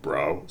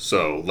 bro.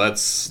 So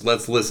let's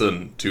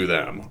listen to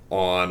them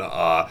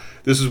on.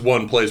 This is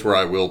one place where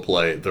I will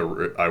play the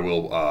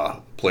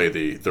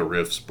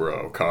riffs,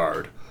 bro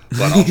card,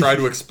 but I'll try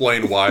to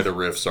explain why the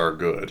riffs are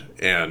good,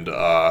 and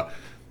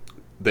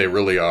they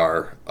really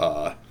are.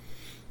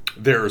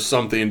 There's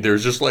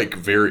just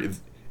like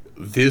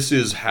this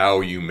is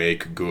how you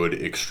make good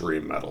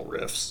extreme metal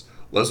riffs.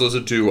 Let's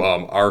listen to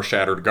Our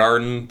Shattered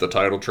Garden, the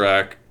title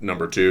track,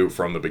 number 2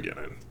 from the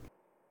beginning.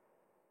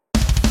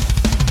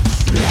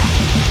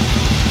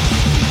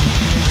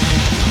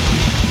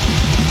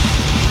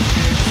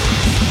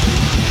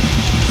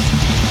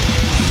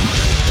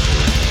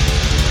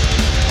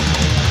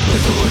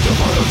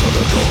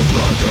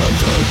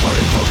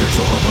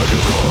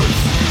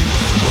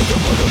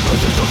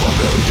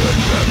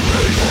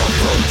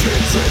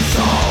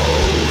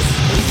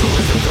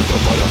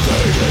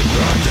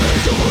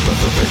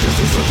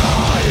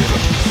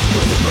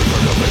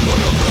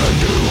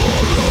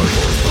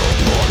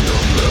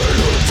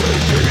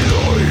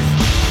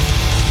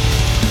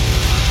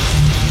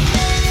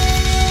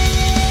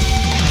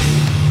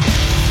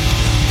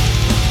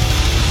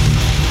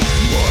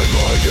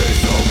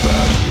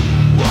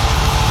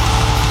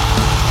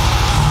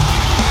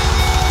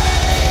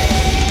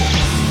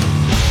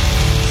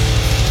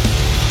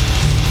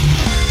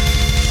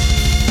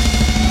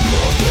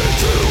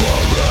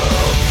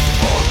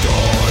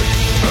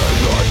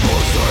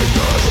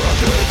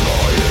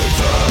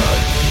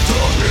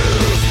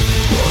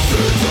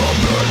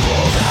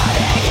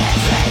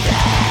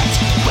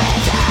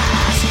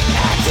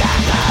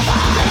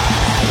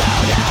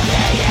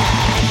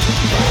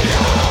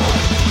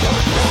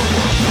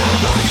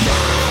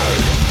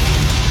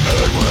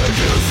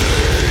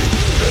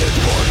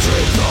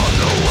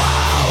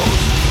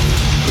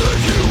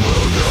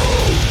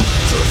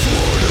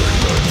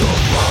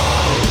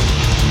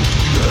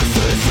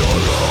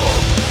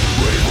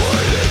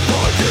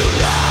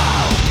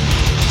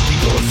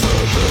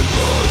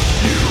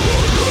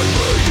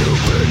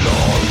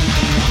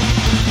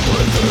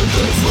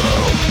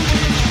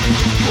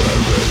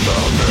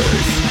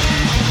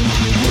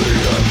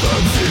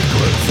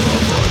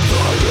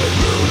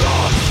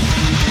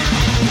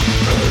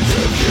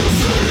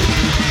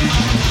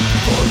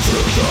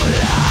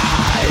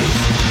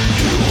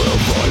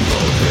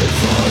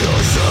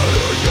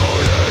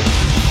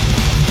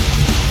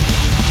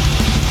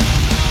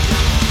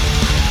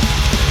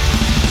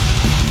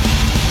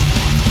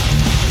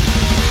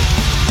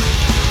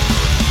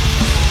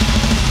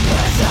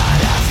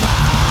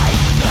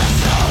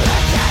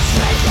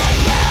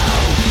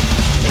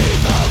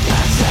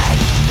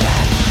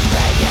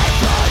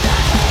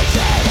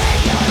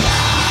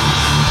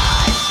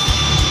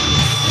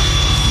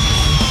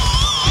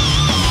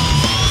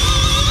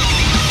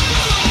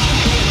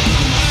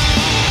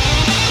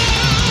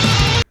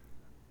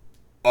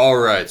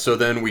 so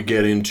then we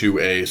get into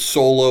a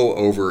solo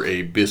over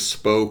a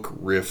bespoke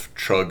riff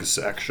chug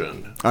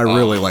section. I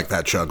really like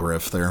that chug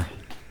riff there.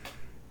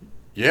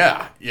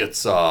 Yeah,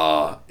 it's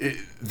what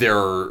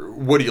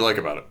do you like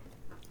about it?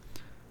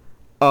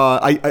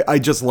 I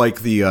just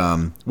like the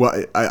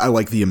I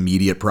like the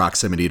immediate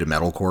proximity to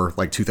metalcore,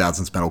 like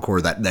 2000s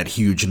metalcore, that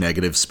huge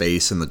negative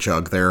space in the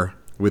chug there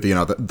with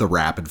the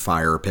rapid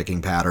fire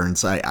picking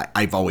patterns.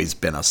 I've always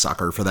been a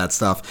sucker for that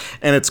stuff,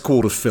 and it's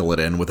cool to fill it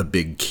in with a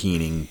big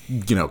keening,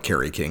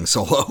 Kerry King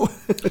solo.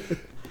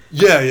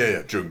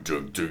 Yeah. Jug,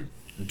 jug, jug.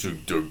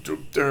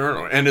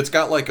 And it's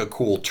got like a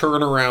cool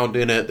turnaround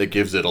in it that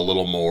gives it a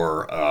little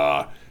more,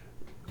 a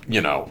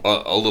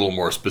little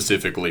more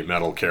specifically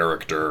metal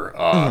character.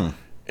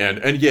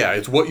 And yeah,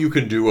 it's what you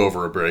can do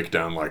over a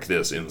breakdown like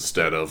this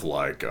instead of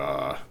like,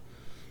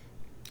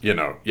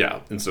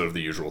 instead of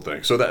the usual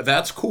thing. So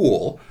that's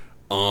cool.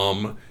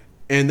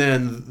 And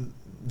then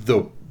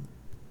the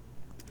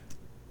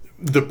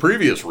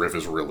previous riff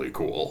is really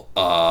cool.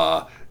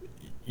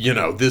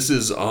 This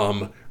is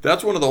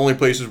that's one of the only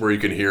places where you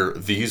can hear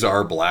these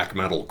are black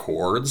metal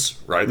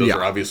chords, right? Those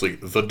are obviously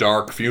the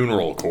dark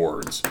funeral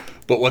chords.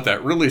 But what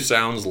that really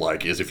sounds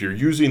like is if you're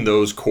using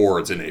those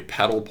chords in a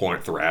pedal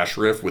point thrash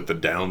riff with the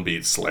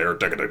downbeat snare,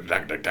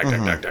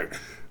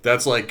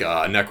 that's like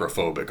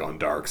necrophobic on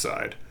Dark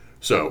Side.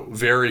 So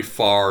very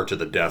far to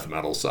the death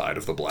metal side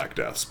of the Black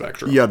Death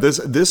spectrum. Yeah,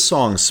 this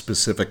song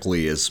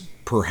specifically is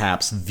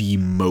perhaps the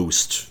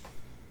most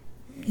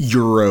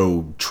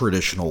Euro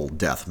traditional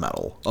death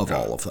metal of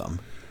all of them.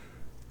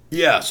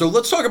 Yeah, so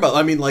let's talk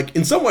about,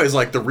 in some ways,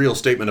 like, the real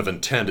statement of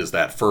intent is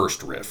that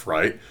first riff,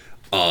 right?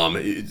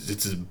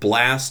 It's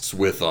blasts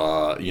with,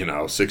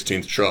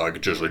 16th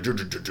chug, just like,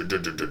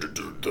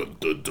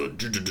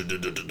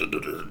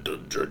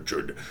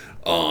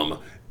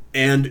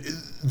 and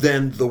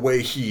then the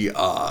way he,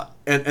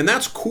 and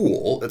that's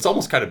cool. It's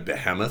almost kind of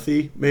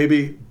behemoth-y,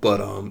 maybe,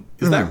 but,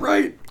 is that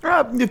right?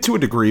 To a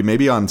degree,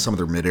 maybe on some of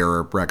their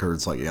mid-era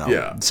records, like,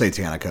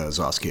 Satanica,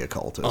 Zoskia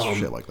Cultist,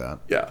 shit like that.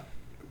 Yeah.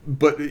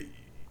 But,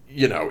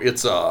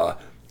 it's a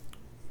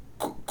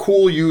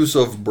cool use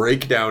of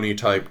breakdowny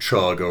type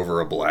chug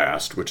over a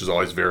blast, which is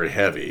always very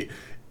heavy.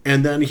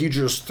 And then he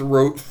just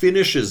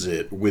finishes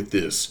it with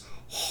this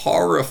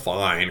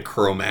horrifying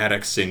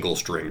chromatic single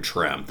string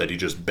trem that he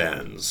just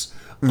bends.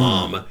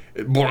 That's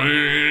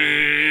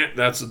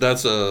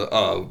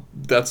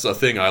a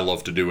thing I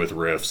love to do with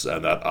riffs,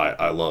 and that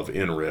I love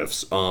in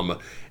riffs.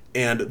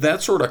 And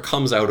that sort of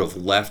comes out of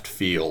left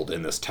field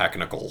in this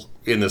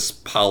in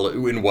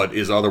what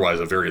is otherwise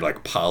a very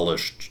like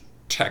polished,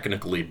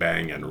 technically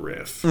banging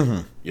riff.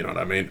 You know what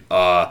I mean?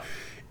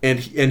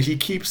 And he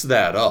keeps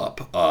that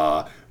up.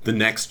 The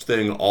next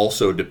thing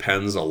also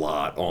depends a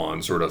lot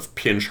on sort of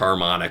pinch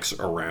harmonics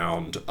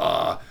around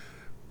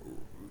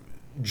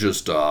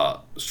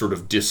sort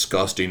of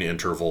disgusting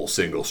interval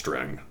single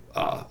string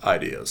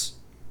ideas.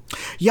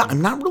 Yeah,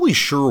 I'm not really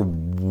sure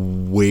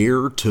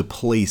where to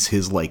place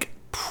his like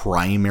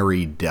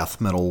primary death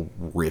metal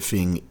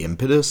riffing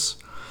impetus.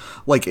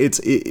 Like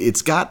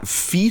it's got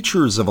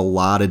features of a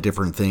lot of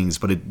different things,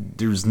 but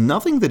there's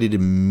nothing that it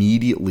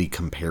immediately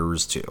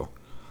compares to.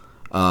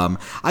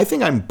 I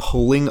think I'm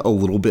pulling a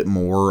little bit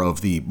more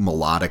of the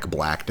melodic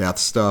Black Death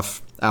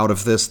stuff out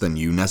of this than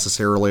you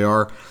necessarily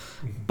are,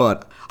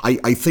 but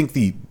I think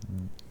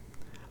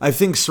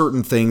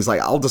certain things, like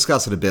I'll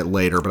discuss it a bit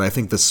later, but I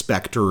think the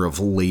specter of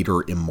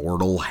later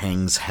Immortal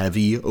hangs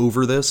heavy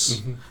over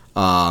this,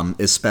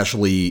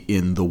 especially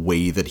in the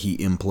way that he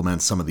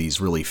implements some of these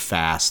really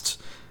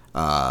fast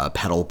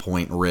pedal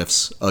point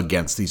riffs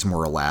against these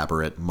more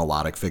elaborate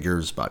melodic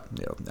figures. But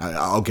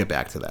I'll get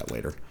back to that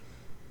later.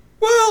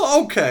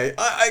 Well, okay.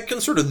 I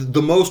consider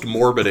the most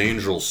Morbid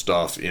Angel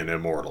stuff in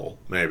Immortal,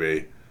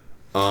 maybe.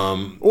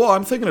 Well,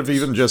 I'm thinking of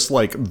even just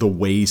like the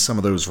way some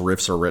of those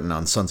riffs are written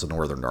on Sons of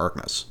Northern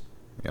Darkness.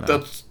 Well, I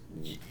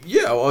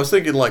was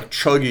thinking like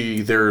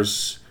chuggy.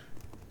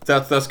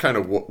 That's kind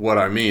of what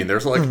I mean.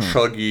 There's like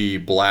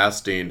chuggy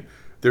blasting.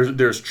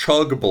 There's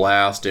chug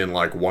blast in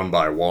like 1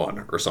 by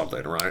 1 or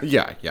something, right?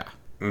 Yeah.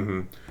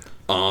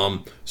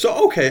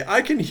 So okay,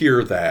 I can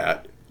hear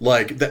that.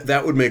 Like,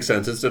 that would make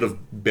sense instead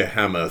of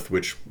Behemoth,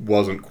 which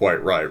wasn't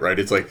quite right?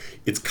 It's like,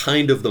 it's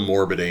kind of the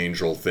Morbid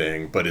Angel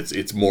thing, but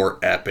it's more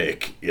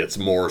epic. It's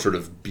more sort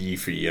of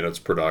beefy in its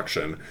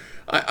production.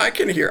 I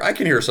can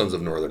hear Sons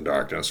of Northern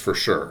Darkness, for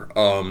sure.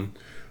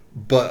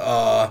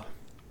 There's...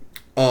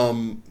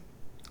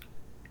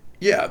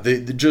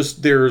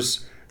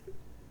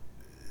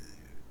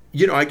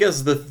 I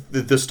guess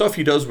the stuff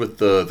he does with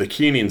the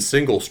keening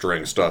single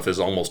string stuff is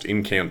almost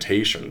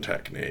incantation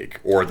technique,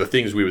 or the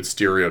things we would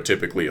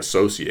stereotypically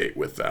associate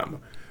with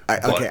them.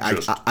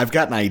 I've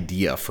got an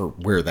idea for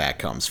where that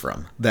comes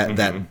from.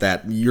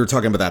 That you're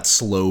talking about that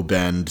slow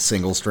bend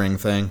single string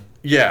thing.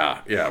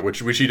 Yeah,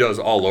 which he does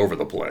all over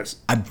the place.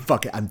 I'm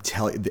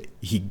telling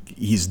you,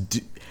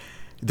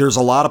 there's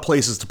a lot of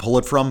places to pull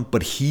it from,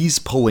 but he's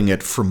pulling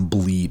it from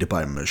Bleed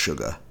by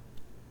Meshuggah.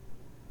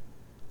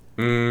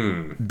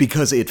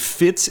 Because it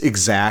fits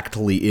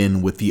exactly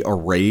in with the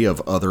array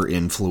of other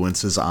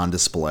influences on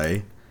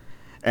display.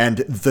 And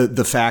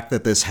the fact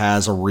that this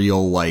has a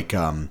real, like,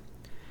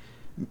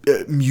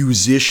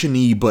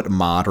 musician-y but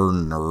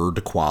modern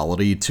nerd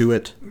quality to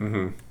it,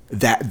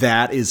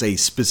 that is a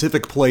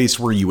specific place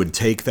where you would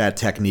take that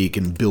technique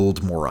and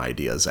build more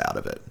ideas out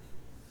of it.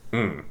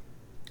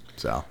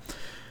 So...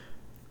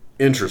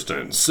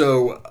 Interesting.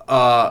 So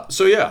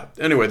yeah.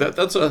 Anyway,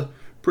 that's a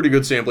pretty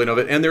good sampling of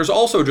it. And there's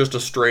also just a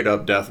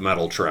straight-up death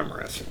metal trem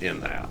riff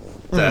in that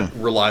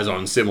relies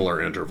on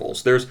similar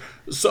intervals. There's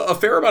a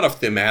fair amount of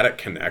thematic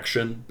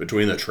connection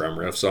between the trem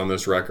riffs on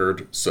this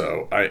record.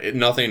 So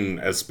nothing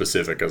as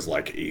specific as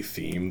like a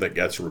theme that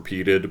gets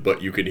repeated,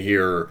 but you can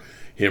hear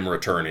him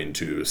returning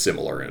to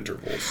similar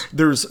intervals.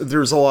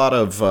 There's a lot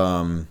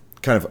of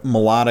kind of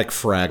melodic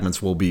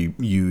fragments will be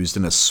used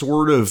in a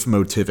sort of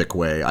motivic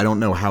way. I don't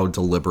know how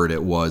deliberate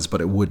it was,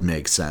 but it would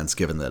make sense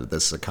given that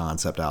this is a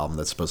concept album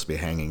that's supposed to be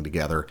hanging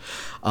together.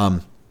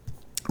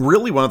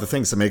 Really, one of the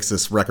things that makes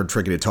this record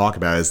tricky to talk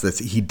about is that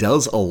he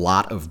does a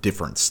lot of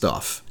different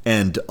stuff,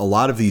 and a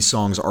lot of these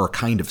songs are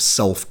kind of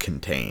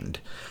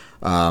self-contained.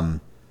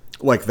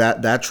 Like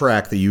that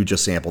track that you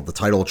just sampled, the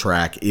title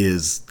track,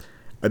 is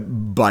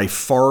by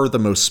far the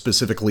most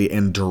specifically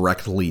and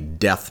directly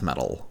death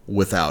metal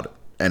without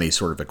any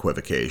sort of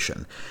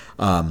equivocation.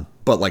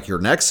 But like your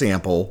next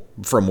sample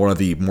from one of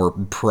the more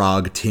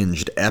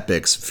prog-tinged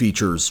epics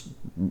features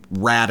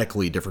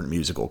radically different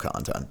musical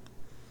content.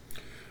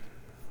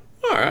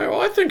 All right,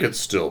 well, I think it's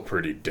still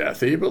pretty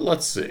deathy, but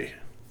let's see.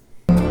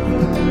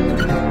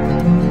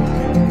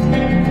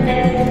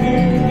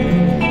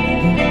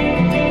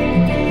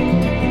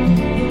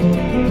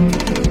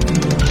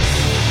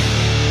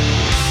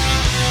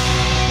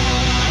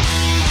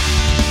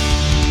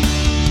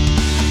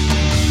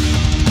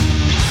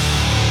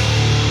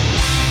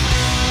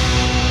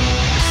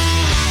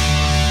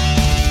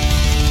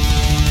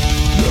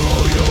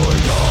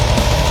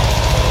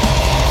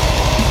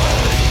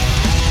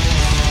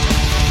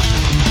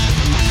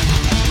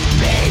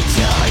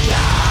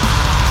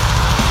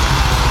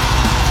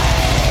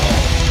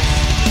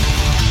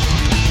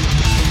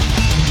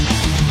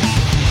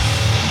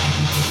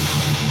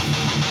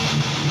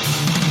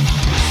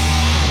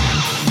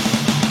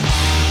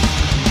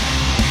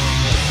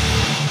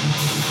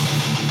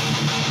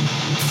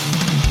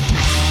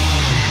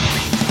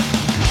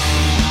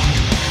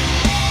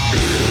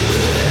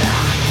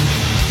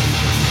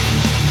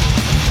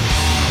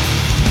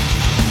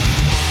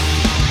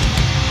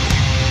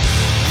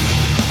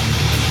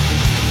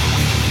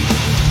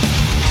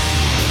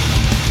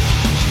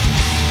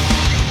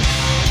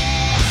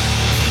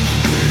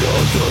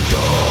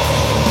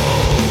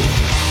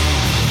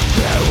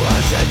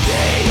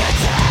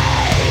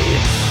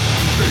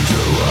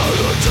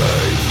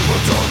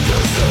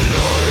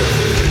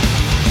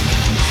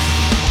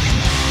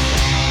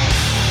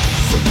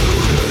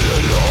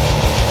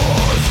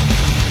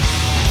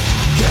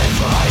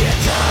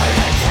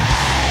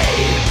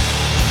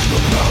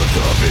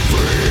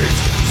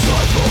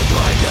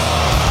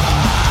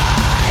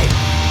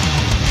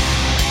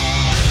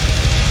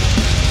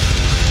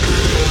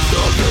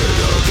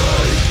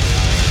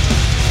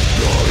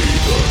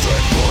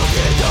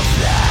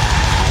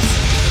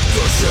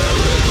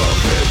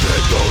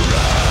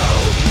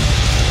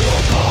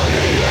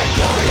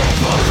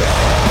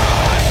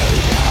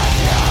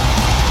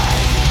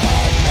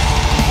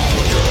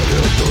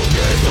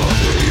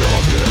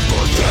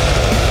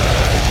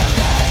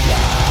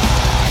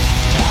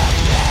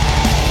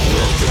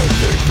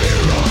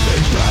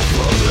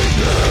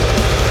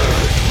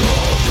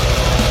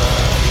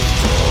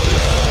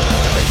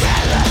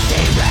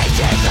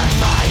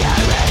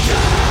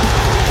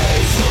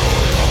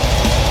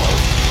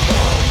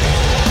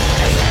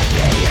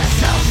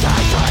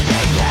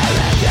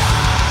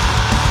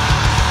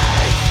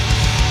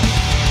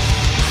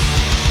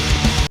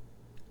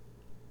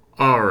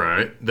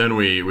 Then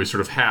we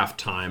sort of half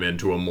time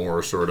into a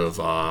more sort of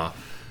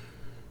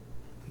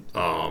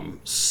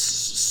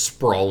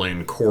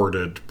sprawling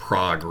chorded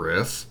prog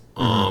riff.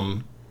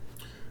 Some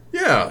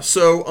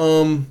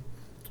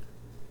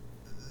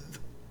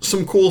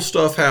cool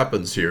stuff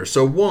happens here.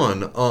 So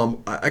one,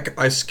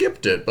 I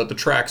skipped it, but the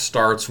track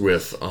starts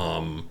with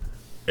a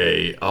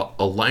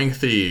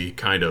lengthy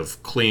kind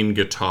of clean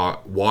guitar,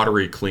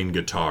 watery clean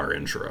guitar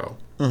intro.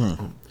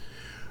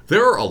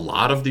 There are a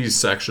lot of these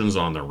sections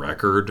on the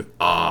record,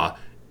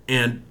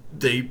 and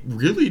they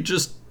really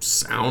just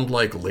sound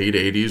like late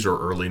 80s or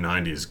early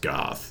 90s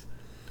goth.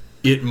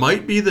 It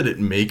might be that it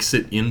makes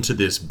it into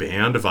this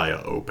band via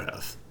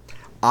Opeth.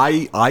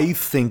 I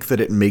think that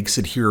it makes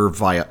it here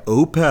via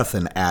Opeth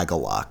and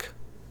Agalloch.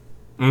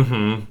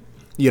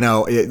 You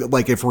know,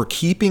 like if we're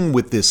keeping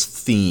with this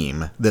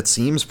theme that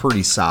seems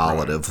pretty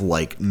solid of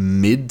like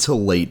mid to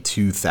late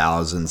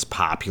 2000s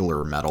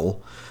popular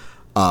metal,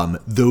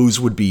 those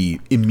would be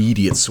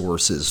immediate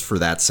sources for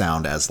that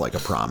sound as like a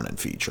prominent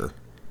feature.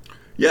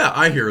 Yeah,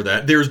 I hear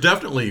that. There's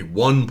definitely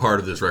one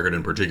part of this record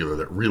in particular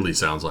that really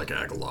sounds like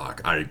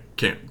Agalloch. I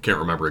can't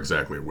remember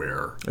exactly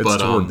where. It's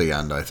toward the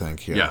end, I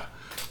think. Yeah.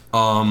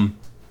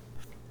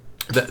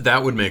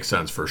 That would make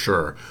sense for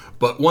sure.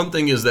 But one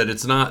thing is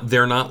that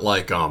they're not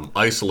like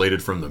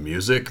isolated from the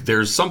music.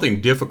 There's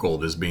something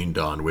difficult is being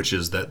done, which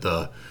is that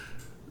the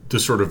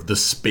sort of the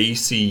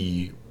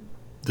spacey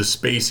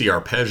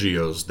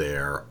arpeggios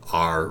there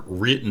are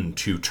written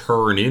to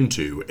turn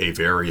into a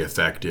very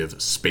effective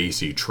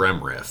spacey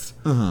trem riff.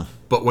 Mm-hmm.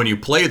 But when you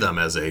play them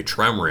as a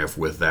trem riff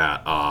with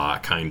that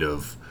kind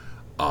of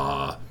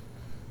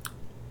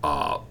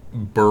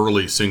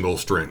burly single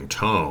string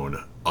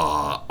tone,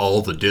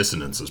 all the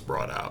dissonance is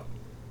brought out.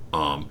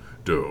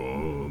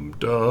 Dum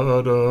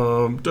da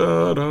dum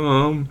da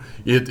dum.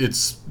 It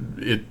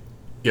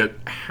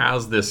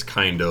has this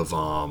kind of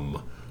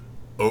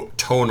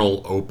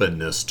tonal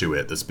openness to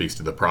it that speaks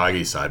to the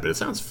proggy side, but it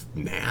sounds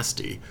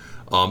nasty.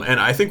 And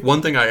I think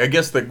one thing, I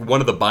guess that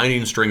one of the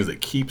binding strings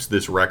that keeps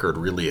this record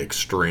really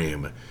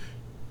extreme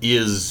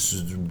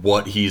is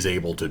what he's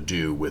able to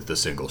do with the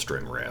single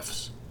string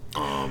riffs.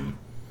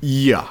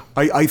 Yeah,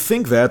 I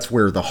think that's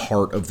where the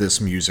heart of this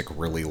music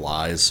really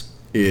lies,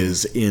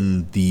 is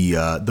in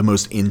the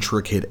most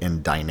intricate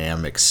and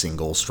dynamic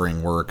single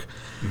string work.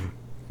 Mm-hmm.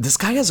 This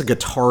guy as a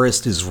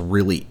guitarist is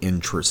really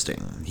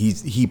interesting.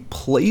 He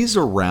plays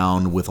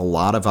around with a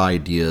lot of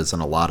ideas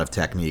and a lot of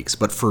techniques,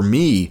 but for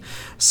me,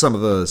 some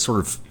of the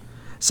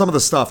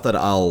stuff that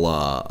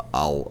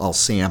I'll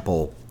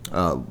sample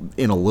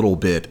in a little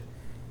bit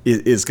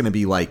is going to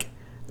be like,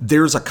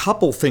 there's a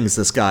couple things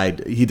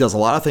he does a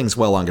lot of things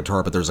well on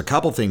guitar, but there's a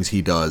couple things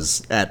he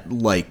does at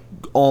like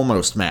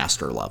almost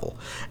master level.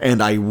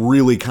 And I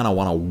really kind of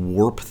want to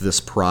warp this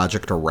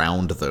project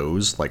around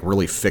those, like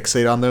really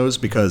fixate on those,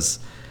 because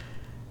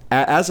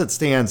as it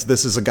stands,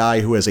 this is a guy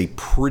who has a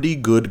pretty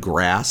good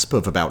grasp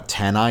of about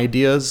 10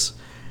 ideas,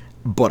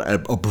 but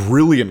a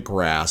brilliant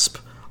grasp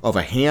of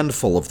a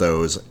handful of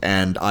those.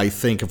 And I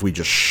think if we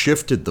just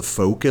shifted the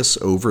focus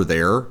over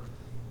there,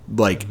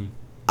 like,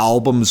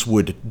 albums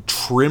would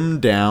trim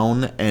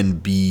down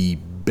and be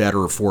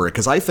better for it.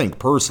 Because I think,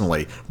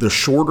 personally, the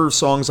shorter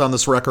songs on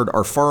this record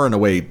are far and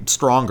away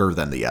stronger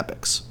than the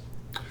epics.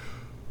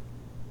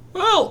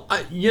 Well,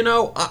 I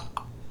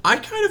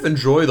kind of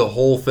enjoy the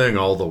whole thing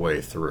all the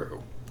way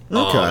through.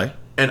 Okay.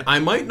 And I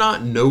might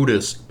not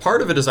notice,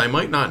 part of it is I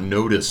might not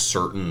notice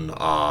certain,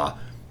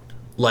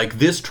 like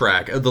this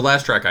track, the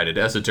last track I did,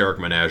 Esoteric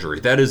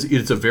Menagerie,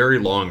 it's a very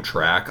long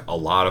track. A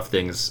lot of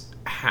things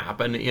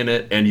happen in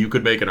it, and you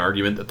could make an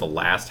argument that the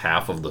last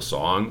half of the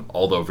song,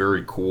 although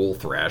very cool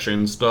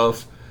thrashing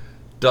stuff,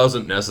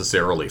 doesn't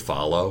necessarily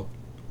follow,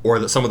 or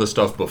that some of the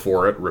stuff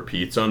before it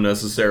repeats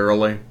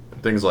unnecessarily,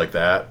 things like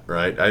that,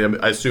 right?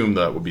 I assume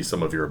that would be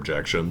some of your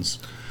objections.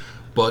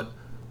 But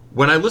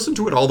when I listen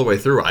to it all the way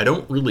through, I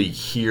almost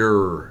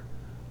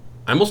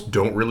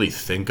don't really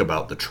think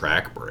about the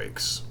track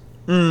breaks.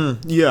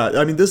 Yeah,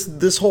 I mean,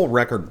 this whole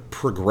record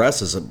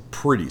progresses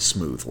pretty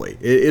smoothly.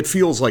 It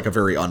feels like a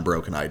very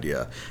unbroken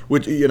idea,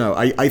 which,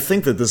 I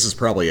think that this is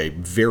probably a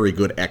very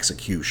good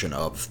execution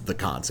of the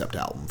concept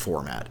album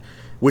format,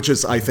 which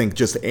is, I think,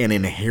 just an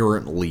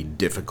inherently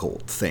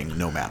difficult thing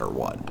no matter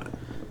what.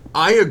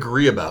 I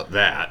agree about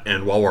that,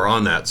 and while we're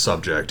on that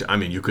subject, I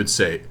mean, you could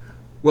say,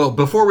 well,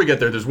 before we get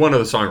there, there's one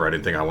other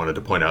songwriting thing I wanted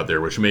to point out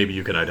there, which maybe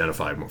you can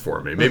identify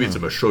for me. Maybe it's a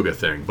Meshuggah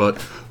thing. But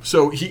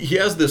so he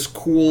has this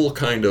cool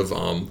kind of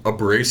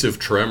abrasive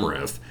trem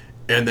riff,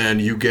 and then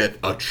you get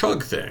a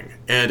chug thing.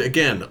 And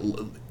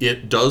again,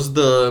 it does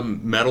the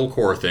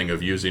metalcore thing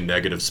of using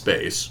negative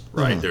space,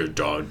 right? There's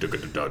da da da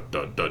da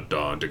da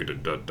da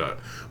da da.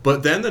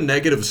 But then the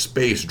negative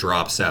space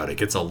drops out. It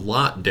gets a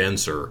lot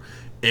denser,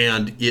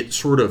 and it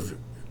sort of,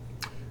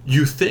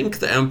 you think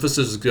the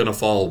emphasis is going to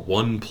fall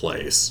one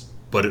place,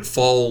 but it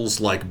falls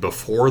like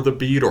before the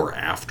beat or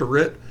after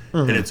it,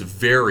 and it's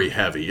very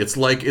heavy. It's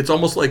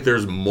almost like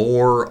there's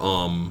more,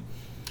 and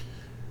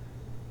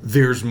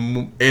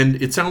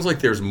it sounds like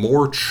there's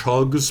more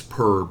chugs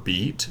per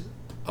beat,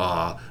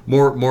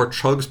 more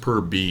chugs per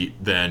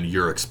beat than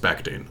you're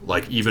expecting.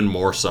 Like even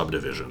more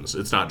subdivisions.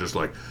 It's not just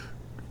like,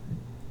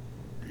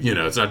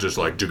 it's not just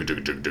like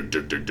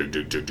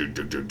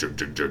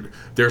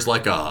there's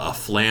like a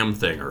flam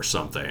thing or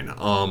something.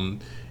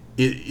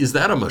 Is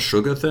that a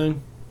Meshuggah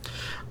thing?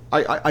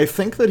 I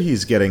think that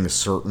he's getting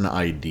certain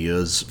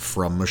ideas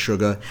from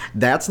Meshuggah.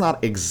 That's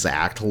not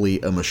exactly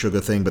a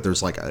Meshuggah thing, but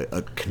there's like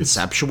a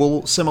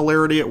conceptual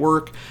similarity at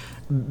work.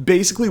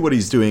 Basically, what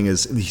he's doing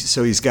is,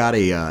 he's got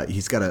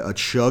a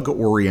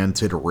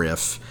chug-oriented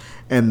riff,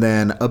 and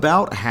then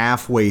about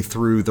halfway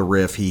through the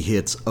riff, he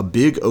hits a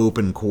big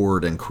open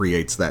chord and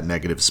creates that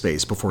negative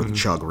space before the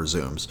chug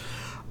resumes.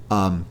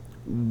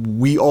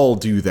 We all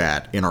do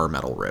that in our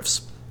metal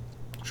riffs.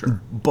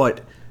 Sure.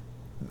 But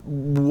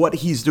what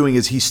he's doing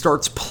is he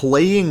starts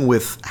playing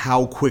with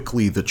how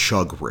quickly the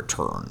chug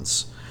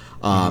returns.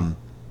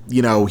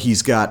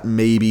 He's got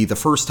maybe the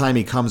first time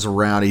he comes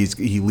around,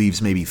 he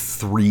leaves maybe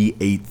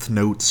 3/8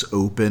 notes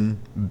open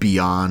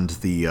beyond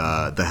the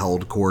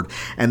held chord,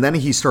 and then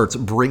he starts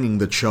bringing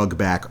the chug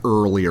back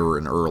earlier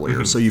and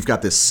earlier. So you've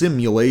got this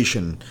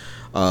simulation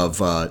of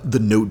the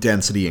note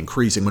density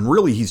increasing when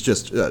really he's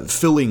just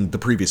filling the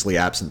previously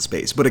absent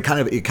space. But it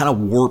kind of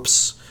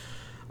warps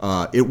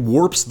it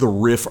warps the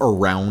riff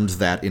around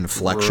that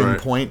inflection Right.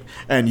 point,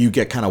 and you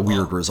get kind of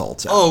weird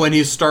results out. Oh, and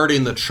he's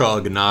starting the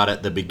chug not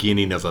at the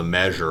beginning of a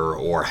measure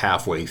or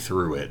halfway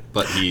through it,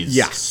 but he's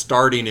Yeah.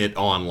 starting it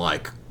on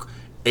like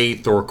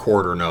eighth or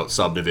quarter note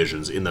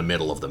subdivisions in the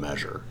middle of the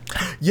measure.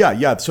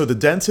 Yeah. So the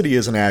density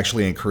isn't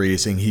actually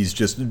increasing; he's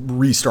just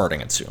restarting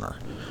it sooner,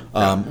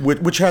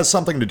 which has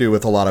something to do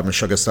with a lot of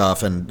Meshuggah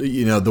stuff, and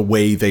the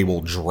way they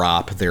will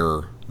drop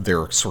their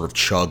sort of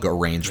chug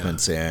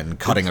arrangements in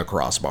cutting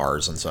across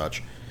bars and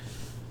such.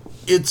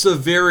 It's a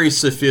very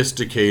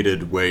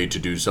sophisticated way to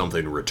do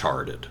something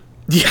retarded.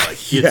 Yeah,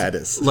 it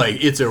is.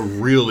 Like, it's a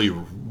really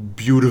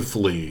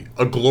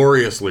a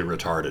gloriously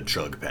retarded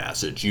chug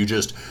passage. You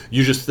just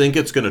think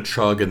it's going to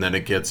chug, and then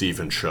it gets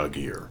even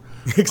chuggier.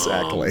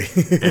 Exactly.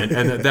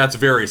 And that's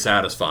very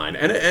satisfying.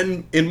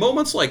 And in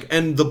moments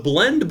and the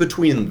blend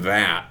between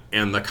that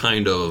and the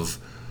kind of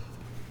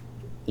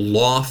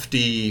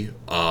lofty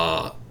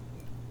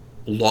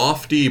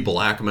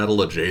black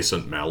metal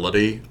adjacent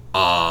melody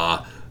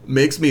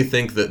makes me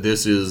think that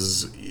this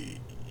is,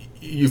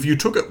 if you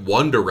took it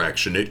one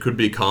direction, it could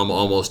become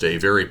almost a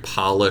very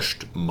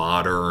polished,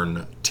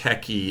 modern,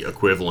 techie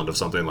equivalent of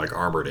something like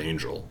Armored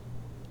Angel.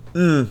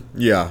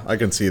 Yeah, I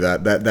can see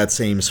that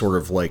same sort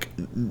of like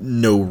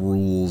no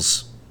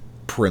rules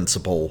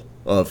principle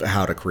of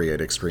how to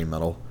create extreme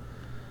metal.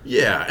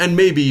 Yeah, and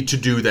maybe to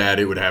do that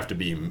it would have to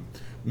be,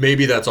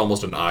 maybe that's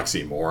almost an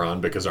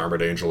oxymoron because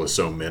Armored Angel is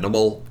so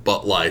minimal,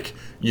 but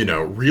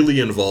really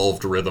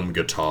involved rhythm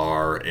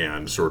guitar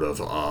and sort of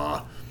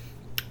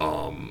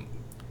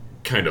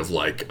kind of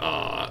like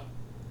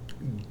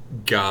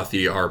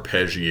gothy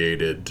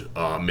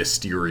arpeggiated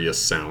mysterious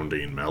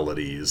sounding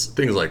melodies,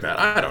 things like that.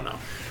 I don't know,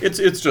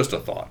 it's just a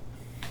thought.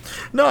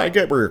 No, I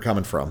get where you're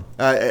coming from,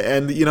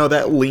 and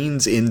that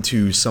leans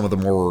into some of the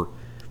more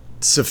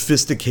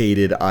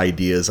sophisticated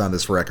ideas on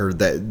this record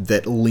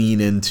that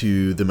lean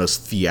into the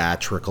most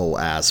theatrical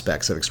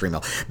aspects of extreme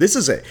metal. This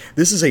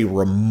is a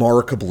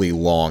remarkably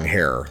long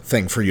hair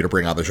thing for you to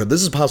bring on the show.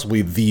 This is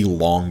possibly the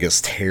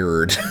longest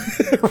haired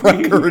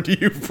record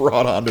you've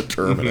brought onto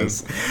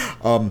Terminus.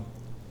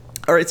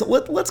 All right, so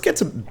let's get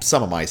to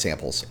some of my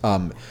samples.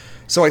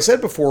 So I said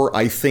before,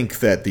 I think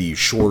that the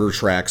shorter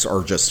tracks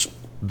are just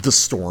the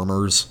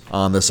stormers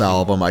on this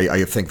album.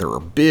 I think they're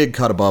a big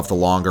cut above the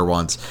longer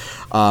ones.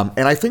 And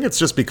I think it's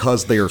just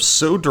because they are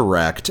so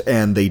direct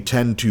and they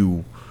tend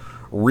to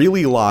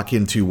really lock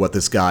into what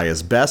this guy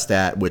is best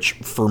at, which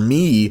for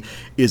me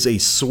is a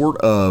sort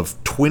of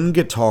twin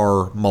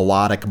guitar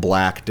melodic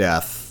Black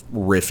Death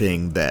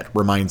riffing that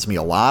reminds me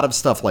a lot of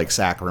stuff like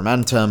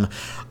Sacramentum,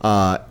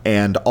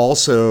 and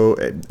also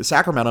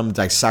Sacramentum,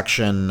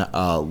 Dissection,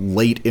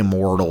 Late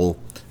Immortal,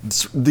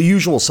 the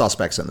usual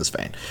suspects in this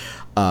vein.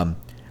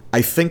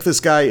 I think this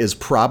guy is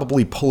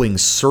probably pulling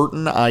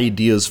certain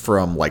ideas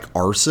from like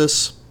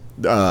Arsis,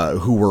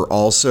 who were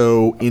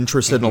also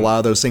interested in a lot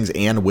of those things,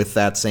 and with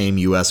that same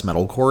US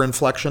metalcore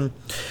inflection.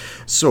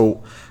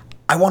 So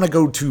I want to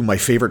go to my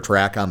favorite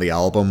track on the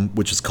album,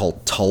 which is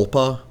called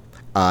Tulpa.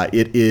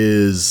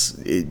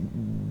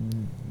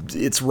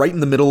 It's right in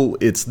the middle.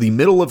 It's the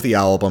middle of the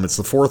album. It's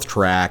the fourth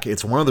track.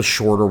 It's one of the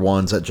shorter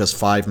ones at just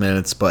 5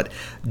 minutes, but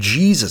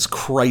Jesus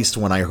Christ,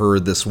 when I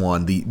heard this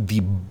one, the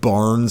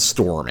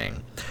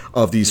barnstorming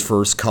of these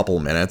first couple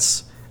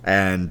minutes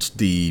and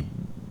the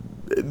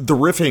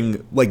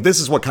riffing, like, this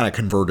is what kind of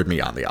converted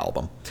me on the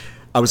album.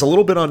 I was a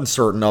little bit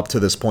uncertain up to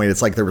this point.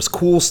 It's like there was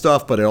cool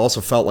stuff, but it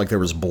also felt like there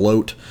was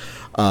bloat.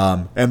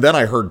 And then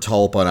I heard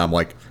Tulpa, and I'm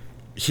like,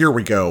 here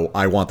we go.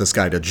 I want this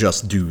guy to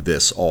just do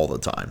this all the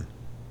time.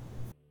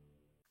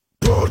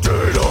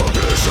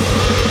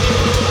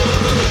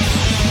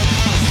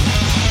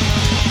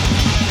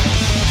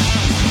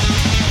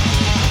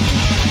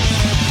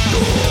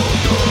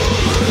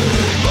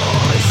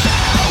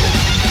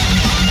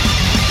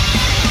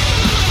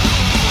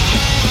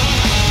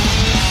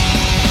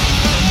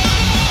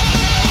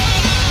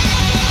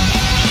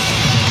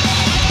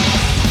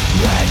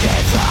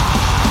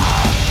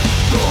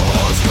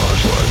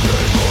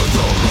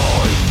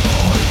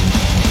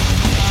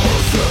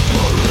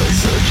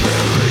 Separation,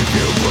 killing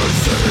you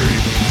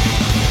perceive.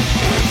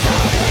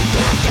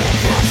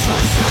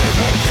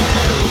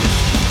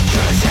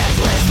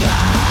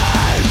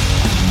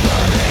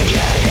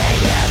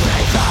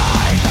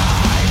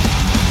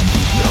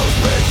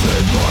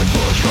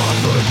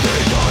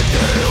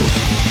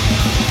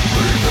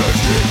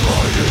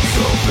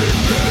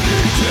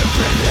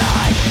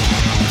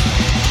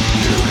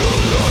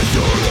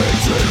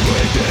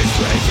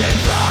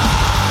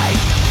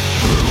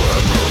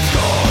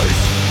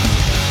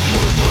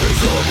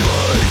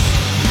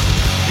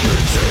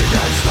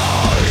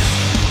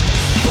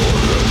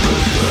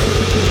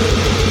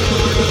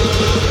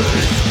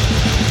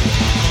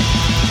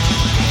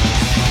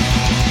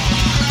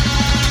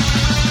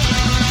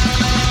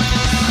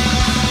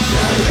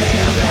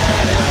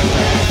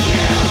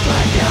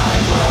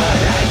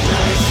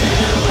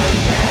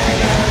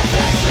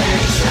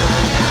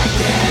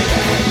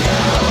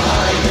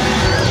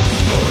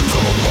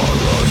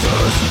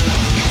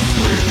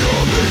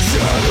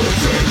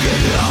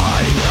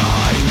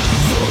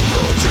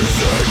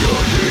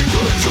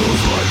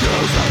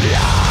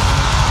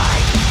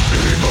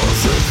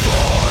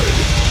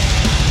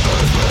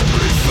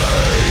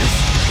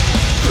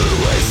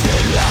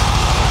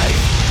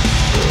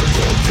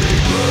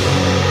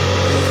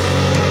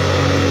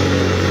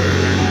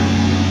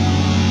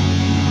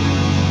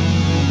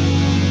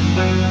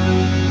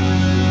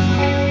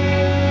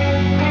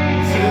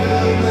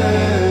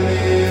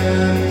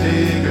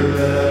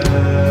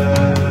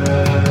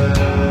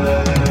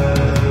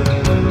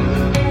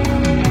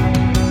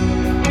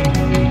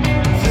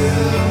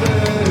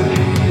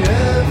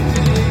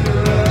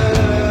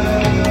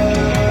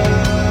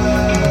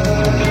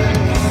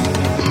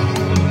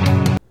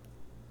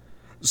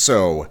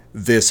 So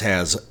this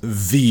has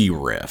the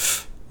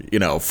riff,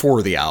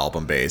 for the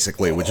album,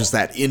 basically, which is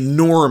that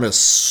enormous,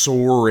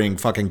 soaring,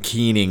 fucking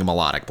keening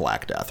melodic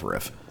Black Death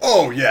riff.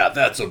 Oh yeah,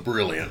 that's a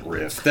brilliant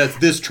riff.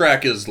 This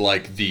track is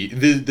like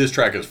this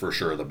track is for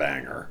sure the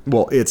banger.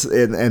 Well, it's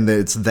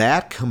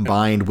that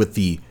combined with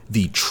the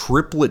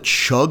triplet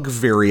chug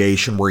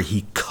variation where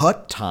he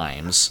cut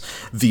times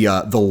the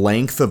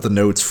length of the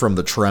notes from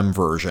the trem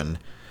version.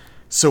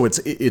 So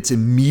it's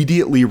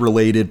immediately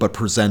related, but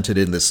presented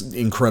in this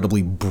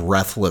incredibly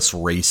breathless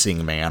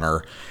racing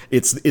manner.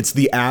 It's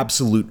the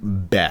absolute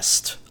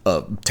best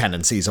of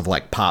tendencies of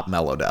like pop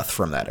melodeath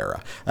from that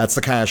era. That's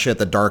the kind of shit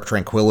that Dark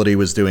Tranquillity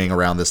was doing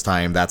around this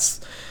time. That's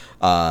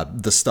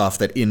the stuff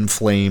that In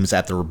Flames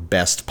at their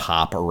best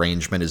pop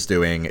arrangement is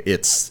doing.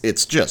 It's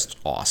just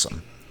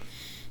awesome.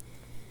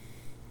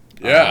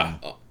 Yeah.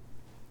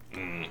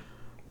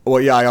 Well,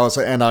 yeah, I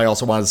also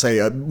wanted to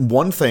say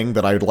one thing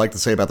that I would like to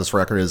say about this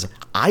record is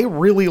I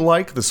really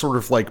like the sort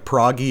of like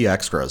proggy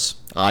extras.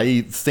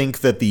 I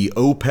think that the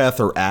Opeth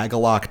or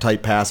Agalloch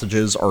type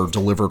passages are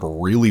delivered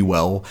really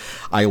well.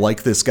 I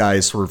like this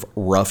guy's sort of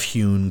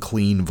rough-hewn,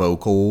 clean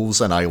vocals,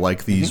 and I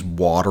like these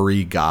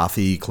watery,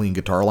 gothy, clean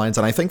guitar lines,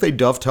 and I think they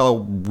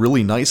dovetail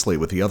really nicely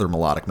with the other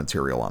melodic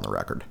material on the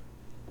record.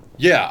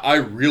 Yeah, I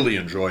really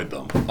enjoyed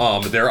them.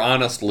 They're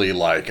honestly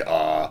like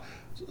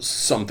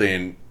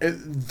something.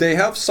 They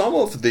have some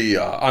of the.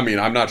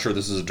 I'm not sure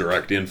this is a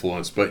direct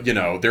influence, but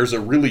there's a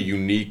really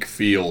unique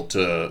feel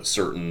to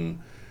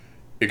certain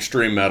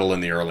extreme metal in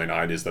the early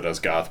 '90s that has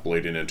goth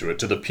bleeding into it,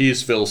 to the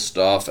Peaceville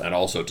stuff, and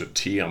also to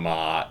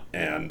Tiamat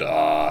and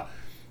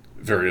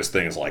various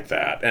things like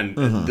that.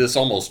 And this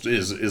almost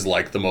is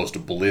like the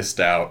most blissed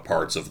out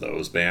parts of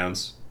those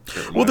bands.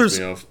 Well,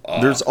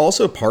 there's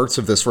also parts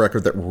of this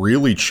record that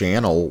really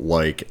channel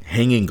like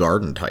Hanging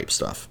Garden type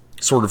stuff,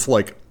 sort of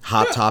like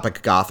Hot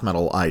Topic goth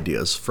metal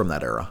ideas from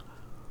that era.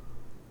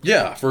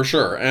 Yeah, for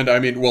sure. And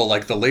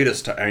like the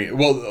latest,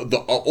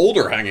 the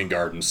older Hanging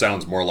Garden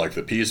sounds more like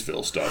the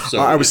Peaceville stuff. So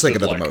I was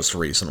thinking of the most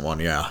recent one,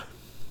 yeah.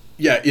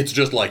 Yeah, it's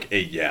just like a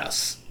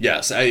yes.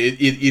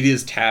 It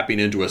is tapping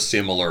into a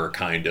similar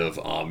kind of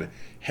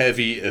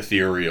heavy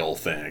ethereal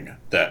thing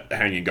that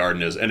Hanging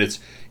Garden is, and it's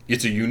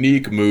a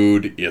unique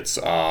mood. It's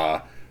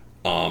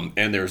and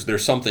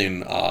there's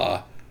something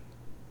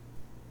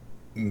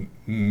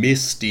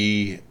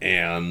misty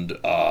and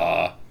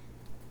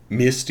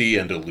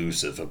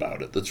elusive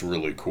about it that's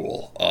really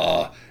cool.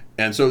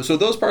 And so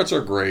those parts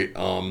are great.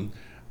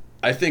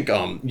 I think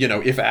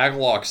if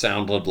Agalloch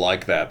sounded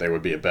like that, they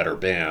would be a better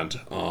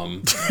band.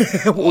 Well,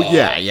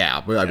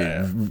 yeah. I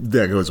mean,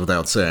 that goes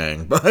without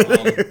saying. But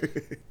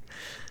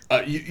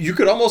you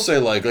could almost say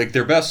like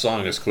their best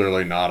song is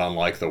clearly Not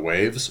Unlike the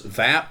Waves.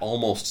 That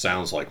almost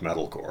sounds like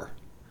metalcore.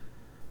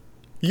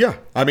 Yeah,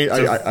 I mean,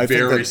 I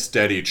very think that,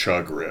 steady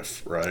chug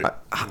riff, right?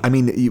 I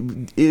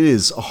mean, it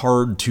is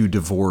hard to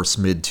divorce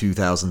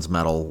mid-2000s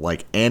metal,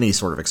 like any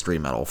sort of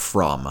extreme metal,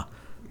 from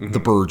the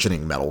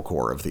burgeoning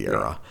metalcore of the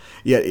era.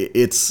 Yeah,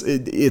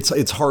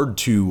 it's hard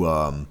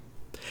to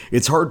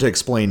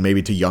explain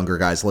maybe to younger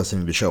guys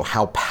listening to the show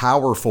how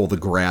powerful the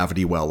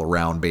gravity well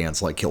around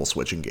bands like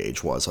Killswitch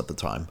Engage was at the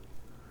time.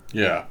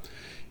 Yeah,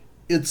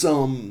 it's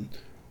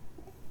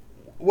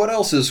What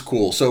else is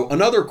cool? So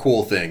another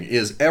cool thing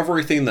is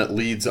everything that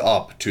leads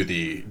up to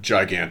the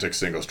gigantic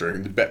single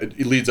string.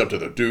 It leads up to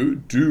the do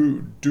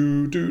do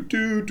do do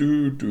do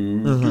do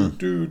do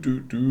do do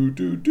do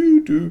do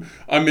do do.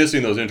 I'm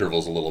missing those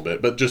intervals a little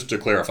bit, but just to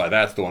clarify,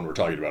 that's the one we're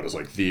talking about is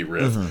like the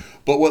riff.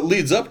 But what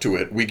leads up to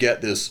it, we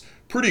get this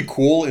pretty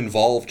cool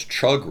involved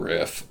chug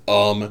riff.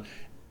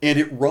 And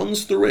it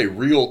runs through a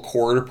real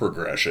chord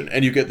progression,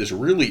 and you get this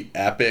really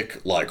epic,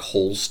 like,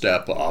 whole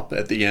step up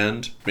at the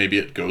end. Maybe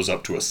it goes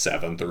up to a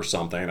seventh or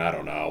something, I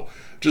don't know.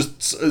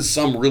 Just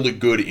some really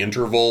good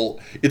interval.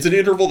 It's an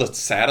interval that's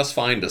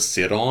satisfying to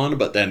sit on,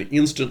 but then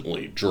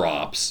instantly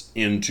drops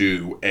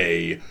into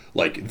the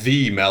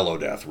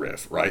melodeath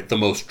riff, right? The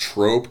most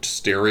troped,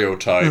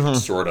 stereotyped,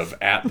 sort of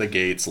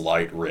at-the-gates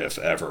light riff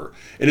ever.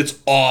 And it's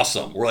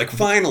awesome. We're like,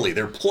 finally,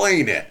 they're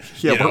playing it.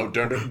 Yeah,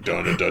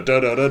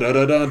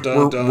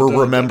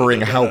 we're remembering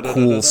how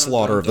cool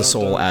Slaughter of the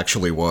Soul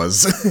actually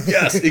was.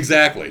 Yes,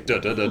 exactly.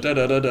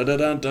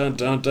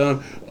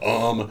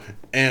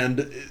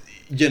 And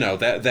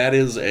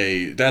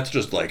that's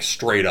just like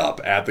straight up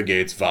at the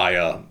gates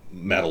via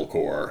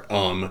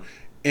metalcore.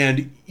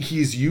 And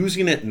he's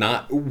using it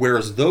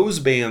whereas those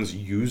bands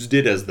used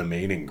it as the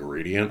main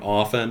ingredient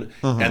often,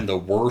 and the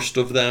worst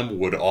of them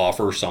would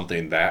offer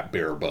something that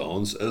bare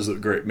bones as a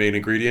great main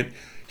ingredient.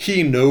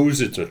 He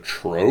knows it's a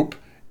trope,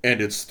 and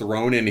it's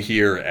thrown in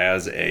here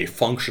as a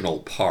functional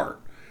part.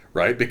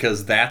 Right?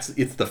 Because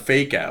it's the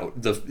fake out,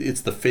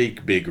 it's the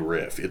fake big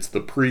riff. It's the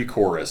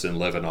pre-chorus in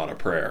Living on a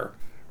Prayer.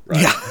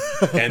 Right? Yeah.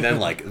 And then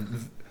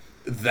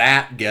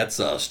that gets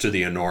us to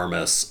the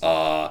enormous,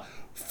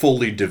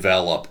 fully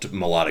developed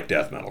melodic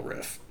death metal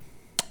riff.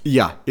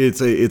 Yeah,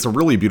 it's a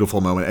really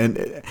beautiful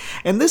moment,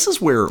 and this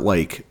is where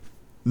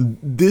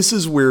This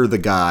is where the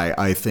guy,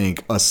 I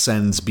think,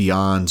 ascends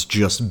beyond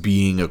just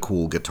being a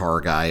cool guitar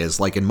guy. Is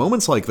like in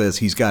moments like this,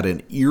 he's got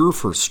an ear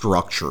for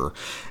structure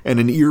and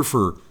an ear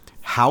for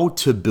how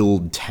to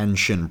build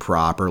tension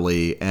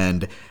properly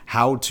and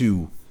how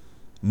to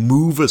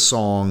move a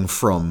song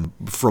from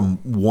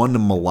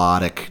one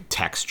melodic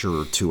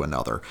texture to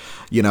another.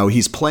 You know,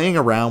 he's playing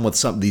around with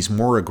some of these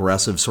more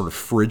aggressive sort of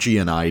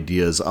Phrygian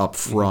ideas up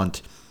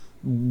front,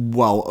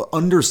 while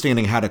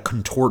understanding how to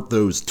contort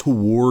those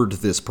toward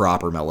this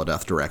proper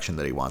melodeath direction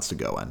that he wants to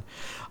go in.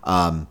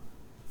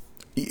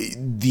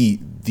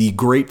 The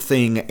great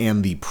thing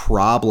and the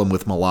problem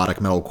with melodic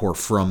metalcore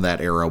from that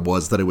era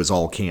was that it was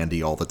all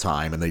candy all the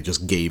time, and they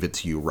just gave it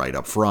to you right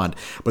up front.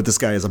 But this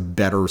guy has a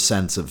better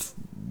sense of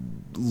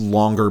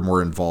longer,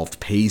 more involved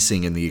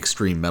pacing in the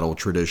extreme metal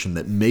tradition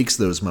that makes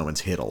those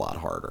moments hit a lot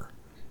harder.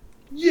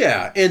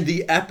 Yeah, and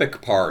the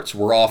epic parts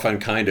were often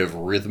kind of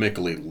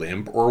rhythmically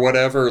limp or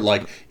whatever.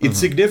 Like, it's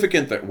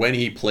significant that when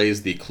he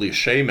plays the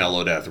cliche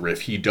melodeath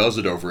riff, he does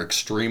it over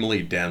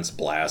extremely dense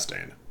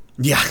blasting.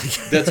 Yeah.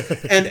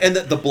 and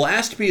the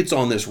blast beats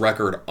on this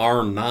record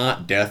are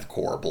not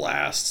deathcore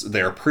blasts.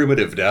 They're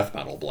primitive death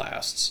metal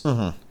blasts.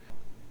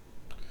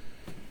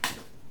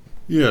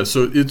 Yeah,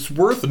 so it's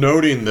worth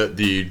noting that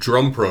the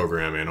drum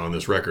programming on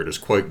this record is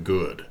quite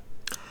good.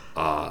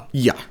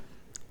 Yeah.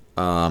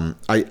 I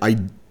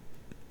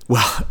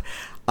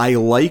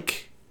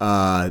like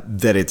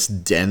that it's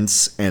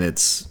dense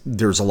and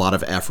there's a lot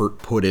of effort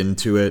put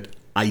into it.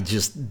 I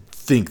just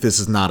think this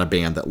is not a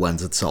band that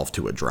lends itself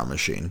to a drum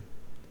machine.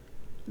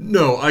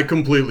 No, I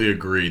completely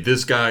agree.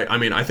 This guy, I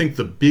mean, I think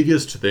the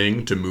biggest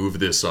thing to move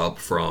this up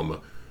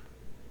from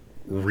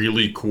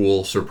really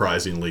cool,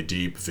 surprisingly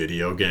deep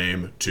video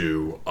game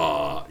to,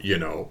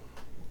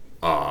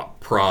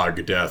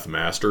 prog death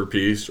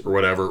masterpiece or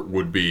whatever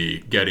would be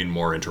getting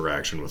more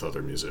interaction with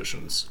other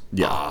musicians.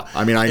 Yeah.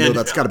 I know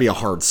that's got to be a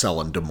hard sell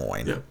in Des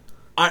Moines. Yeah.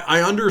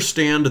 I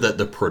understand that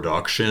the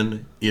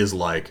production is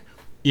like,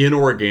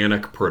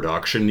 inorganic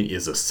production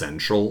is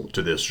essential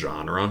to this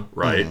genre,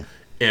 right?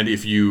 And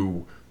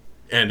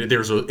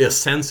there's a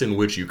sense in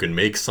which you can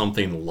make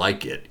something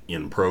like it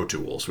in Pro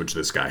Tools, which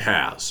this guy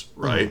has,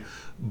 right?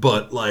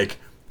 But like,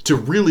 to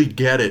really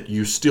get it,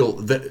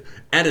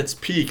 at its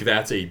peak,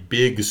 that's a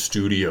big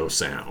studio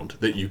sound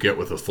that you get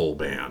with a full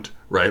band,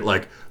 right?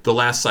 Like the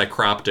last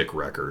Psychroptic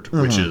record,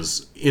 which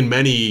is in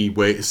many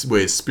ways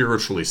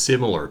spiritually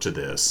similar to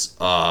this.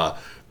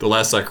 The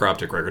last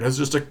Psychroptic record has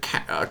just a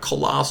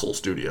colossal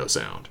studio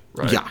sound,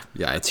 right?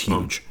 Yeah, it's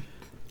huge.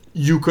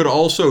 You could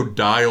also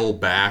dial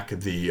back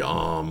the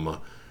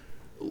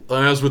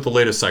as with the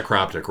latest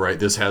Psychroptic, right?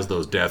 This has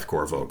those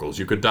deathcore vocals.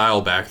 You could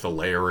dial back the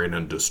layering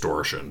and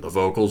distortion. The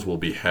vocals will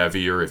be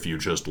heavier if you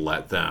just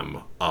let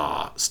them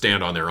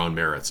stand on their own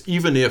merits.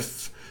 Even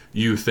if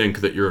you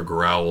think that your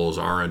growls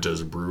aren't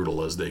as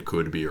brutal as they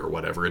could be or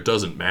whatever, it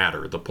doesn't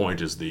matter. The point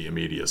is the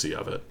immediacy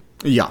of it.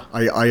 Yeah,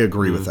 I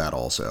agree with that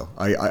also.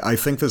 I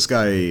think this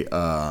guy...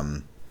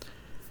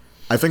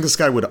 I think this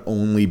guy would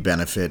only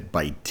benefit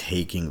by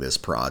taking this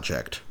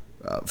project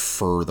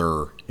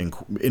further,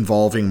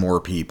 involving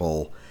more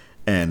people,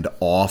 and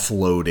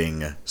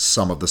offloading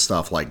some of the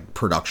stuff like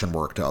production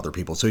work to other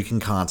people so he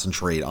can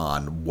concentrate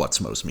on what's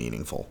most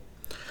meaningful.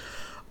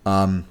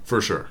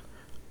 For sure.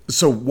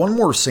 So one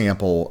more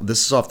sample.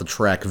 This is off the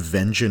track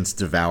Vengeance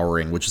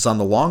Devouring, which is on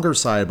the longer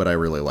side, but I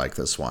really like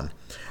this one.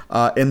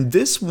 And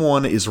this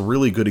one is a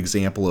really good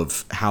example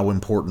of how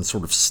important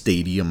sort of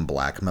stadium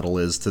black metal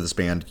is to this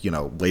band. You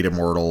know, Late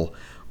Immortal,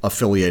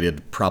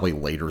 affiliated probably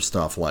later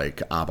stuff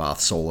like Abath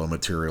solo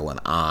material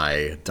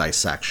and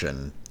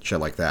Dissection, shit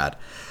like that.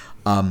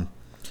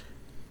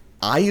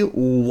 I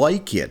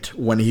like it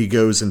when he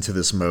goes into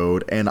this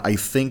mode, and I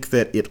think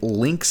that it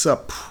links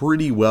up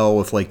pretty well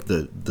with like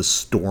the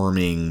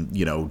storming,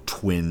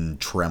 twin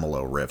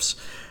tremolo riffs.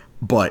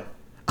 But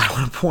I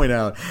want to point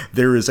out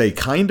there is a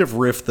kind of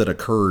riff that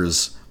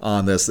occurs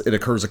on this. It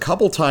occurs a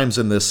couple times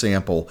in this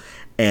sample,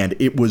 and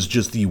it was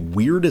just the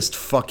weirdest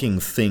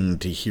fucking thing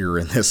to hear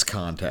in this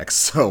context.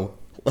 So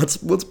let's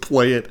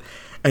play it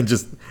and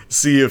just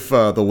see if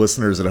the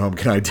listeners at home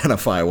can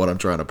identify what I'm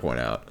trying to point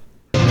out.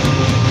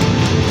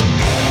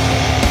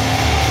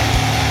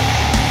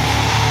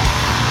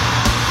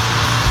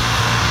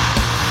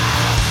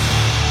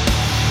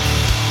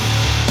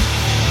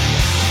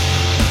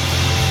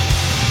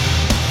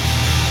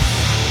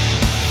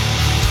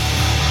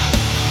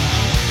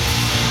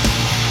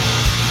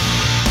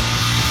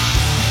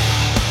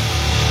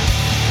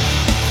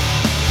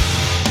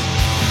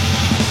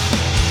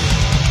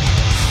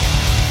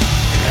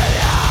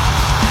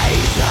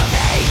 Lies of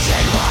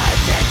ancient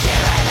ones and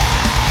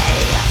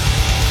tyranny.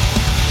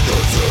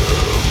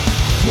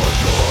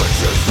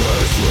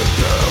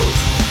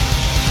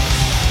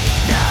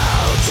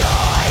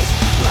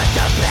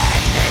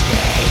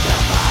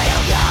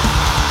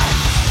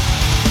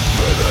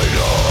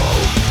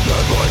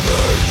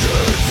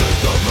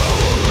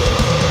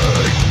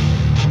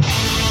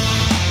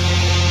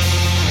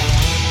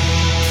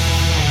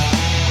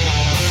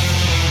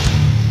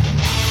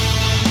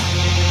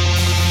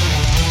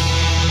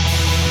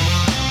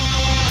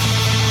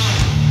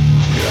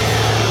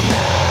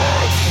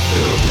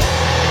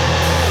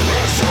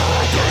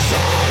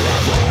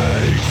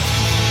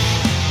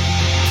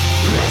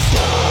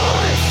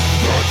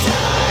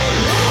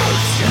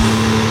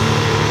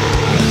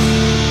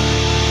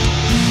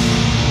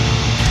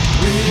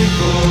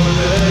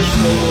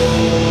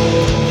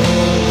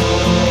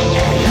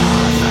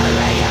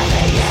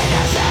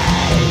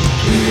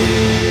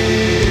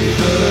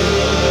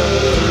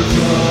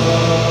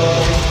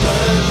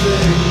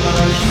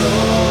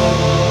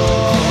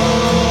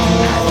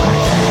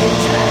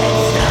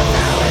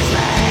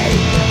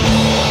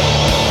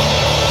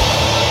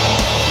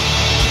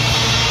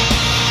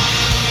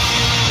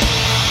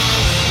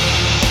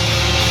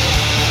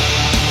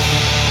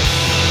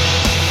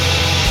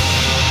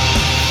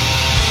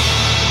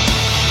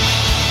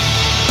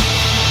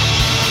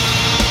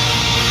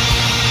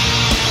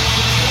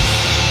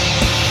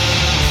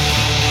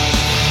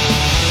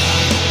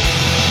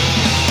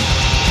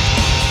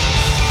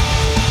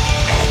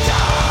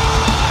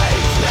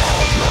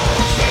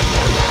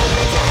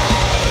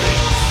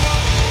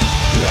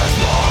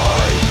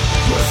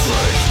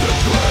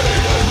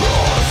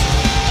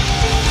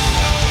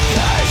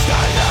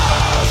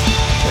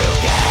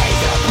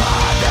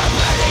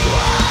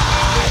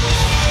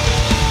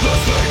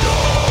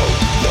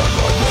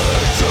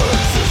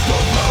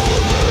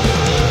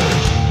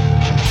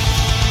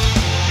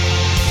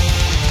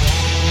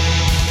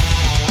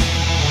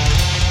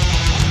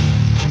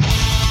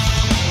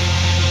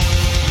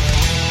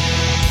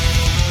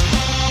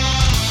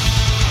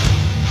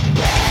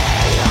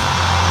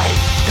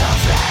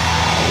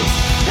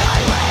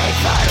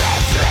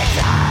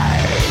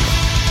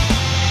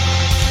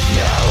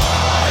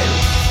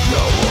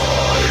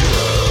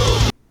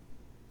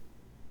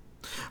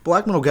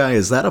 Black Metal Guy,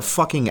 is that a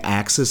fucking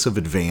Axis of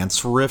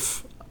Advance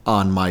riff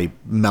on my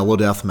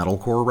Melodeath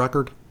Metalcore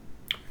record?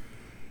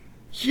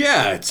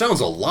 Yeah, it sounds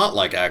a lot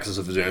like Axis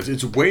of Advance.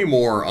 It's way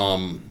more,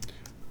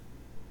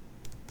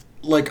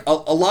 like, a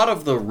lot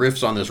of the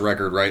riffs on this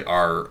record, right,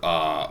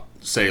 are,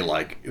 say,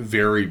 like,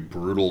 very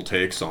brutal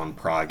takes on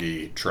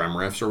proggy trem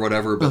riffs or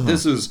whatever, but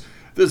this is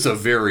a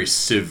very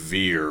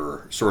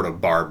severe, sort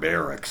of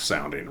barbaric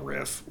sounding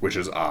riff, which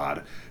is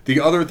odd. The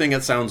other thing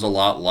it sounds a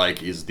lot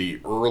like is the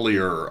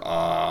earlier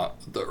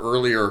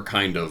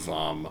kind of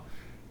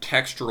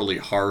texturally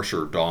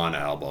harsher Dawn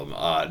album,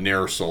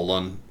 Ner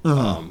Solan,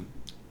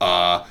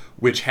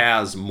 which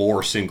has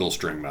more single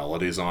string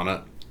melodies on it.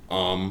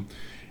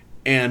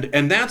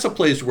 And that's a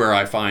place where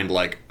I find,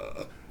 like,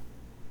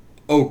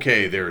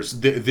 okay, there's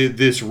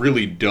this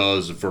really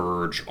does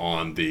verge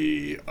on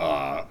the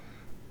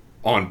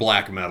on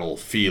black metal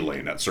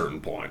feeling at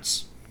certain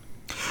points.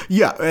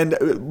 Yeah, and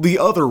the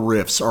other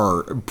riffs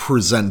are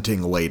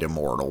presenting Late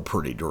Immortal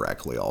pretty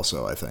directly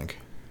also, I think.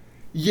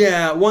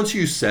 Yeah, once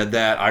you said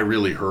that, I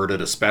really heard it,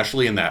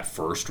 especially in that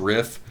first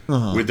riff,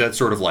 with that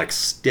sort of like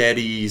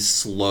steady,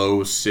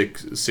 slow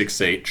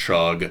 6/8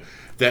 chug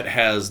that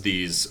has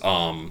these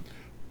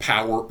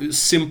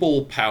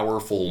simple,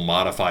 powerful,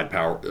 modified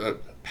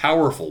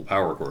powerful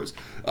power chords,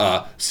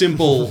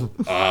 simple,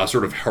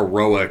 sort of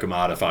heroic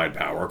modified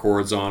power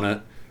chords on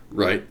it.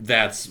 Right,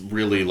 that's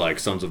really like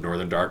Sons of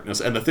Northern Darkness.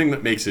 And the thing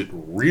that makes it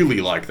really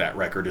like that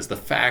record is the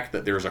fact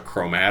that there's a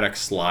chromatic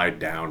slide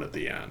down at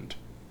the end,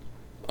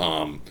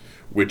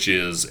 which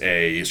is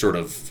a sort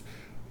of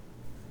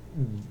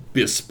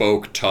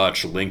bespoke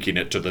touch linking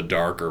it to the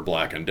darker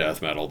black and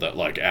death metal that,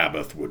 like,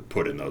 Abath would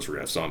put in those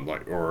riffs on,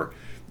 like, or,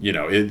 you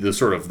know, the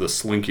sort of the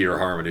slinkier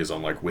harmonies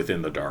on, like,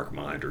 Within the Dark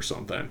Mind or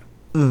something.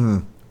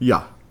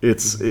 Yeah,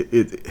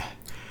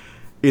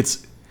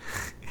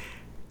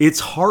 it's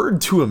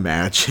hard to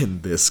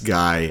imagine this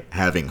guy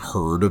having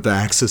heard of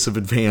Axis of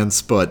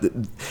Advance, but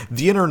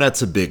the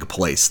internet's a big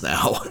place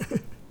now.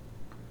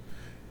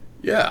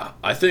 Yeah,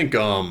 I think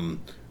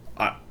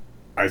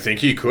I think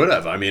he could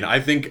have. I mean, I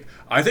think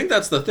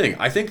that's the thing.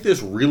 I think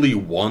this really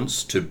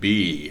wants to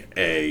be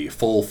a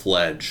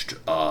full-fledged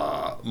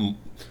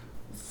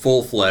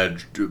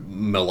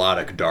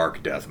melodic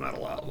dark death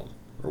metal album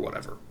or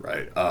whatever,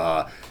 right?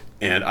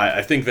 And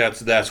I think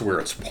that's where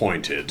it's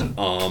pointed.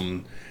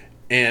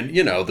 And,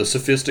 you know, the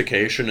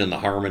sophistication and the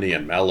harmony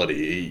and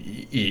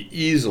melody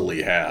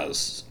easily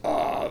has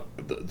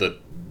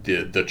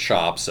the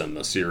chops and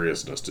the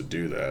seriousness to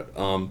do that.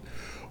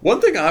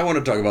 One thing I want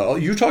to talk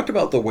about, you talked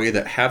about the way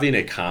that having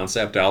a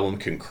concept album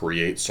can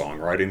create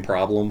songwriting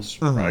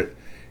problems, right?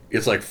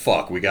 It's like,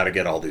 fuck, we got to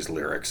get all these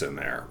lyrics in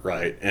there,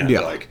 right? And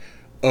like,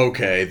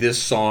 okay, this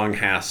song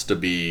has to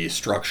be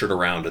structured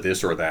around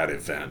this or that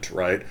event,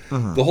 right?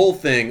 The whole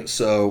thing,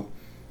 so...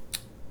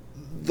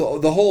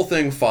 The whole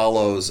thing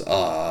follows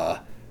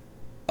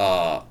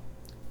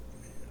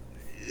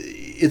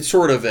it's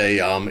sort of a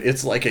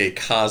it's like a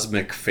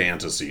cosmic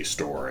fantasy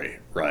story,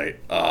 right?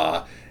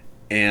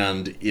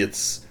 And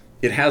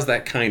it has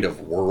that kind of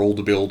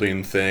world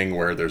building thing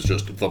where there's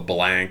just the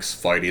blanks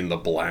fighting the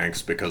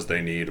blanks because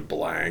they need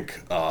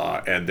blank,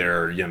 and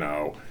they're, you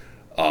know,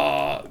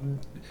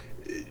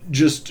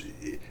 just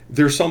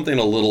there's something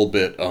a little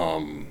bit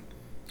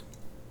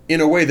in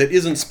a way that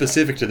isn't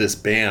specific to this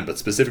band, but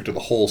specific to the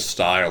whole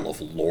style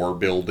of lore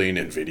building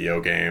in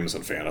video games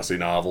and fantasy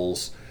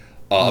novels.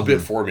 A bit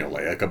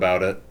formulaic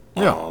about it.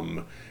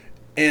 Yeah.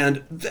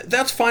 And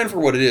that's fine for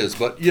what it is,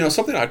 but, you know,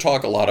 something I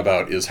talk a lot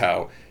about is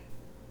how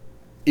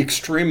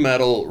extreme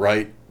metal,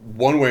 right,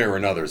 one way or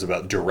another, is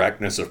about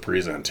directness of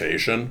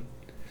presentation,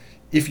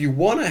 if you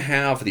want to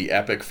have the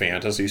epic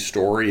fantasy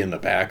story in the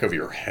back of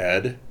your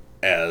head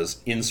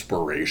as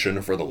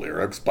inspiration for the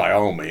lyrics, by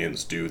all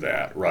means do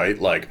that, right?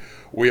 Like,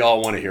 we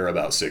all want to hear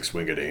about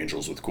six-winged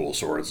angels with cool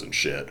swords and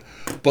shit.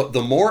 But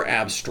the more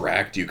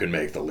abstract you can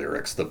make the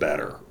lyrics, the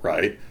better,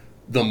 right?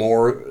 The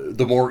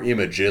more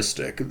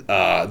imagistic,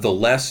 the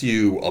less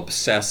you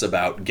obsess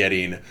about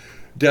getting...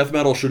 Death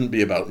metal shouldn't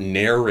be about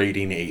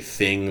narrating a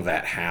thing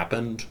that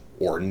happened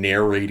or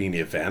narrating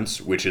events,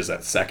 which is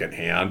at second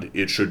hand.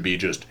 It should be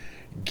just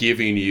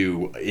giving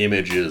you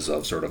images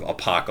of sort of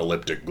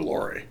apocalyptic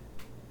glory.